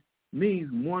Epiphanes, means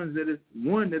one that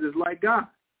is like God.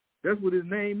 That's what his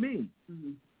name means.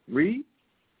 Mm-hmm. Read.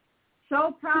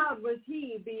 So proud was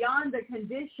he beyond the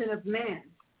condition of man.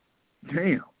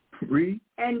 Damn. Read.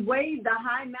 And weighed the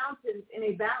high mountains in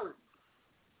a balance.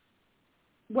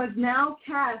 Was now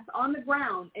cast on the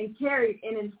ground and carried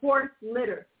in an horse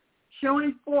litter,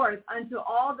 showing forth unto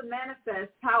all the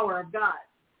manifest power of God.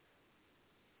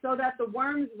 So that the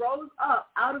worms rose up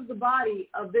out of the body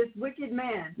of this wicked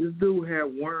man. This dude had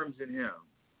worms in him.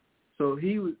 So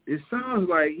it sounds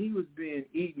like he was being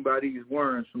eaten by these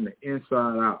worms from the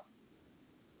inside out.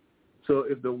 So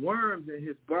if the worms in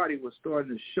his body were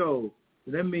starting to show,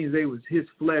 that means his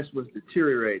flesh was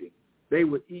deteriorating. They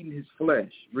were eating his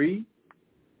flesh. Read.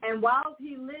 And while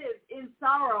he lived in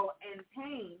sorrow and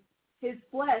pain, his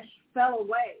flesh fell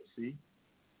away. See?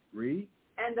 Read.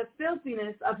 And the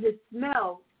filthiness of his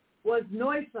smell was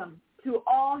noisome to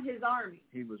all his army.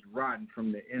 He was rotten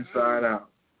from the inside out,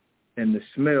 and the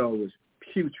smell was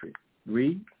putrid.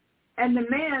 Read. And the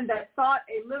man that thought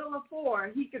a little afore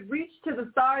he could reach to the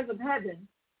stars of heaven,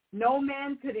 no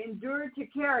man could endure to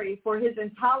carry for his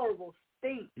intolerable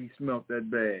stink. He smelt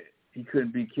that bad. He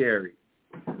couldn't be carried.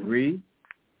 Read.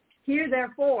 Here,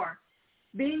 therefore,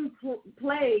 being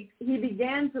plagued, he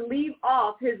began to leave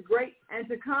off his great and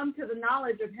to come to the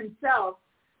knowledge of himself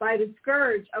by the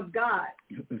scourge of God.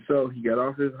 And so he got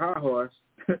off his high horse,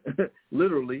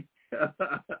 literally,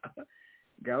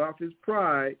 got off his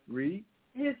pride. Read.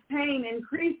 His pain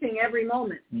increasing every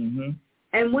moment. Mm-hmm.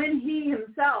 And when he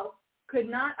himself could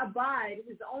not abide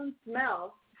his own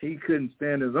smell. He couldn't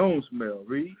stand his own smell.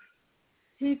 Read.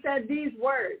 He said these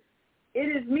words,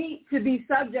 it is meet to be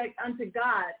subject unto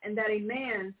God, and that a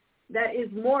man that is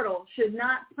mortal should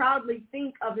not proudly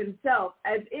think of himself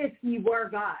as if he were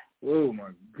God. Oh, my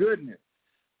goodness.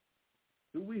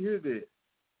 Do we hear this?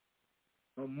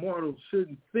 A mortal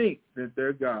shouldn't think that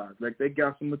they're God, like they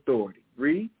got some authority.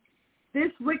 Read.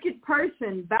 This wicked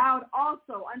person bowed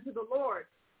also unto the Lord,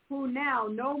 who now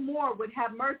no more would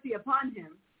have mercy upon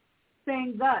him,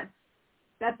 saying thus,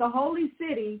 that the holy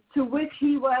city to which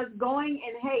he was going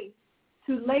in haste,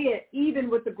 to lay it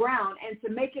even with the ground and to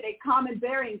make it a common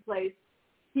burying place,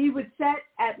 he would set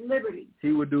at liberty.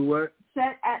 He would do what?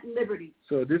 Set at liberty.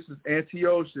 So this is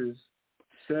Antiochus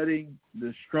setting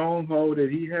the stronghold that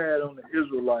he had on the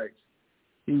Israelites.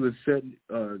 He was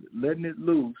letting it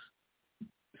loose,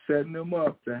 setting them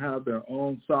up to have their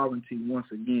own sovereignty once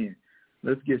again.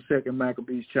 Let's get 2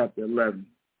 Maccabees chapter 11.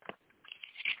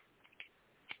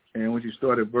 And when you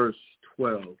start at verse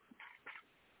 12.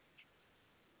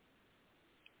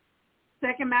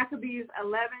 2 Maccabees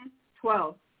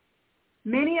 11:12.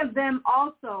 Many of them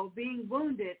also, being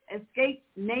wounded, escaped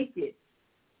naked,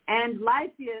 and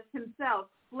Lysias himself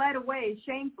fled away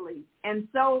shamefully, and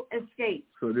so escaped.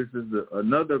 So this is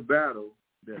another battle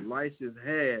that Lysias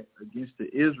had against the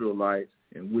Israelites,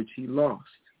 in which he lost.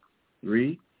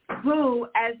 Read. Who,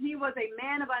 as he was a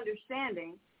man of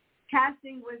understanding,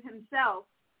 casting with himself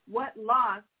what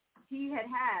loss he had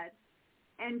had,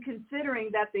 and considering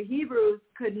that the Hebrews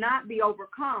could not be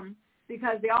overcome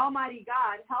because the Almighty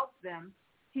God helped them,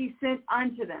 he sent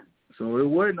unto them. So it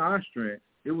wasn't our strength.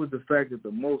 It was the fact that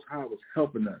the Most High was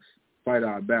helping us fight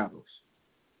our battles.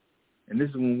 And this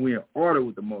is when we're in order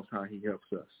with the Most High, he helps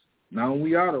us. Now when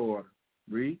we out of order.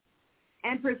 Read.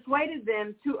 And persuaded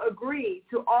them to agree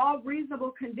to all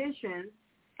reasonable conditions,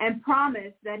 and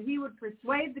promised that he would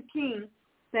persuade the king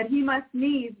that he must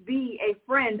needs be a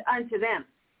friend unto them.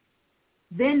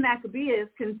 Then Maccabeus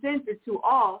consented to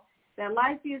all that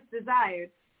Lysias desired,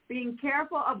 being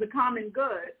careful of the common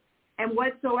good, and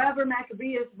whatsoever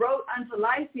Maccabeus wrote unto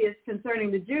Lysias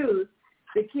concerning the Jews,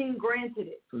 the king granted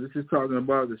it. So this is talking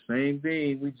about the same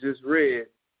thing we just read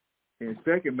in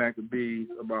 2 Maccabees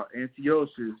about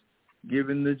Antiochus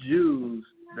giving the Jews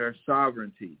their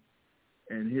sovereignty.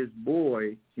 And his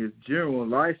boy, his general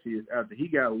Lysias, after he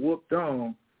got whooped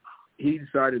on, he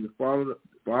decided to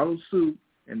follow suit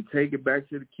and take it back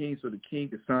to the king so the king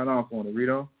could sign off on it. Read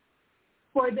on.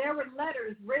 For there were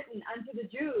letters written unto the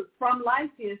Jews from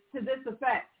Lysias to this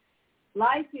effect.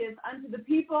 Lysias unto the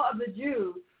people of the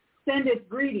Jews sendeth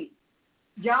greeting.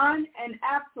 John and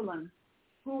Absalom,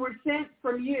 who were sent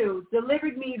from you,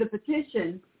 delivered me the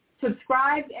petition,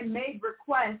 subscribed and made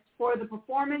request for the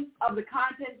performance of the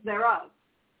contents thereof.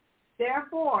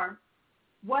 Therefore,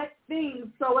 what things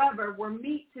soever were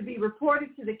meet to be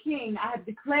reported to the king, I have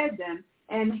declared them,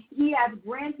 and he hath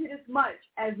granted as much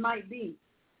as might be.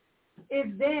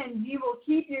 If then ye will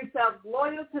keep yourselves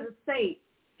loyal to the state,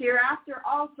 hereafter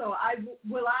also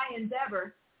will I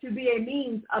endeavor to be a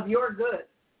means of your good.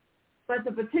 But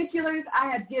the particulars I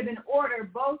have given order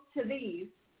both to these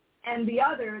and the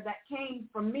other that came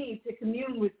from me to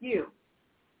commune with you.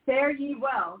 Fare ye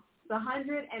well, the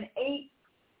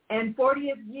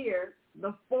 140th year,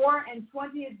 the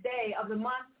 24th day of the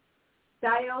month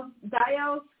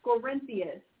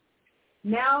Dioscorinthius.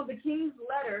 Now the king's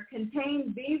letter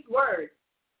contained these words: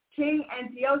 King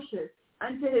Antiochus,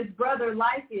 unto his brother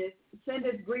Lysias,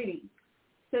 sendeth greetings.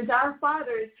 Since our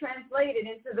father is translated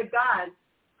into the gods,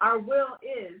 our will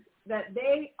is that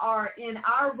they are in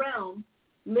our realm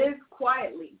live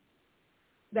quietly,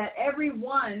 that every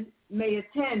one may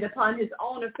attend upon his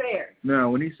own affairs. Now,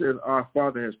 when he says our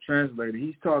father has translated,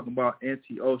 he's talking about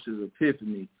Antiochus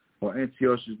Epiphanes or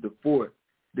Antiochus IV.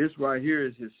 This right here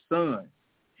is his son.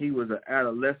 He was an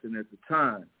adolescent at the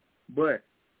time, but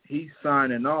he's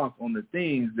signing off on the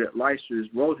things that Lysias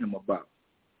wrote him about.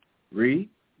 Read.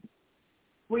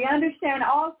 We understand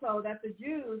also that the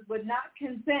Jews would not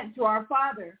consent to our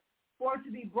father for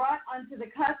to be brought unto the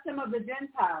custom of the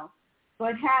Gentiles,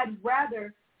 but had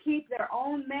rather keep their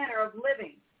own manner of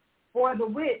living, for the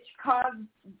which cause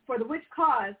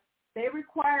they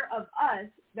require of us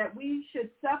that we should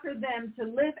suffer them to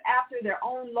live after their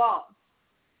own laws.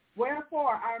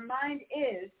 Wherefore our mind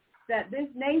is that this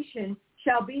nation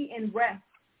shall be in rest,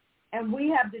 and we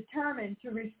have determined to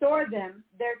restore them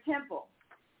their temple,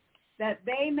 that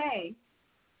they may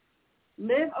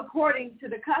live according to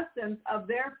the customs of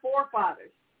their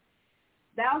forefathers.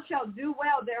 Thou shalt do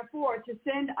well, therefore, to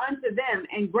send unto them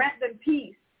and grant them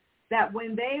peace, that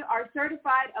when they are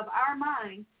certified of our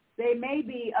mind, they may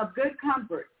be of good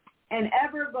comfort, and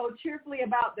ever go cheerfully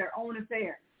about their own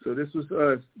affairs. So this was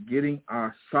us getting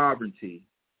our sovereignty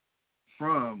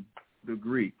from the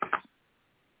Greeks.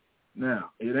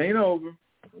 Now, it ain't over.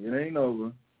 It ain't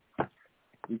over,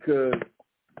 because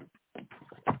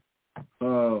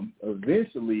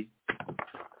eventually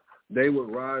they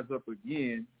would rise up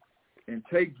again and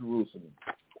take Jerusalem.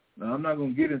 Now, I'm not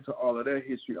going to get into all of that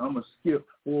history. I'm going to skip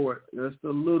forward just a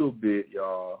little bit,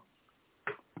 y'all.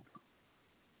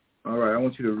 All right, I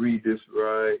want you to read this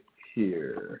right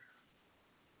here.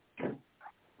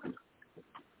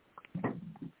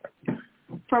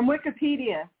 From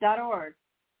Wikipedia.org,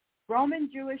 Roman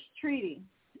Jewish Treaty.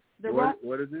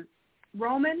 What is it?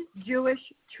 Roman Jewish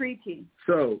Treaty.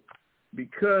 So,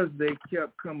 because they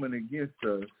kept coming against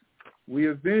us, we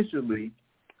eventually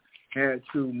had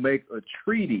to make a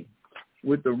treaty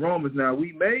with the Romans. Now,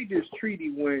 we made this treaty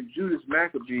when Judas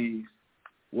Maccabeus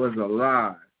was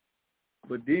alive.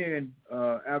 But then,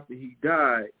 after he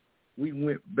died, we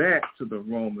went back to the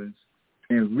Romans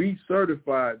and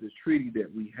recertified the treaty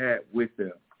that we had with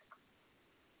them.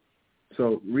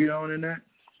 So, read on in that.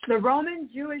 The Roman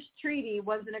Jewish Treaty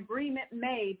was an agreement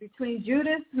made between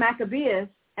Judas Maccabeus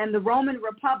and the Roman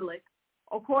Republic,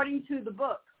 according to the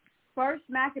book, First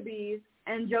Maccabees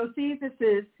and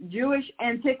Josephus's Jewish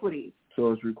Antiquities.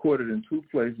 So it's recorded in two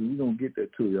places. We're going to get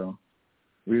that too, y'all.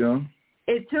 Read on.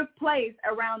 It took place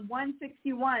around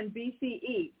 161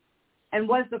 BCE and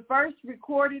was the first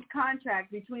recorded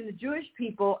contract between the Jewish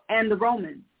people and the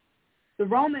Romans. The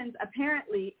Romans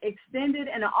apparently extended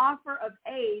an offer of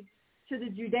aid to the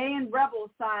Judean rebel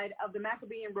side of the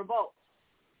Maccabean revolt.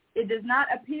 It does not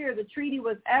appear the treaty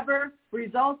was ever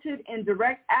resulted in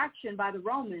direct action by the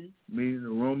Romans. Meaning the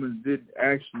Romans didn't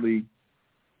actually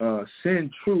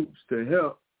send troops to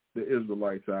help the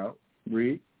Israelites out.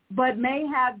 Read. But may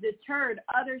have deterred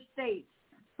other states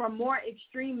from more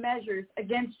extreme measures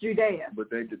against Judea. But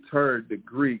they deterred the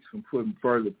Greeks from putting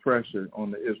further pressure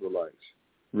on the Israelites.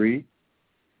 Read.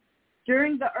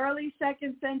 During the early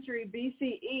 2nd century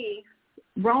BCE,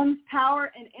 Rome's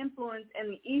power and influence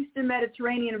in the eastern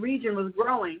Mediterranean region was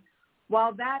growing,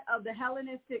 while that of the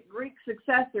Hellenistic Greek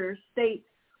successor states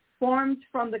formed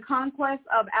from the conquest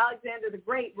of Alexander the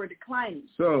Great were declining.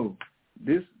 So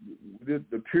the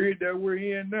period that we're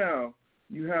in now,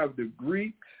 you have the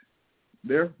Greeks,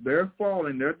 they're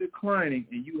falling, they're declining,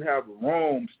 and you have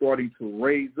Rome starting to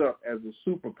raise up as a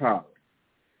superpower.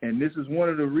 And this is one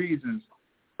of the reasons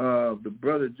the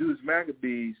brother Judas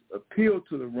Maccabeus appealed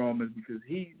to the Romans, because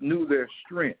he knew their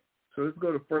strength. So let's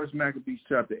go to 1 Maccabees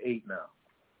chapter 8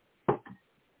 now.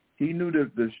 He knew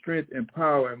the strength and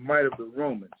power and might of the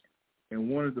Romans. and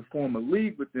wanted to form a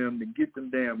league with them to get them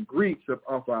damn Greeks up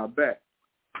off our back.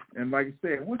 And like I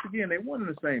said, once again, they one of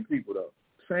the same people, though.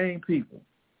 Same people.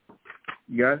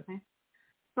 You got it? Okay.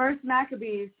 First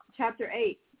Maccabees, chapter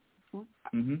 8.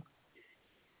 Mm-hmm.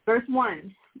 Verse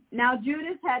 1. Now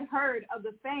Judas had heard of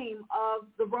the fame of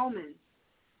the Romans,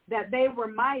 that they were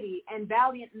mighty and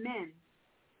valiant men,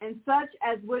 and such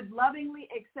as would lovingly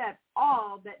accept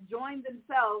all that joined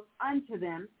themselves unto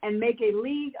them, and make a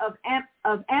league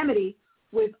of amity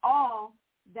with all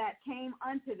that came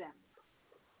unto them,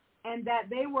 and that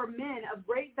they were men of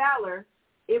great valor.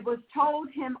 It was told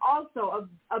him also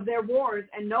of their wars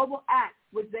and noble acts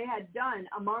which they had done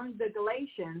among the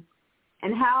Galatians,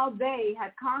 and how they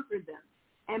had conquered them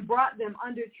and brought them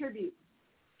under tribute.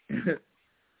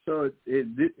 So this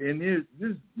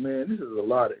is a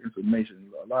lot of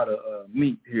information, a lot of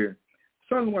meat here. It's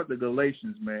talking about the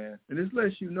Galatians, man, and this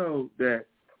lets you know that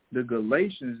the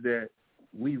Galatians that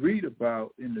we read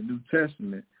about in the New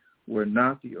Testament were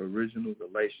not the original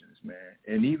Galatians, man,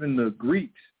 and even the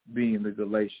Greeks being the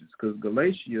Galatians, because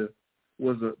Galatia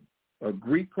was a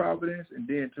Greek province and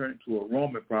then turned into a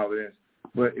Roman province,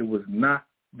 but it was not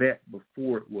that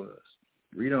before it was.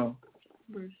 Read on.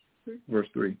 Verse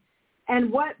 3.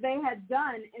 And what they had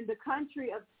done in the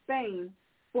country of Spain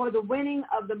for the winning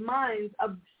of the mines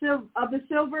of the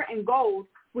silver and gold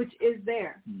which is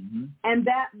there, and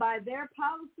that by their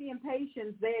policy and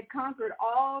patience they had conquered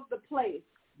all the place.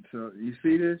 So you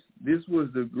see this? This was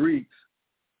the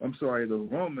the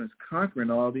Romans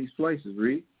conquering all these places,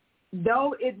 read.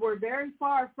 Though it were very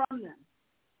far from them,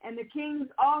 and the kings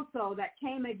also that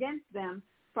came against them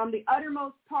from the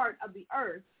uttermost part of the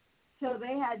earth, till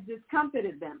they had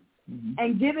discomfited them,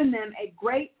 and given them a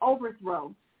great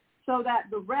overthrow, so that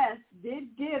the rest did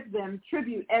give them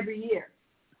tribute every year.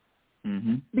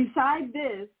 Beside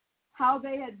this, how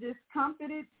they had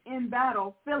discomfited in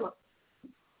battle Philip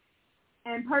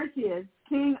and Perseus,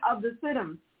 king of the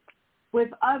Sidonians, with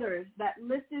others that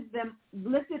lifted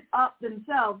up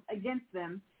themselves against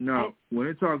them. Now, when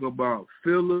they talk about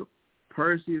Philip,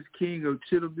 Perseus, king of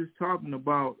Chittim, it's talking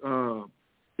about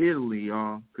Italy,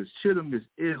 y'all, because Chittim is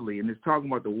Italy, and it's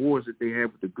talking about the wars that they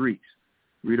had with the Greeks.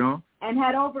 Read on. And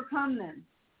had overcome them.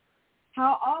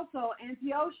 How also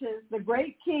Antiochus, the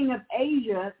great king of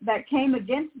Asia, that came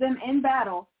against them in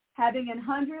battle, having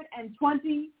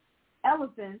 120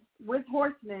 elephants with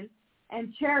horsemen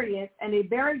and chariots, and a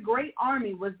very great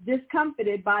army, was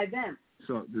discomfited by them.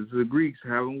 So this is the Greeks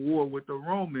having war with the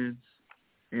Romans,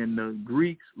 and the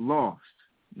Greeks lost.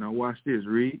 Now watch this,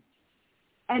 read.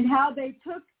 And how they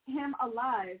took him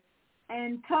alive,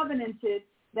 and covenanted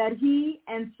that he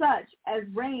and such as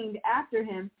reigned after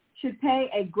him should pay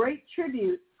a great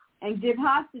tribute and give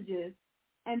hostages,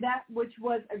 and that which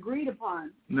was agreed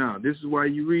upon. Now, this is why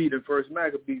you read in First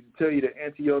Maccabees to tell you that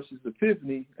Antiochus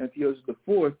Epiphanes, Antiochus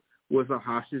IV, was a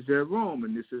hostage at Rome,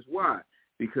 and this is why.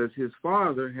 Because his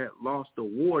father had lost the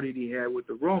war that he had with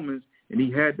the Romans, and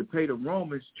he had to pay the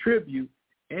Romans tribute,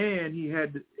 and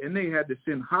they had to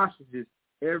send hostages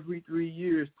every 3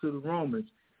 years to the Romans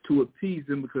to appease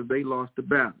them because they lost the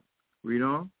battle. Read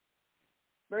on.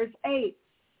 Verse 8.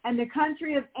 And the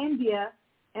country of India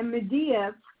and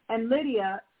Media and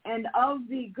Lydia, and of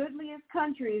the goodliest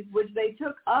countries which they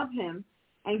took of him,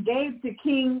 and gave to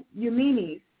King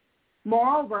Eumenes.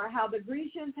 Moreover, how the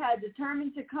Grecians had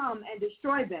determined to come and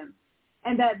destroy them,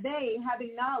 and that they,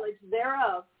 having knowledge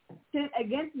thereof, sent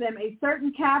against them a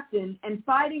certain captain, and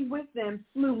fighting with them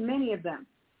slew many of them,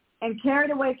 and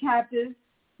carried away captives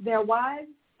their wives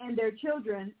and their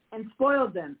children, and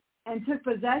spoiled them, and took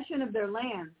possession of their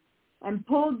lands, and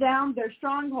pulled down their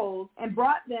strongholds, and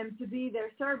brought them to be their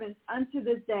servants unto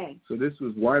this day. So this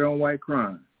was white-on-white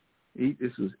crime.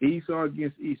 This was Esau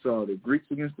against Esau, the Greeks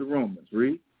against the Romans.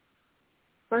 Read.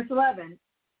 Verse 11.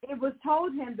 It was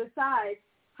told him besides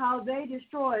how they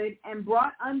destroyed and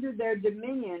brought under their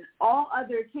dominion all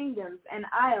other kingdoms and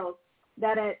isles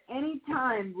that at any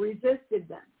time resisted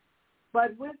them.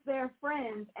 But with their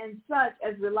friends and such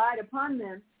as relied upon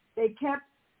them, they kept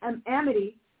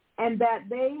amity, and that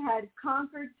they had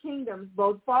conquered kingdoms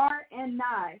both far and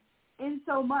nigh,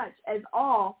 insomuch as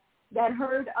all that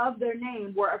heard of their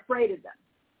name were afraid of them.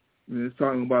 And it's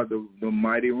talking about the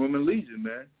mighty Roman legion,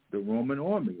 man, the Roman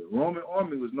army. The Roman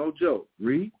army was no joke.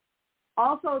 Read.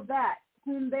 Also that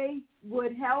whom they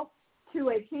would help to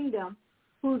a kingdom,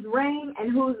 whose reign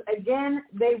and whose again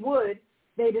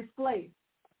they displaced.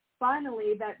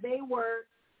 Finally, that they were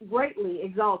greatly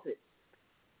exalted.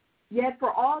 Yet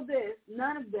for all this,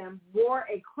 none of them wore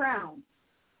a crown,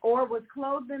 or was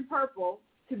clothed in purple,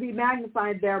 to be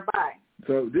magnified thereby.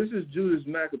 So this is Judas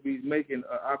Maccabees making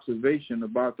an observation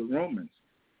about the Romans.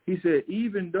 He said,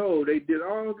 even though they did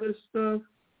all this stuff,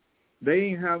 they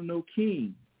ain't have no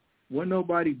king. Wasn't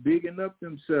nobody bigging up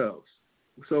themselves.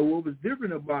 So what was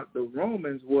different about the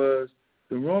Romans was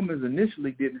the Romans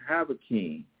initially didn't have a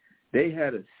king. They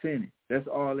had a senate. That's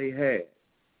all they had.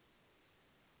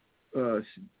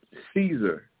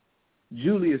 Caesar,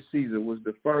 Julius Caesar, was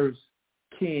the first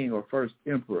king or first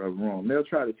emperor of Rome. They'll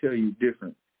try to tell you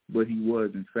different, but he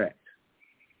was in fact.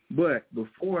 But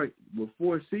before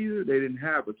Caesar, they didn't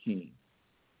have a king.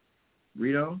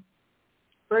 Read on.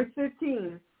 Verse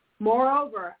 15,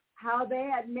 moreover, how they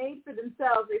had made for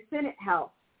themselves a senate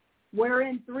house,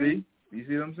 wherein three... See? You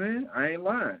see what I'm saying? I ain't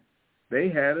lying. They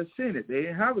had a senate. They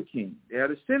didn't have a king. They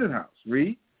had a senate house.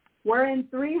 Read. Wherein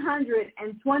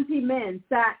 320 men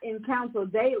sat in council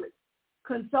daily,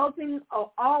 consulting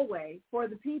always for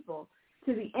the people,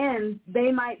 to the end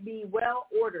they might be well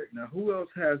ordered. Now, who else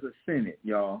has a senate,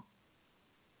 y'all?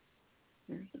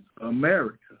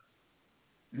 America.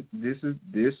 This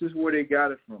is where they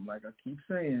got it from. Like I keep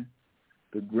saying,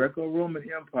 the Greco-Roman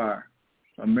Empire,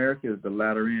 America is the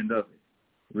latter end of it.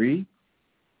 Read.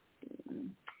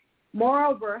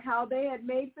 Moreover, how they had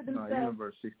made for themselves... No,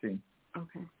 verse 16.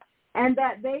 Okay. And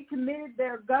that they committed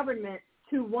their government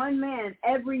to one man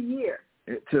every year.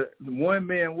 To one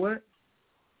man what?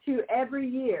 To every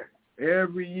year.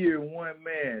 Every year, one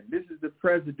man. This is the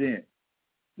president.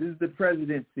 This is the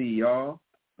presidency, y'all.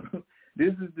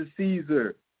 This is the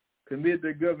Caesar. Commit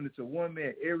their government to one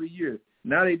man every year.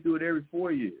 Now they do it every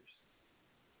 4 years.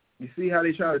 You see how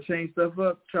they try to change stuff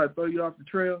up, try to throw you off the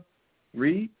trail?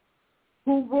 Read.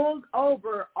 Who ruled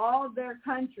over all their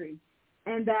country,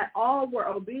 and that all were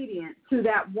obedient to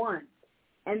that one,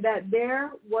 and that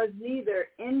there was neither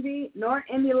envy nor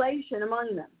emulation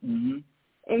among them. Mm-hmm.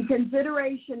 In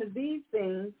consideration of these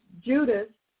things, Judas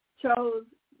chose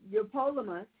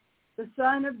Eupolemus, the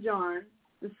son of John,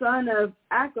 the son of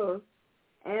Apphus,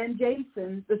 and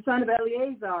Jason, the son of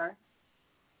Eleazar,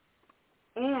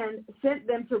 and sent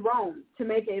them to Rome to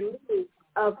make a league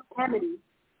of amity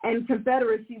and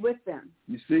confederacy with them.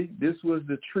 You see, this was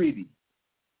the treaty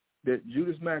that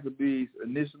Judas Maccabeus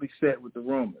initially set with the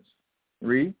Romans.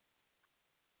 Read.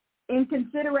 In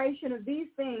consideration of these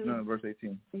things, no, verse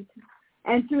 18.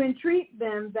 And to entreat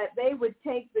them that they would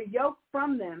take the yoke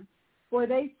from them, for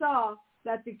they saw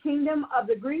that the kingdom of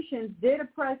the Grecians did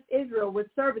oppress Israel with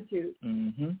servitude.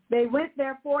 Mm-hmm. They went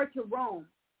therefore to Rome,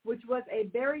 which was a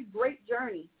very great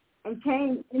journey, and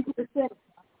came into the city,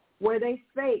 where they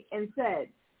spake and said,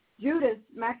 Judas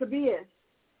Maccabeus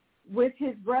with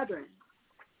his brethren,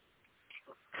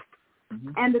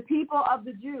 and the people of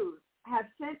the Jews have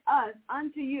sent us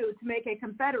unto you to make a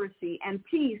confederacy and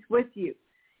peace with you,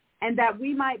 and that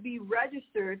we might be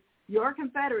registered your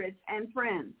confederates and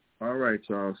friends. All right,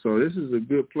 y'all. So this is a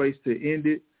good place to end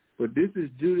it. But this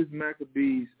is Judas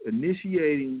Maccabeus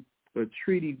initiating a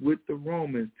treaty with the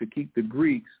Romans to keep the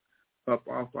Greeks up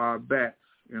off our backs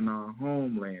in our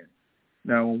homeland.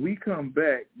 Now, when we come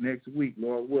back next week,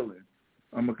 Lord willing,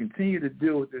 I'm going to continue to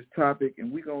deal with this topic,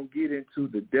 and we're going to get into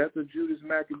the death of Judas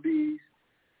Maccabeus,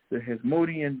 the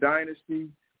Hasmonean dynasty,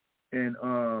 and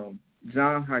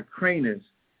John Hyrcanus,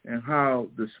 and how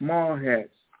the small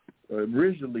hats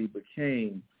originally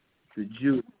became the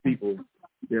Jewish people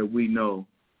that we know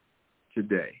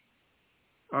today.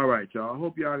 All right, y'all. I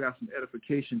hope y'all got some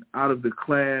edification out of the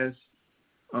class.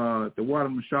 The Water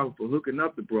Mashal for hooking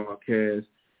up the broadcast.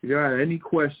 If you got any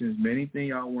questions, man, anything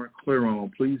y'all weren't clear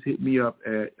on, please hit me up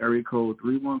at area code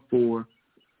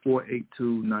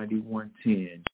 314-482-9110.